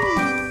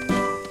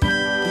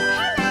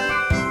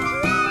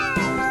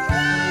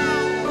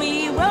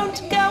 We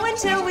won't go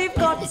until we've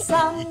got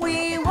some.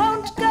 We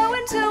won't go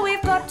until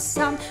we've got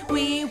some.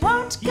 We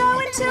won't go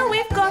until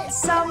we've got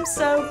some.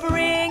 So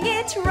bring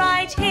it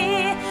right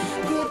here.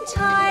 Good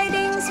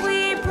tidings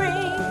we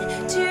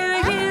bring to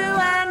you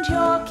and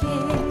your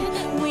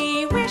kin.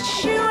 We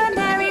wish you a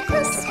Merry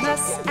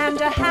Christmas and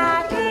a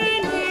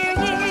Happy New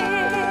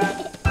Year.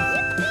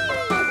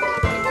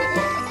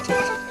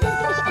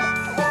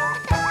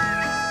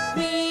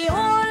 We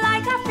all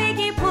like our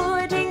figgy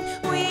pudding.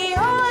 We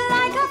all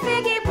like our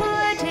figgy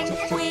pudding.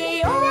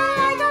 We all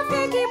like our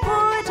figgy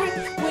pudding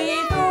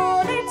with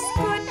all its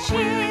good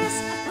cheers.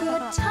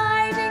 Good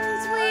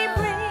tidings we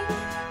bring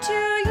to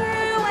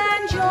you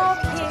and your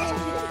kin.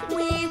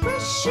 We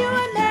wish you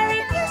a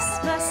Merry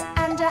Christmas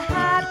and a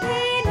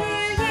Happy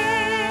New Year.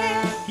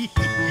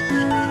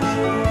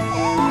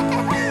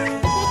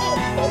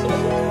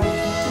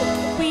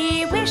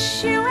 We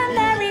wish you a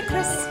Merry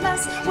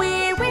Christmas.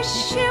 We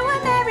wish you a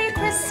Merry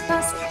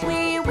Christmas.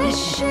 We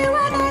wish you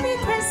a Merry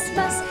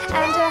Christmas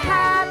and a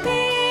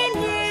Happy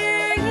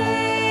New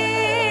Year.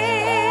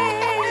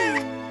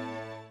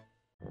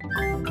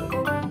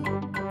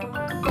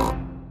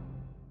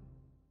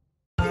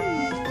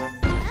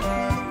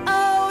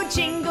 Oh,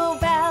 jingle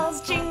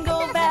bells,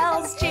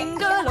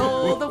 jingle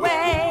all the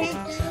way.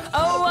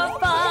 Oh, what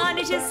fun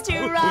it is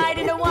to ride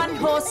in a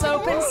one-horse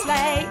open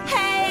sleigh.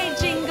 Hey,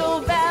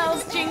 jingle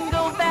bells,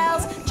 jingle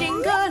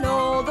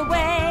all the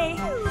way.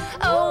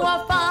 Oh,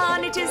 what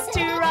fun it is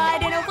to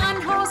ride in a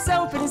one-horse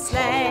open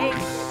sleigh.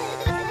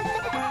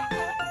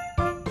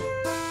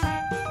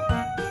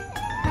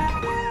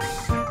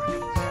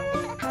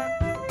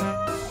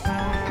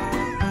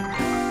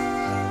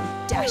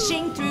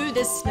 Dashing through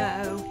the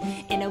snow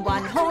in a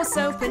one-horse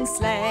open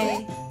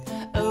sleigh.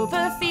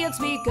 Over fields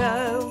we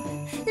go,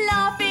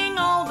 laughing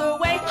all the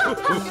way. Ha,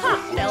 ha,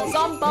 ha! Bells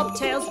on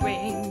bobtails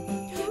ring,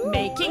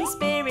 making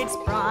spirits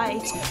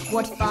bright.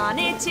 What fun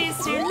it is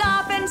to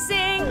laugh and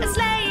sing a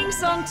sleighing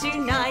song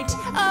tonight.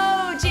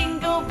 Oh,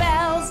 jingle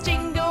bells,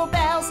 jingle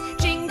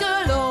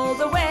all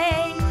the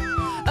way.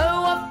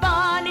 Oh, what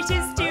fun it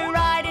is to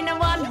ride in a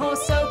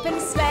one-horse open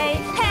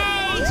sleigh.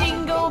 Hey,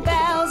 jingle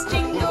bells,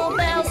 jingle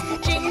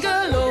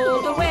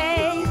all the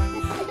way.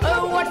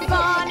 Oh, what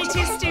fun it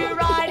is to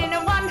ride in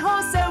a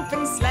one-horse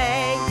open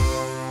sleigh.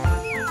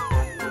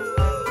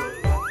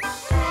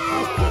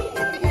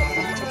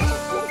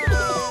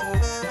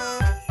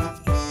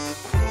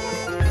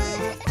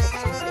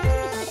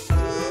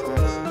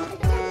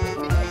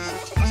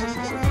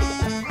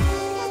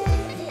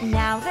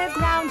 Now the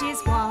ground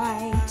is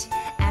white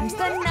and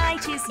the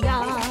night is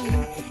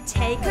young.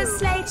 Take a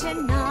sleigh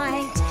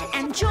tonight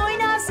and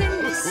join us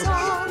in the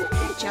song.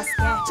 Just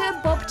get a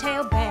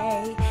bobtail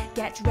bay,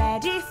 get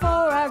ready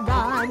for a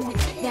run,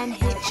 then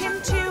hitch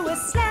him to a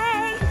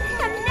sleigh,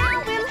 and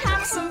now we'll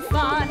have some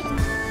fun.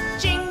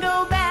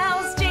 Jingle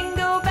bells,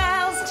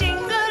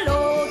 jingle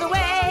all the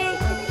way.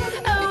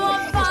 Oh,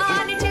 what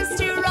fun it is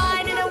to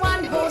ride in a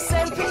one-horse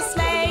open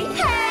sleigh.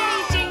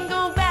 Hey,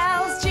 jingle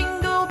bells,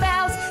 jingle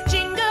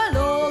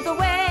all the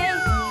way.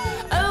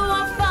 Oh,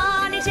 what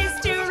fun it is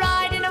to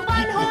ride in a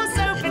one-horse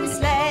open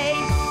sleigh.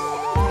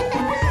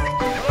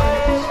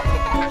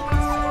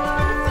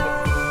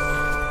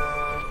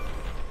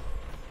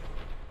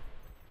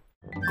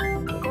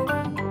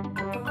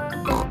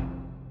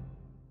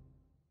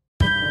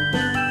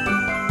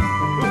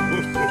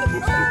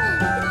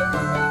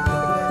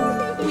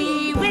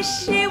 We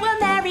wish you a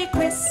Merry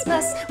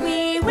Christmas.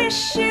 We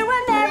wish you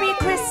a Merry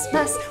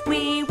Christmas.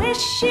 We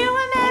wish you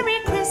a Merry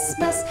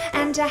Christmas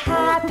and a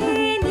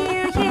Happy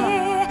New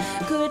Year.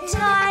 Good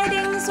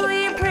tidings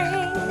we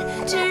bring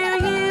to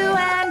you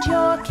and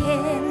your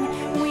kin.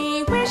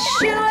 We wish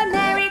you a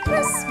Merry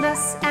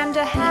Christmas and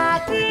a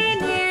Happy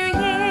New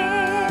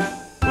Year.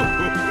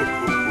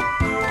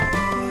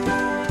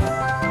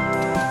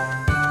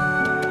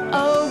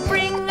 Oh,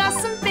 bring us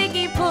some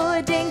figgy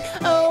pudding.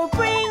 Oh,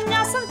 bring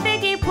us some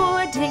figgy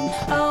pudding.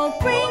 Oh,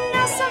 bring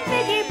us some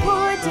figgy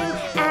pudding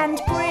and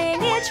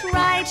bring it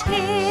right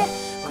here.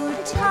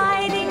 Good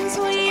tidings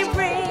we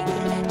bring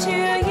to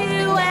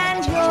you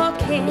and your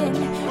kin.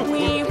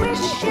 We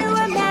wish you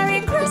a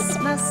Merry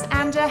Christmas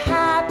and a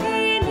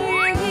Happy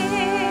New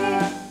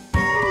Year.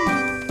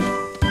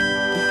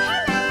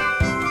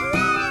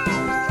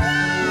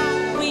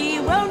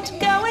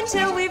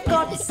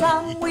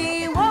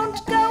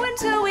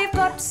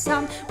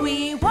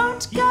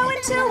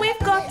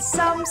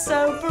 song,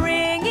 so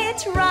bring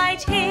it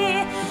right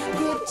here.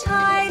 Good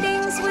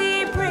tidings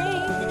we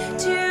bring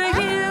to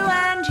you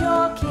and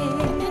your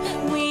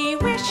kin. We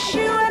wish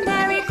you a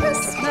Merry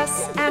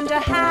Christmas and a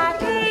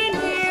Happy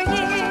New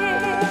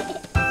Year.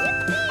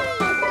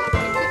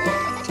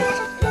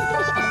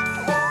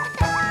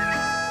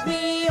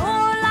 We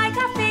all like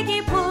our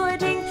figgy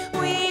pudding.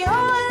 We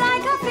all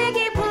like our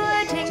figgy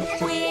pudding.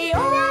 We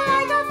all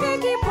like our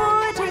figgy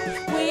pudding.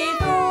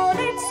 With all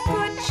its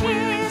good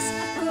cheers,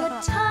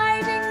 good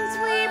tidings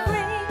we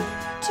bring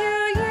to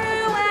you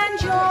and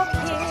your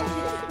kin.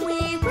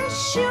 We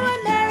wish you a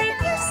Merry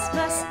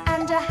Christmas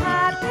and a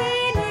Happy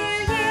New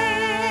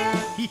Year.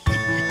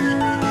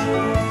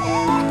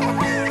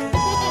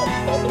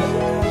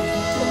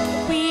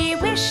 We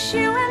wish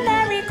you a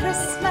Merry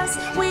Christmas.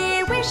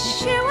 We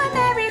wish you a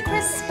Merry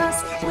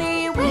Christmas.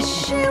 We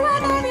wish you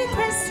a Merry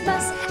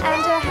Christmas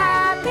and a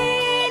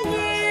Happy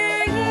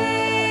New Year.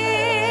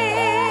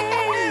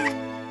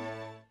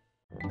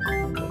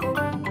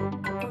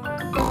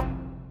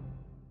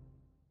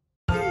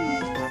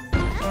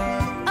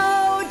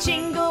 Oh,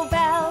 jingle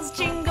bells,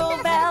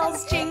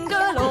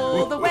 jingle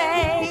all the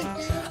way.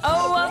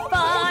 Oh, what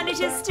fun it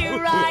is to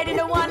ride in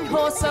a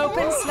one-horse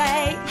open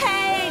sleigh.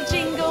 Hey,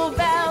 jingle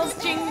bells,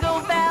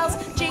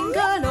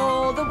 jingle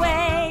all the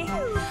way.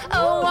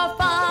 Oh, what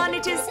fun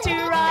it is to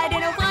ride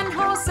in a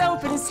one-horse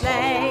open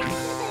sleigh.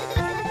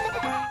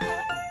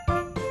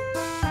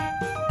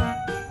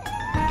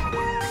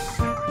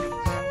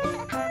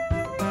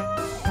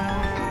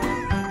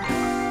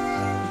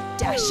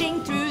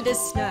 Dashing through the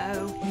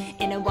snow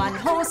in a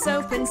one-horse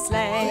open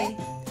sleigh.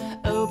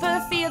 Over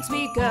fields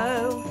we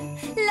go,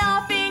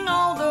 laughing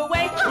all the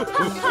way. Ha,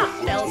 ha,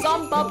 ha! Bells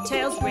on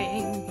bobtails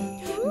ring,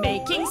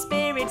 making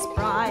spirits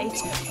bright.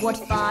 What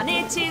fun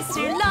it is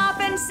to laugh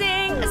and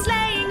sing a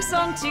sleighing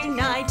song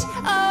tonight.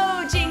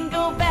 Oh,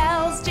 jingle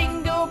bells,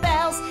 jingle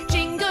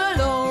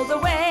all the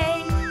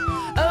way.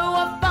 Oh,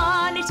 what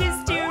fun it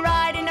is to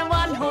ride in a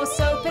one-horse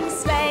open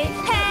sleigh.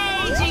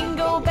 Hey,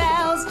 jingle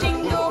bells,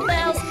 jingle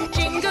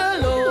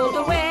all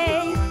the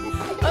way.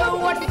 Oh,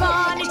 what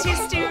fun it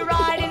is to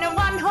ride in a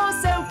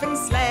one-horse open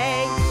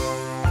sleigh.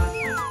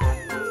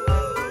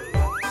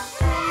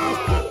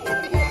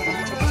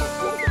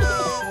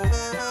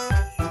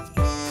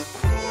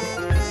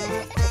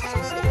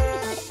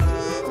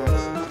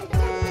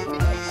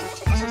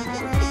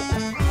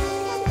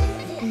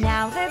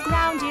 Now the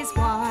ground is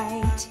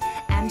white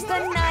and the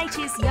night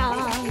is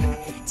young.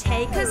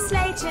 Take a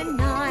sleigh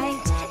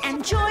tonight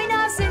and join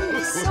us in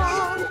this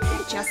song.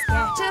 Just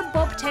get a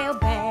bobtail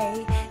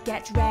bay,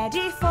 get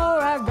ready for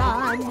a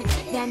run,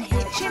 then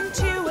hitch him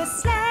to a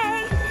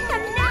sleigh,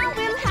 and now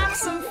we'll have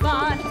some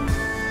fun.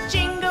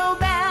 Jingle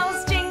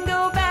bells,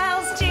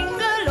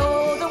 jingle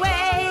all the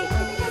way.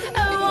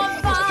 Oh,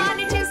 what fun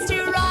it is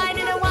to ride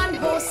in a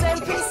one-horse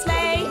open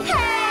sleigh.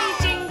 Hey,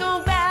 jingle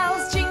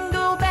bells,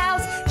 jingle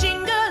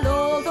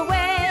all the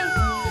way.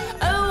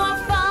 Oh, what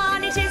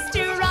fun it is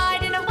to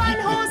ride in a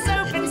one-horse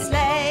open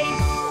sleigh.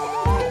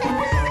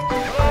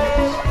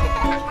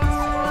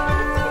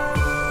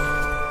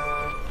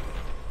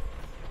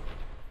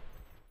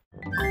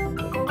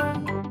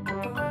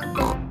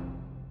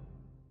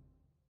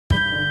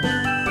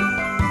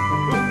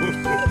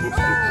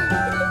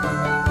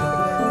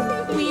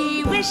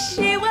 We wish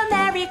you a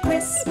Merry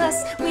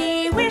Christmas.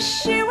 We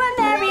wish you a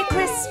Merry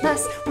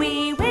Christmas.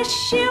 We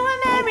wish you a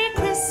Merry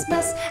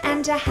Christmas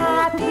and a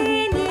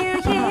Happy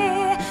New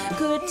Year.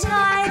 Good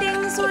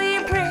tidings we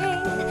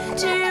bring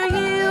to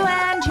you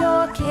and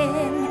your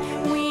kin.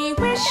 We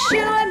wish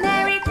you a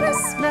Merry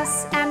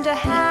Christmas and a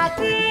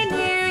Happy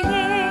New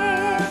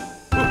Year.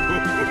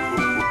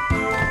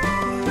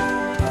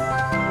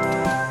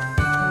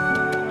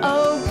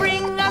 Oh,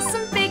 bring us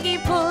some figgy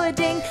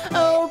pudding.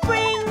 Oh,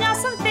 bring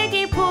us some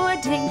figgy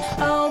pudding.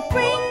 Oh,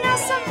 bring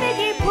us some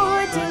figgy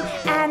pudding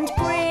and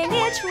bring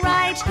it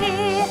right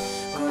here.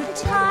 Good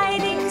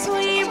tidings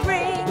we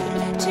bring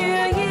to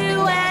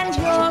you and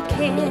your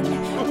kin.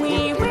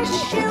 We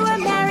wish you a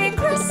Merry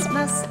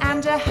Christmas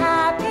and a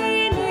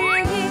Happy New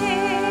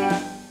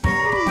Year.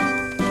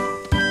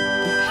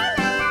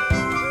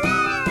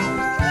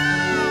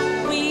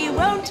 We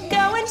won't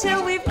go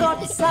until we've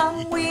got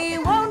some. We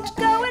won't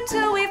go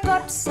until we've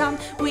got some.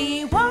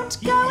 We won't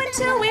go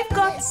until we've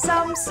got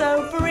some,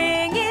 so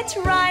bring it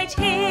right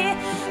here.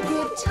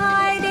 Good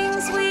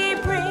tidings we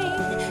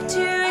bring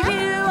to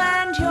you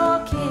and your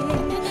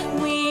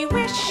kin. We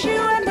wish you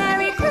a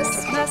Merry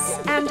Christmas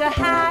and a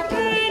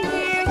Happy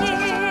New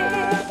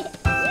Year.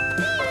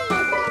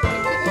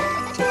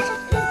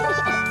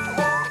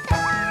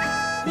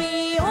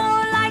 We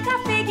all like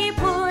our figgy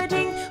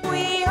pudding.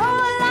 We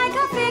all like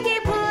our figgy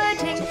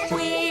pudding.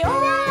 We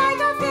all like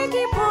our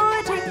figgy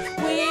pudding.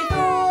 With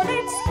all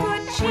its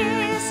good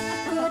cheers,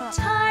 good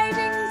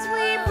tidings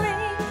we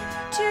bring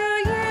to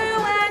you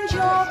and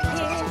your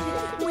kin.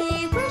 We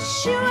wish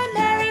you a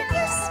Merry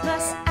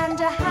Christmas and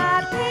a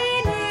Happy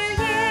New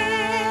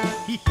Year.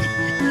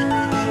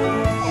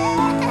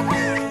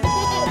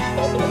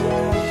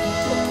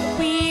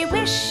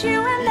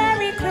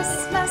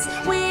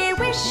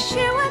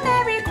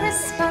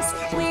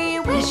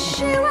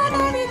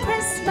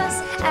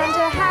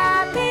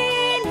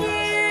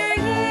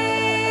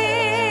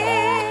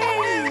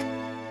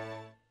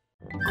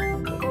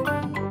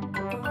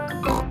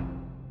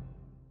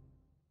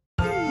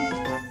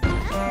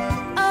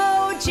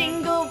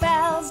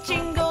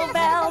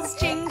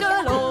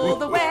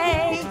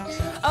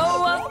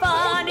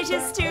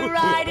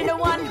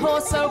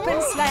 one-horse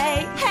open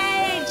sleigh.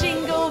 Hey,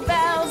 jingle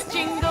bells,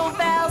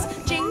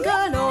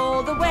 jingle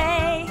all the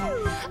way.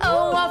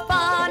 Oh, what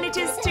fun it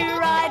is to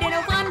ride in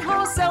a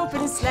one-horse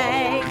open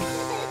sleigh.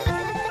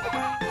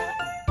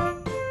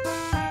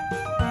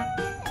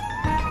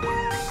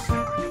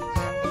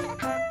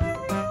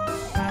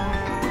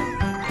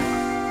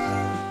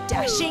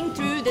 Dashing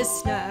through the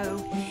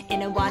snow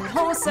in a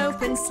one-horse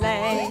open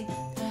sleigh.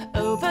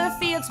 Over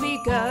fields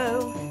we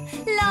go,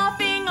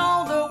 laughing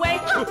all the way.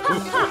 Ha, ha,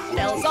 ha!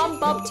 Bells on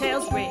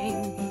bobtails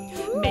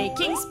ring,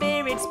 making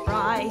spirits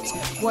bright.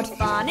 What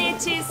fun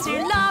it is to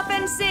laugh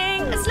and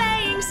sing a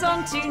sleighing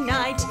song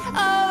tonight.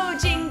 Oh,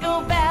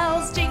 jingle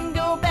bells,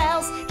 jingle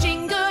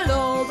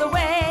all the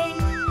way.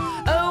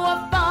 Oh,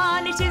 what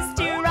fun it is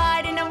to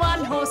ride in a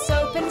one-horse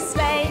open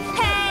sleigh.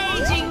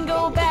 Hey,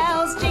 jingle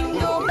bells,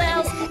 jingle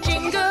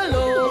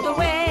all the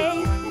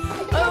way.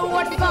 Oh,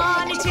 what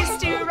fun it is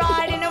to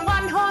ride in a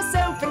one-horse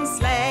open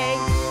sleigh.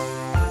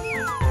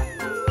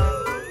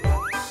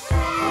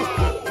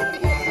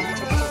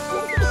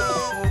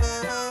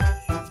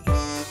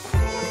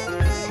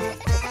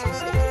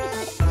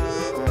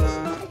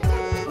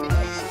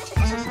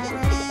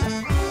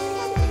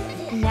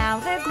 Now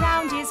the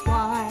ground is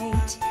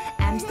white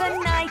and the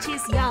night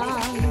is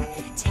young.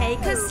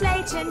 Take a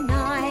sleigh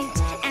tonight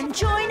and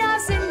join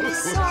us in the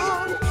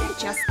song.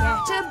 Just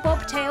get a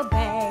bobtail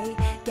bay,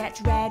 get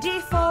ready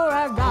for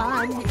a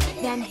run,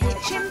 then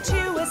hitch him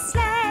to a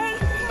sleigh,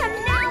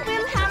 and now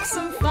we'll have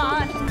some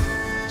fun.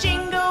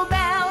 Jingle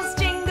bells,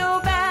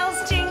 jingle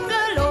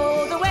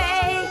all the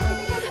way.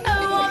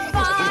 Oh, what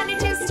fun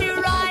it is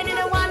to ride in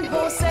a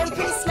one-horse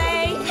open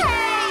sleigh.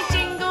 Hey,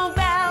 jingle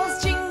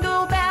bells,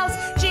 jingle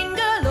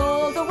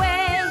all the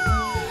way.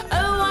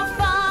 Oh, what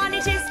fun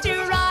it is to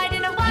ride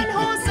in a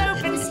one-horse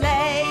open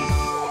sleigh.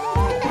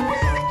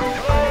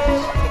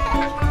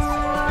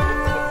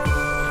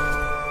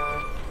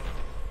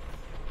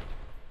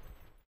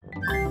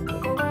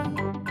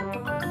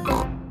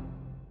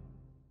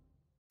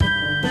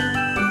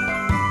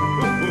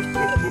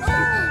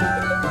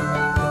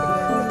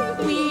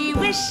 We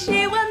wish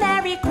you a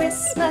Merry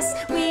Christmas.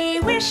 We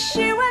wish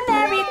you a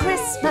Merry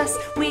Christmas.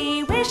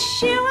 We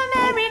wish you a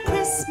Merry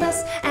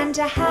Christmas and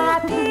a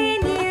Happy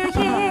New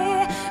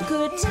Year.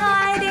 Good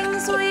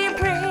tidings we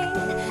bring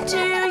to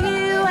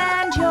you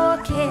and your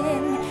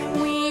kin.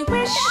 We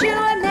wish you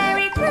a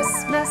Merry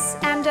Christmas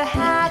and a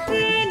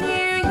Happy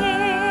New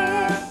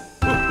Year.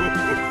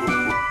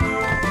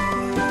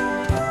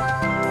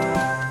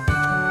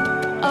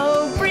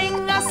 Oh,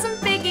 bring us some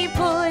figgy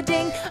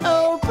pudding.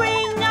 Oh,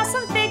 bring us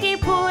some figgy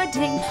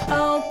pudding.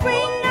 Oh,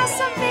 bring us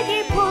some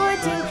figgy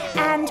pudding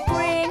and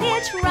bring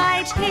it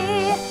right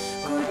here.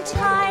 Good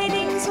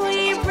tidings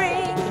we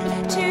bring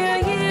to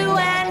you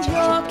and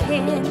your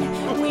kin.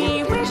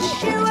 We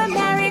wish you a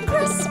Merry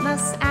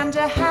Christmas and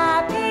a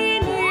Happy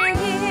New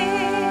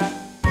Year.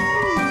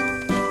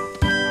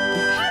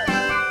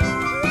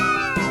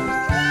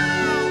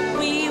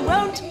 We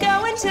won't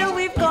go until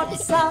we've got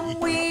some.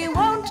 We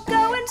won't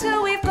go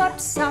until we've got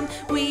some.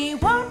 We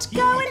won't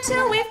go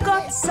until we've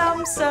got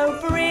some. So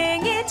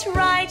bring it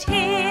right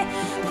here.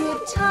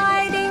 Good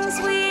tidings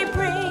we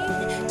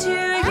bring to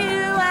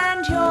you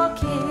and your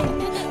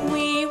kin.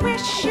 We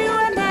wish you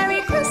a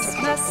Merry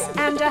Christmas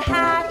and a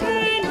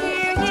Happy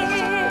New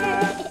Year.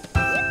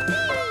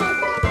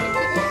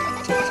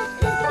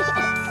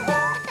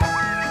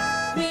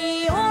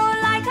 We all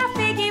like our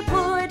figgy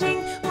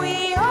pudding.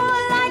 We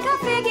all like our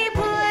figgy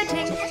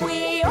pudding.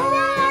 We all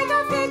like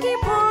our figgy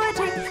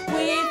pudding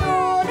with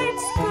all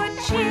its good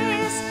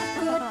cheers.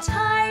 Good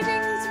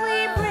tidings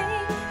we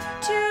bring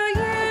to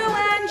you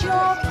and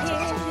your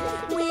kin.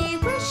 We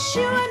wish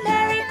you a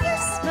Merry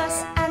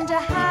Christmas and a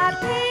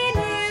Happy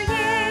New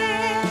Year.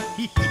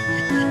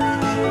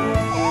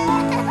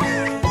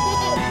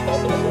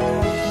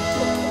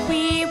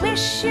 We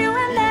wish you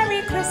a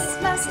Merry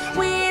Christmas.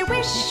 We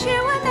wish you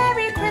a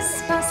Merry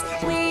Christmas.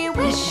 We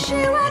wish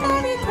you a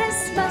Merry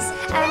Christmas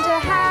and a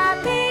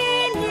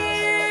Happy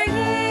New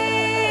Year.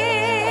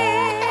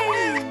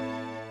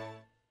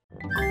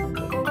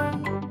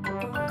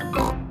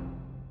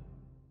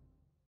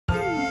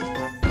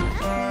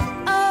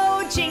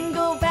 Oh,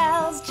 jingle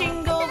bells,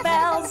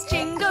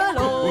 jingle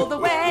all the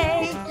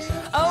way.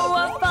 Oh,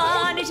 what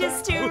fun it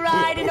is to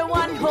ride in a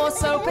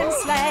one-horse open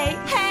sleigh.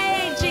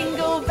 Hey,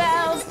 jingle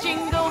bells,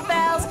 jingle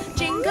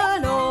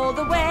all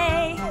the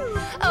way.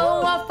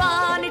 Oh, what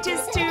fun it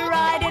is to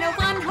ride in a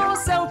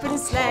one-horse open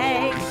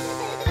sleigh.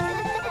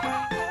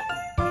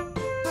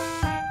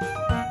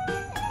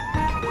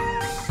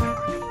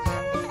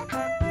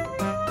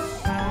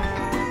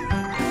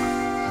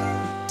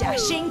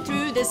 Dashing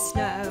through the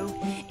snow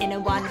in a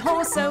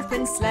one-horse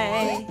open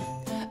sleigh.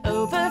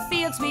 Over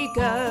fields we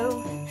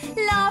go,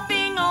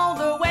 laughing all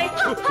the way.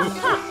 Ha, ha,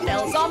 ha!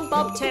 Bells on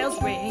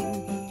bobtails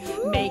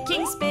ring,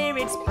 making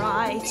spirits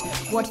bright.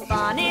 What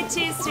fun it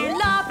is to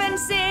laugh and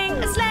sing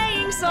a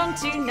sleighing song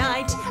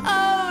tonight.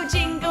 Oh,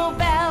 jingle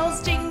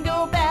bells,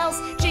 jingle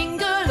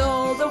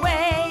all the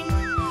way.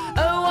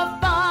 Oh, what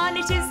fun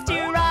it is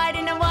to ride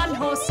in a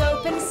one-horse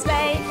open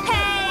sleigh.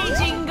 Hey,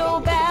 jingle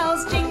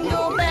bells, jingle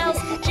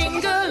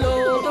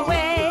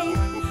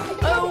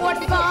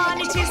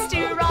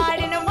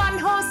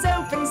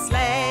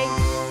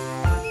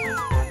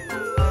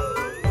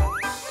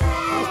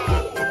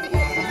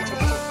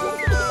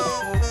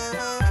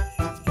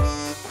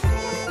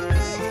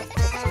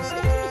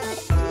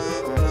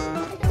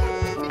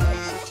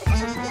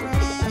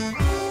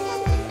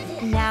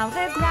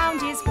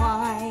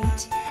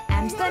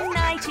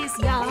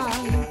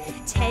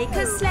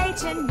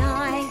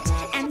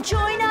tonight and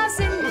join us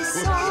in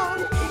this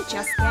song.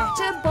 Just get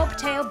a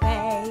bobtail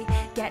bay,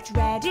 get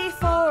ready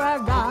for a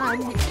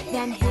run,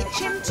 then hitch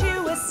him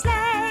to a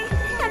sleigh,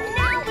 and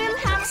now we'll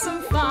have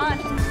some fun.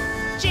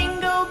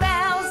 Jingle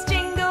bells,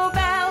 jingle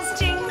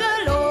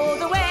all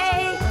the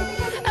way.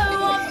 Oh,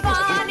 what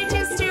fun it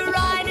is to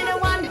ride in a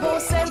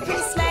one-horse open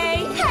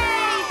sleigh.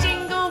 Hey,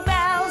 jingle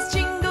bells,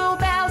 jingle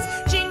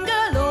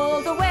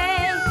all the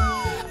way.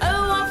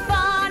 Oh, what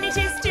fun it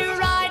is to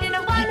ride in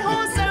a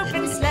one-horse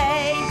open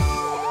sleigh.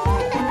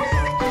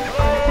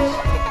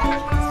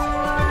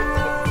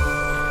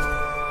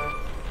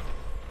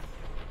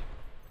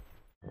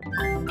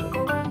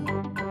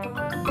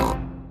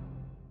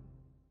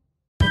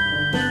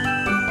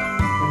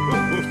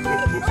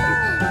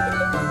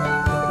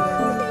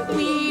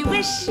 We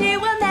wish you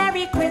a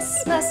Merry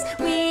Christmas.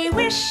 We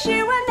wish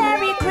you a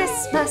Merry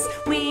Christmas.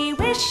 We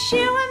wish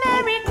you a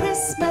Merry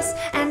Christmas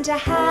and a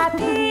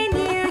Happy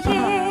New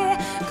Year.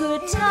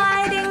 Good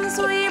tidings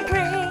we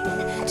bring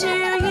to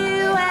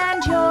you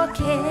and your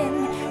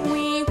kin.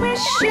 We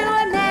wish you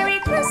a Merry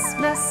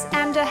Christmas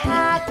and a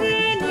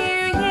Happy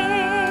New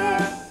Year.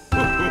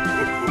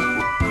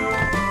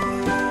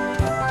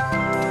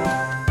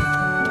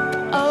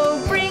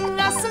 Oh, bring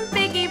us some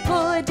figgy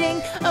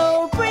pudding.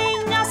 Oh,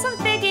 bring us some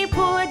figgy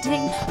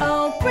pudding.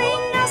 Oh,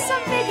 bring us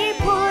some figgy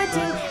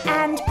pudding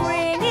and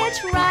bring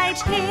it right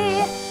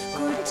here.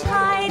 Good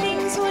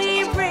tidings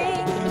we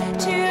bring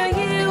to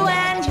you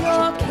and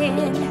your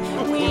kin.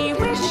 We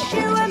wish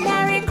you a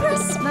Merry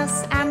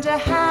Christmas and a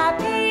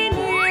Happy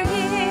New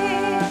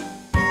Year.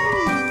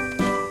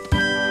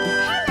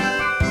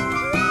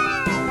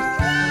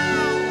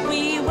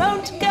 We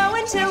won't go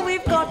until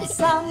we've got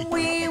some.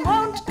 We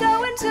won't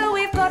go until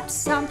we've got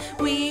some.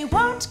 We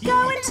won't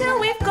go until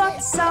we've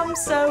got some.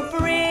 So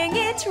bring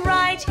it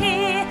right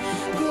here.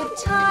 Good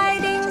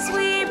tidings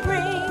we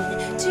bring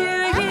to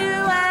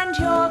you and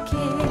your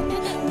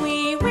kin.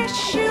 We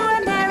wish you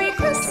a Merry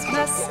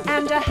Christmas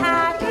and a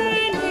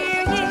Happy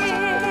New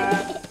Year.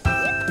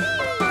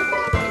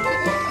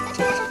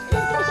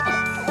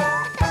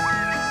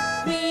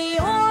 We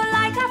all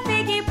like our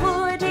figgy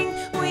pudding.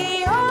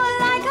 We all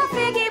like our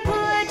figgy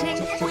pudding.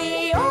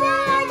 We all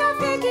like our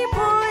figgy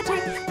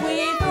pudding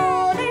with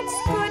all its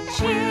good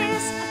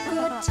cheers.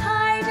 Good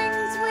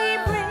tidings we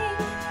bring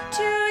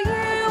to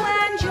you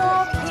and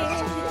your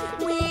kin.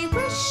 We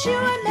wish you a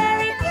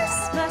Merry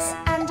Christmas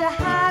and a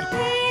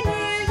Happy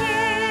New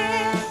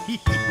Year.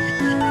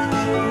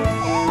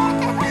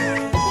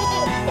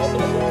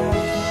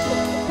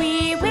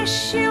 We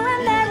wish you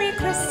a Merry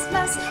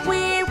Christmas.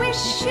 We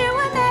wish you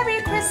a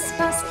Merry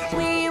Christmas.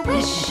 We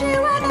wish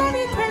you a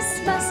Merry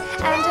Christmas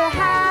and a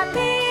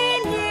Happy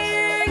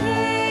New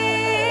Year.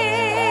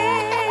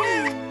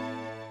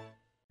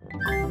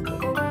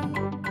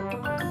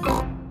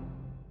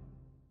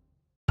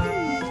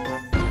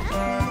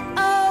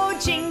 Oh,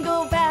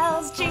 jingle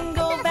bells,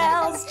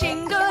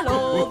 jingle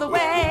all the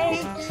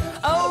way.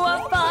 Oh,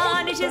 what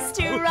fun it is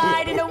to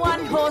ride in a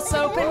one-horse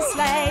open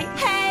sleigh.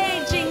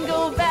 Hey,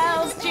 jingle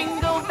bells,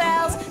 jingle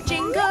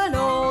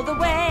all the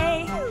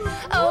way.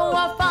 Oh,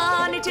 what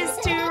fun it is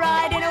to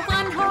ride in a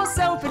one-horse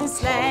open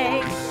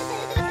sleigh.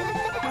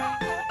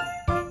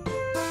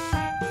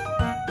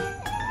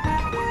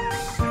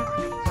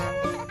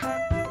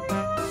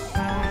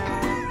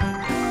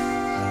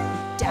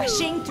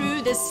 Dashing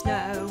through the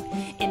snow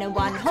in a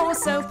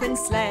one-horse open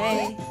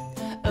sleigh.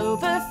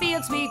 Over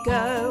fields we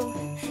go,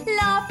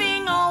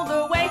 laughing all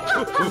the way.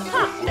 Ha, ha,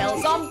 ha!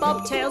 Bells on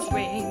bobtails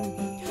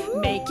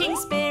ring, making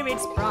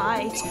spirits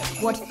bright.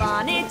 What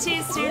fun it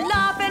is to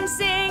laugh and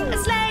sing a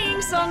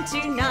sleighing song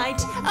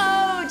tonight.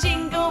 Oh,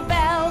 jingle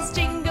bells,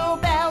 jingle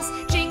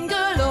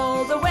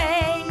all the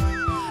way.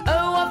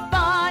 Oh, what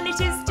fun it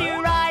is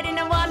to ride in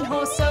a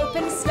one-horse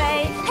open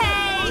sleigh.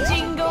 Hey,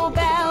 jingle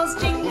bells,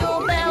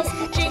 jingle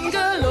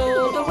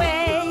all the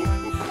way.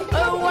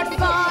 Oh, what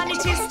fun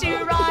it is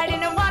to ride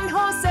in a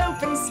one-horse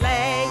open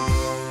sleigh.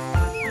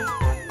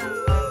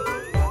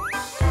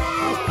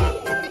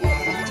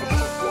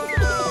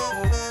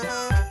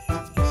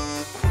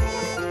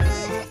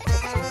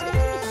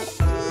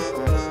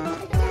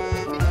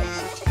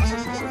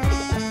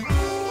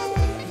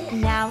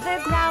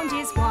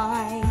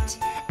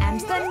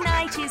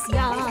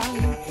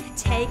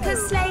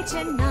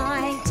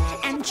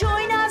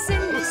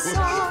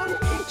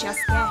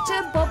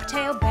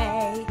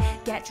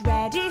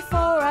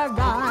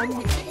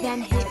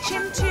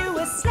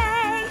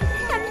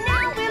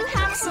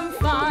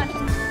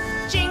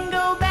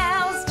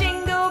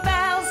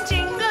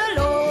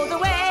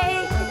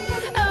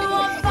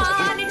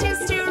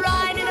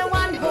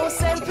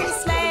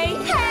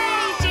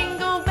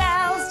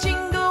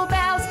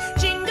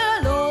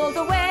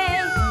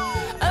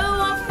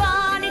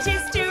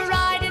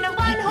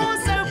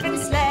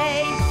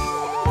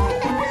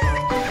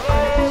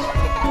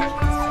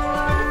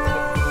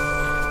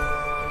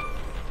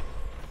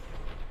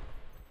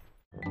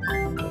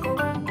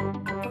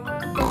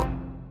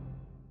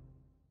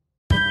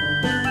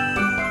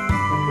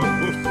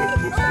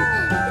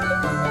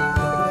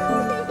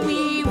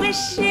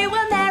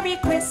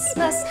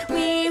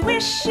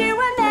 wish you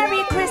a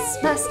Merry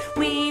Christmas.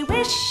 We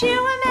wish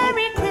you a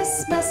Merry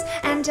Christmas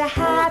and a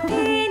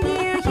Happy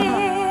New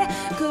Year.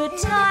 Good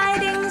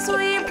tidings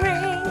we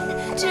bring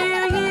to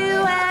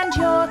you and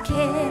your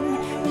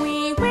kin.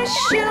 We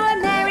wish you a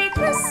Merry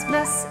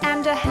Christmas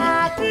and a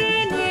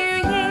Happy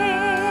New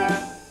Year.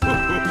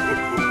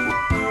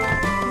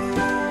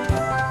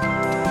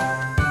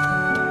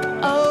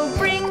 Oh,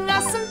 bring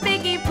us some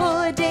figgy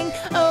pudding.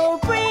 Oh,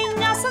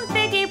 bring us some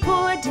figgy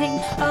pudding.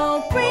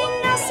 Oh,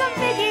 bring us some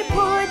figgy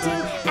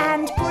pudding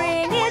and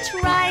bring it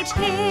right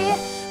here.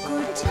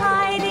 Good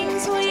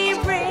tidings we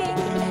bring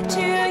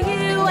to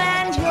you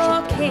and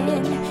your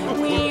kin.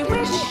 We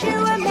wish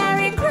you a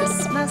Merry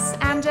Christmas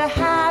and a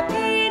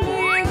Happy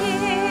New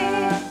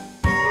Year.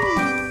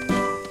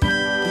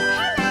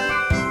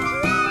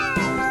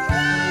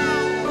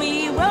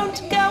 We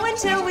won't go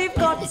until we've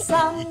got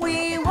some.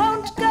 We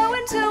won't go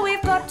until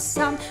we've got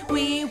some.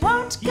 We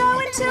won't go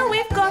until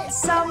we've got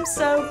some.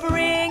 So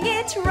bring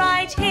it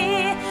right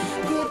here.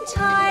 Good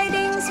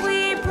tidings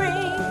we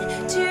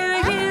bring to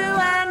you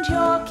and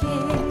your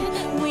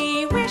kin.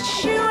 We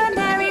wish you a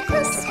Merry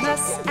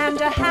Christmas and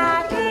a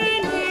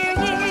Happy New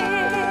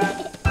Year.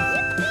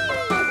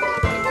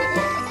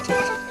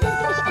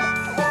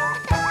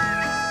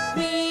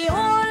 We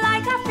all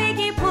like our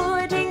figgy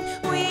pudding.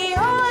 We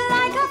all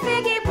like our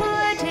figgy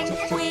pudding.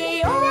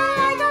 We all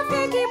like our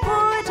figgy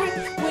pudding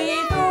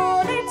with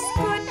all its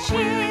good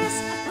cheers.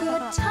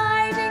 Good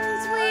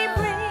tidings we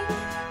bring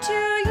to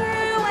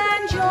you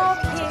and your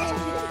kin.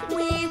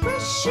 We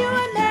wish you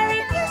a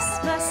Merry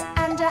Christmas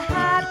and a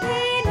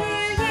Happy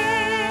New Year.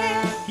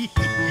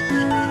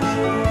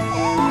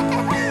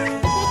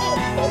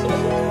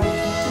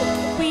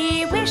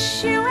 We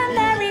wish you a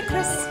Merry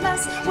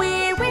Christmas.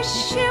 We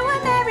wish you a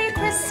Merry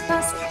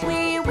Christmas.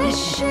 We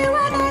wish you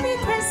a Merry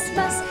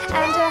Christmas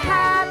and a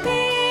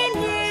Happy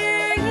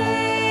New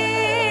Year.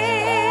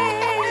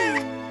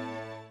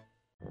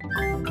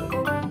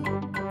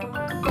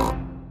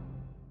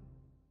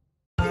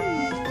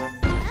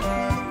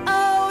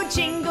 Oh,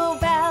 jingle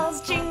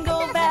bells,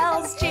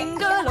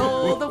 jingle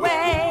all the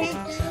way.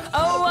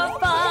 Oh, what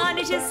fun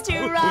it is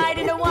to ride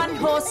in a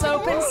one-horse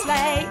open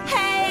sleigh.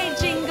 Hey,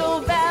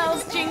 jingle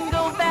bells,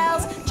 jingle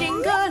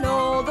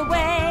all the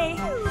way.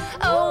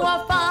 Oh,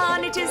 what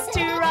fun it is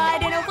to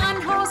ride in a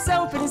one-horse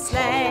open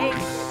sleigh.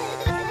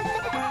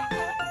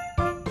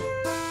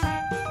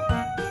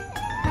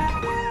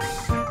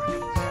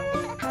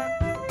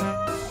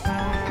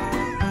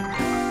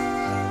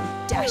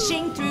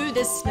 Dashing through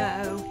the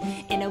snow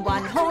in a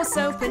one-horse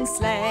open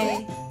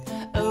sleigh.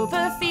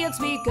 Over fields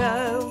we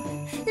go,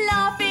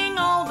 laughing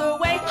all the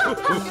way. Ha,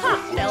 ha,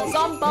 ha! Bells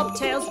on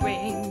bobtails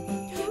ring,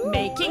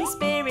 making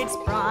spirits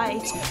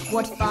bright.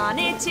 What fun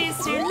it is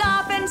to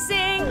laugh and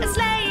sing a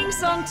sleighing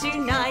song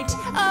tonight.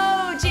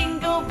 Oh,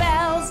 jingle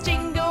bells,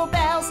 jingle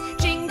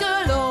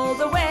all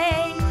the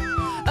way.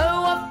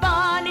 Oh, what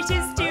fun it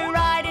is to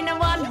ride in a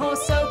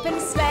one-horse open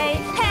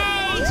sleigh.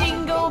 Hey,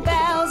 jingle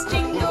bells,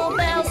 jingle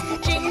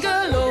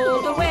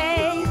all the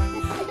way.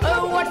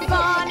 Oh, what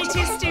fun it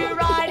is to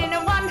ride in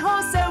a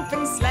one-horse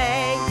open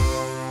sleigh.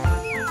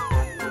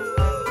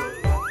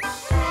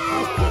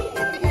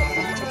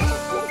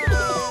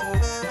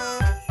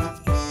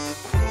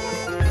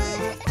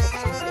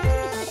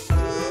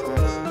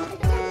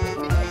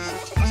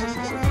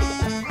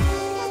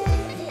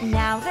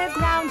 Now the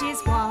ground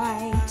is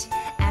white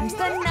and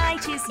the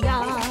night is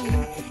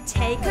young.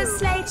 Take a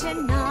sleigh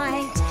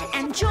tonight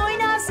and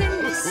join us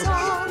in the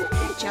song.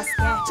 Just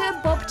get a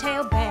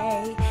bobtail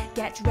bay,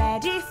 get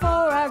ready for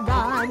a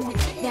run,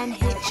 then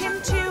hitch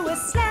him to a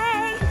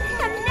sleigh,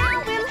 and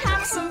now we'll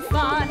have some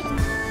fun.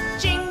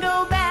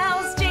 Jingle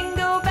bells,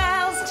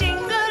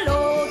 jingle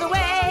all the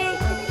way.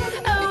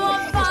 Oh,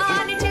 what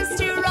fun it is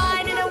to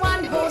ride in a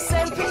one-horse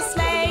open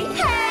sleigh.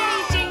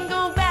 Hey,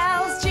 jingle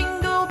bells,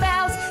 jingle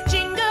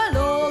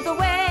all the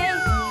way.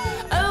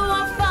 Oh,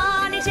 what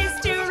fun it is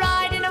to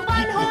ride in a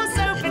one-horse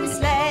open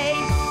sleigh.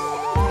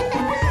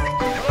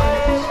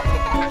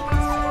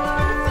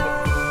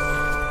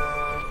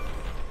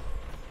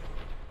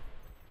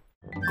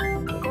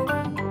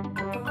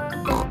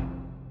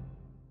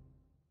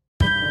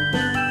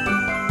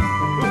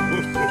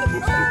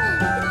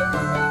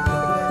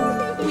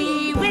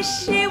 We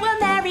wish you a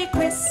Merry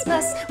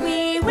Christmas.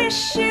 We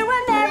wish you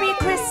a Merry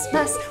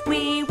Christmas.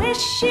 We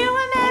wish you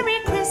a Merry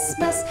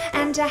Christmas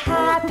and a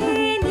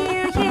Happy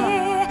New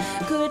Year.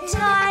 Good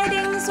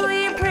tidings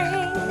we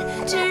bring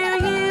to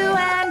you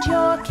and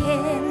your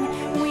kin.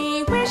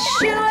 We wish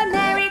you a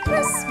Merry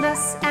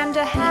Christmas and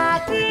a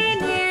Happy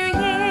New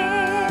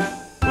Year.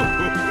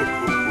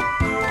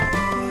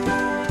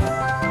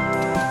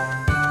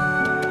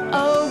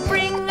 Oh,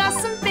 bring us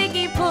some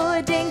figgy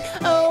pudding.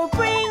 Oh,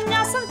 bring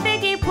us some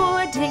figgy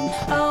pudding.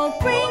 Oh,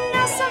 bring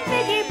us some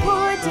figgy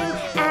pudding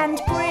and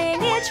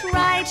bring it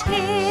right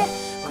here.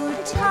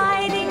 Good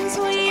tidings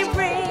we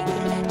bring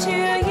to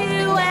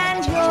you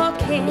and your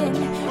kin.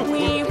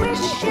 We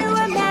wish you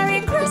a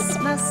Merry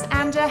Christmas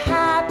and a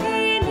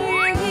Happy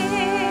New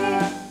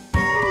Year.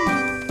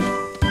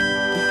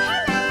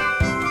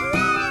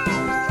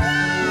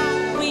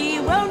 We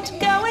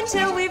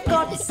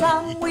got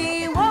some.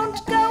 We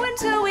won't go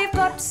until we've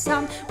got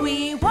some.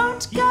 We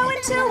won't go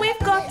until we've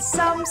got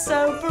some.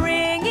 So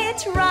bring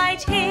it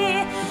right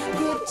here.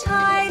 Good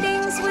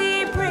tidings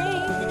we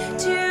bring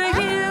to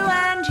you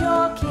and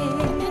your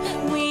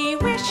kin. We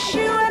wish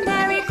you a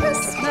Merry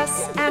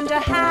Christmas and a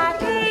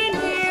Happy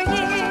New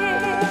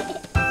Year.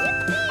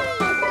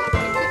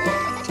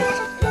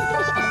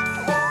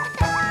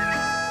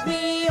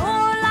 We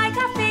all like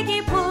our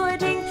figgy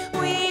pudding.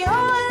 We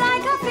all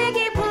like our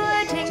figgy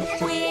pudding.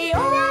 We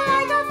all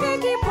like our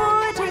figgy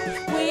pudding.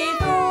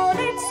 With all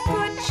its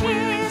good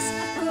cheers,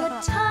 good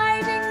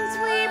tidings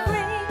we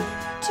bring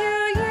to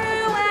you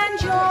and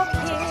your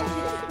kin.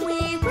 We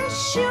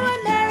wish you a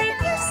Merry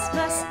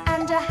Christmas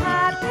and a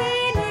Happy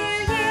New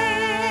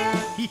Year.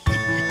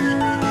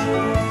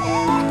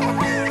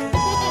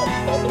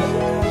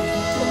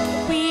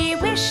 We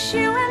wish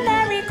you a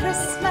Merry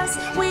Christmas.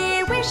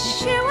 We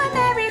wish you a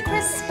Merry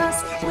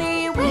Christmas.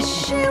 We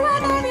wish you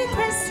a Merry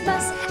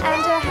Christmas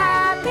and a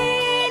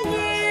Happy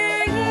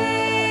New Year.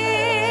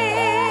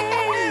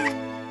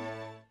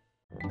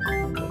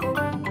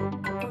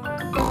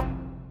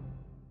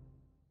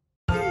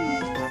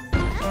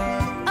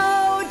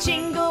 Oh,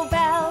 jingle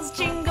bells,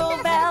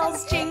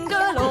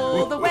 jingle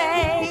all the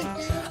way.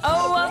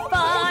 Oh, what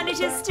fun it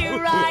is to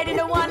ride in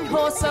a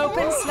one-horse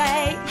open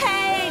sleigh.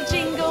 Hey,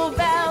 jingle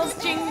bells,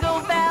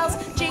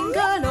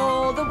 jingle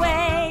all the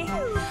way.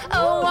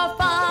 Oh, what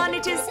fun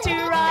it is to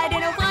ride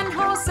in a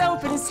one-horse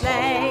open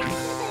sleigh.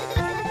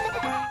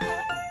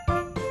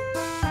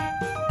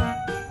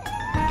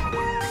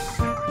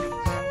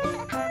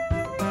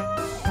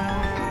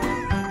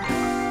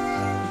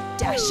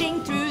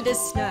 Dashing through the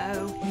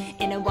snow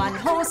in a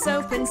one-horse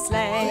open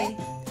sleigh.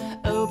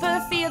 Over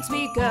fields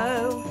we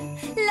go,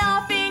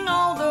 laughing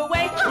all the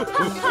way. Ha,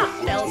 ha,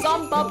 ha! Bells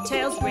on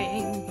bobtails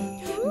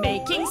ring,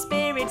 making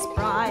spirits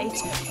bright.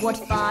 What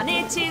fun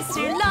it is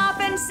to laugh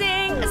and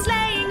sing a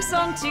sleighing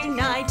song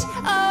tonight.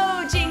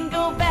 Oh,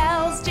 jingle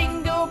bells,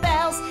 jingle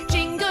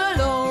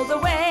all the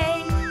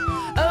way.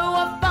 Oh,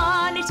 what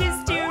fun it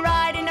is to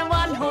ride in a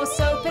one-horse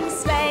open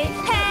sleigh.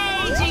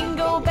 Hey,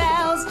 jingle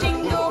bells,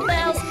 jingle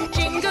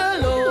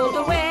all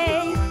the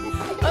way.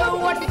 Oh,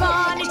 what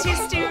fun it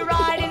is to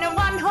ride in a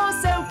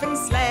one-horse open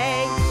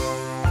sleigh.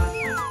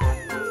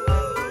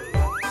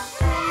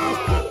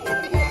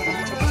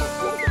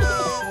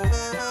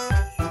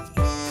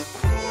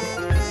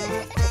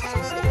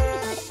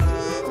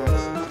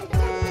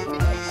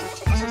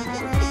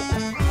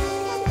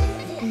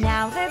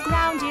 Now the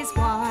ground is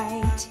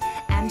white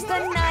and the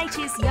night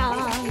is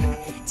young.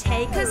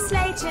 Take a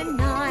sleigh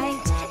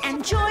tonight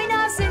and join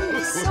us in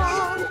the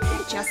song.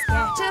 Just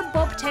get a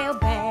bobtail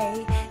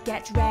bay,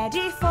 get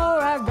ready for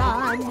a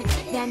run,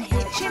 then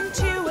hitch him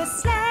to a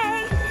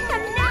sleigh,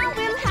 and now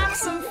we'll have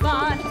some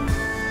fun.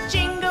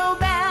 Jingle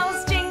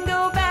bells,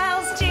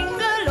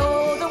 jingle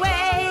all the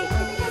way.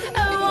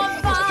 Oh,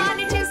 what fun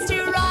it is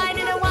to ride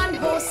in a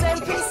one-horse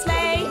open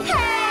sleigh.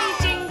 Hey,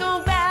 jingle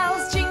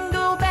bells,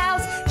 jingle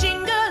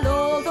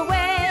all the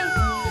way.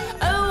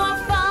 Oh, what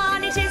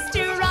fun it is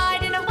to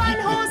ride in a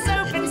one-horse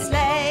open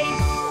sleigh.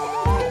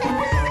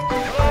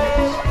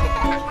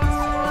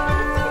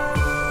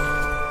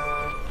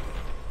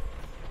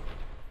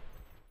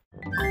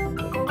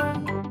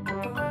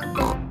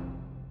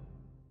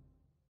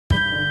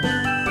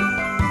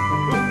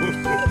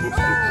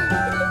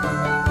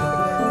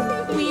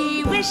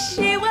 We wish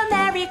you a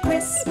Merry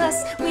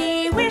Christmas.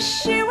 We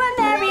wish you a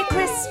Merry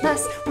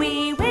Christmas.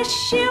 We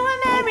wish you a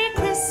Merry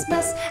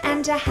Christmas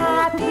and a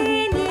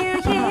Happy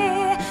New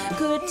Year.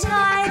 Good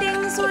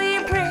tidings we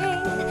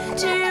bring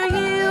to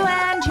you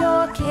and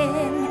your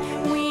kin.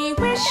 We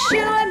wish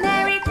you a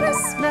Merry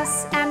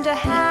Christmas and a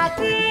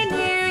Happy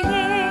New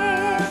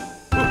Year.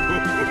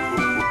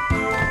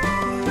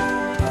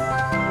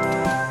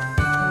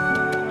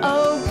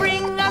 Oh,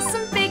 bring us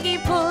some figgy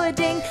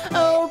pudding.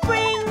 Oh,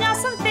 bring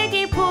us some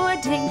figgy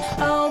pudding.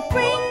 Oh,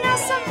 bring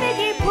us some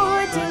figgy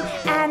pudding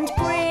and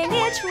bring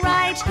it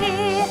right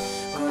here.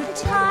 Good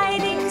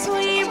tidings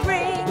we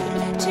bring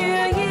to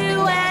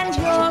you and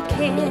your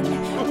kin.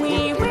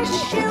 We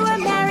wish you a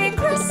Merry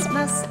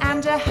Christmas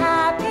and a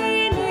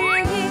Happy New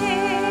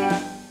Year.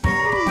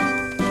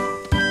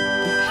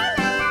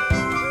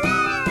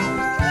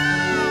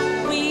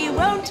 We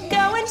won't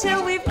go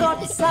until we've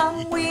got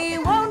some. We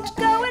won't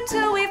go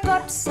until we've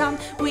got some.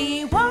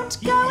 We won't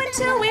go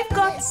until we've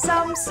got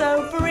some.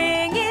 So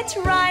bring it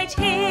right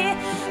here.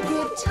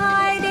 Good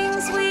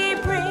tidings we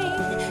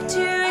bring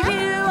to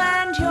you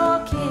and your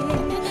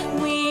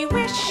kin. We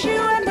wish you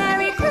a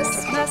Merry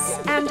Christmas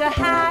and a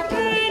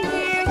Happy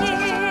New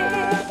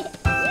Year.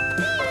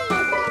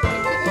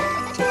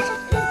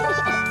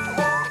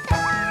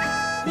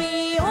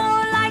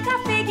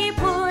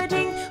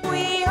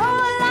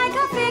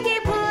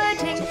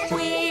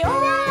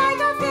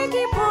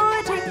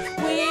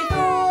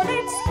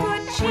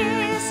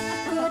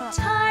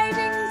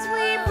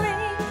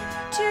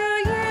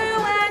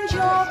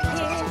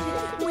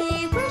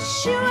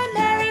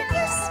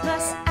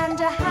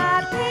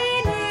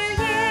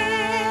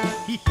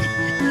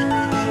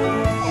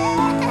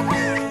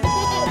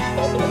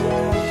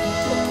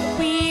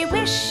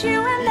 wish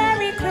you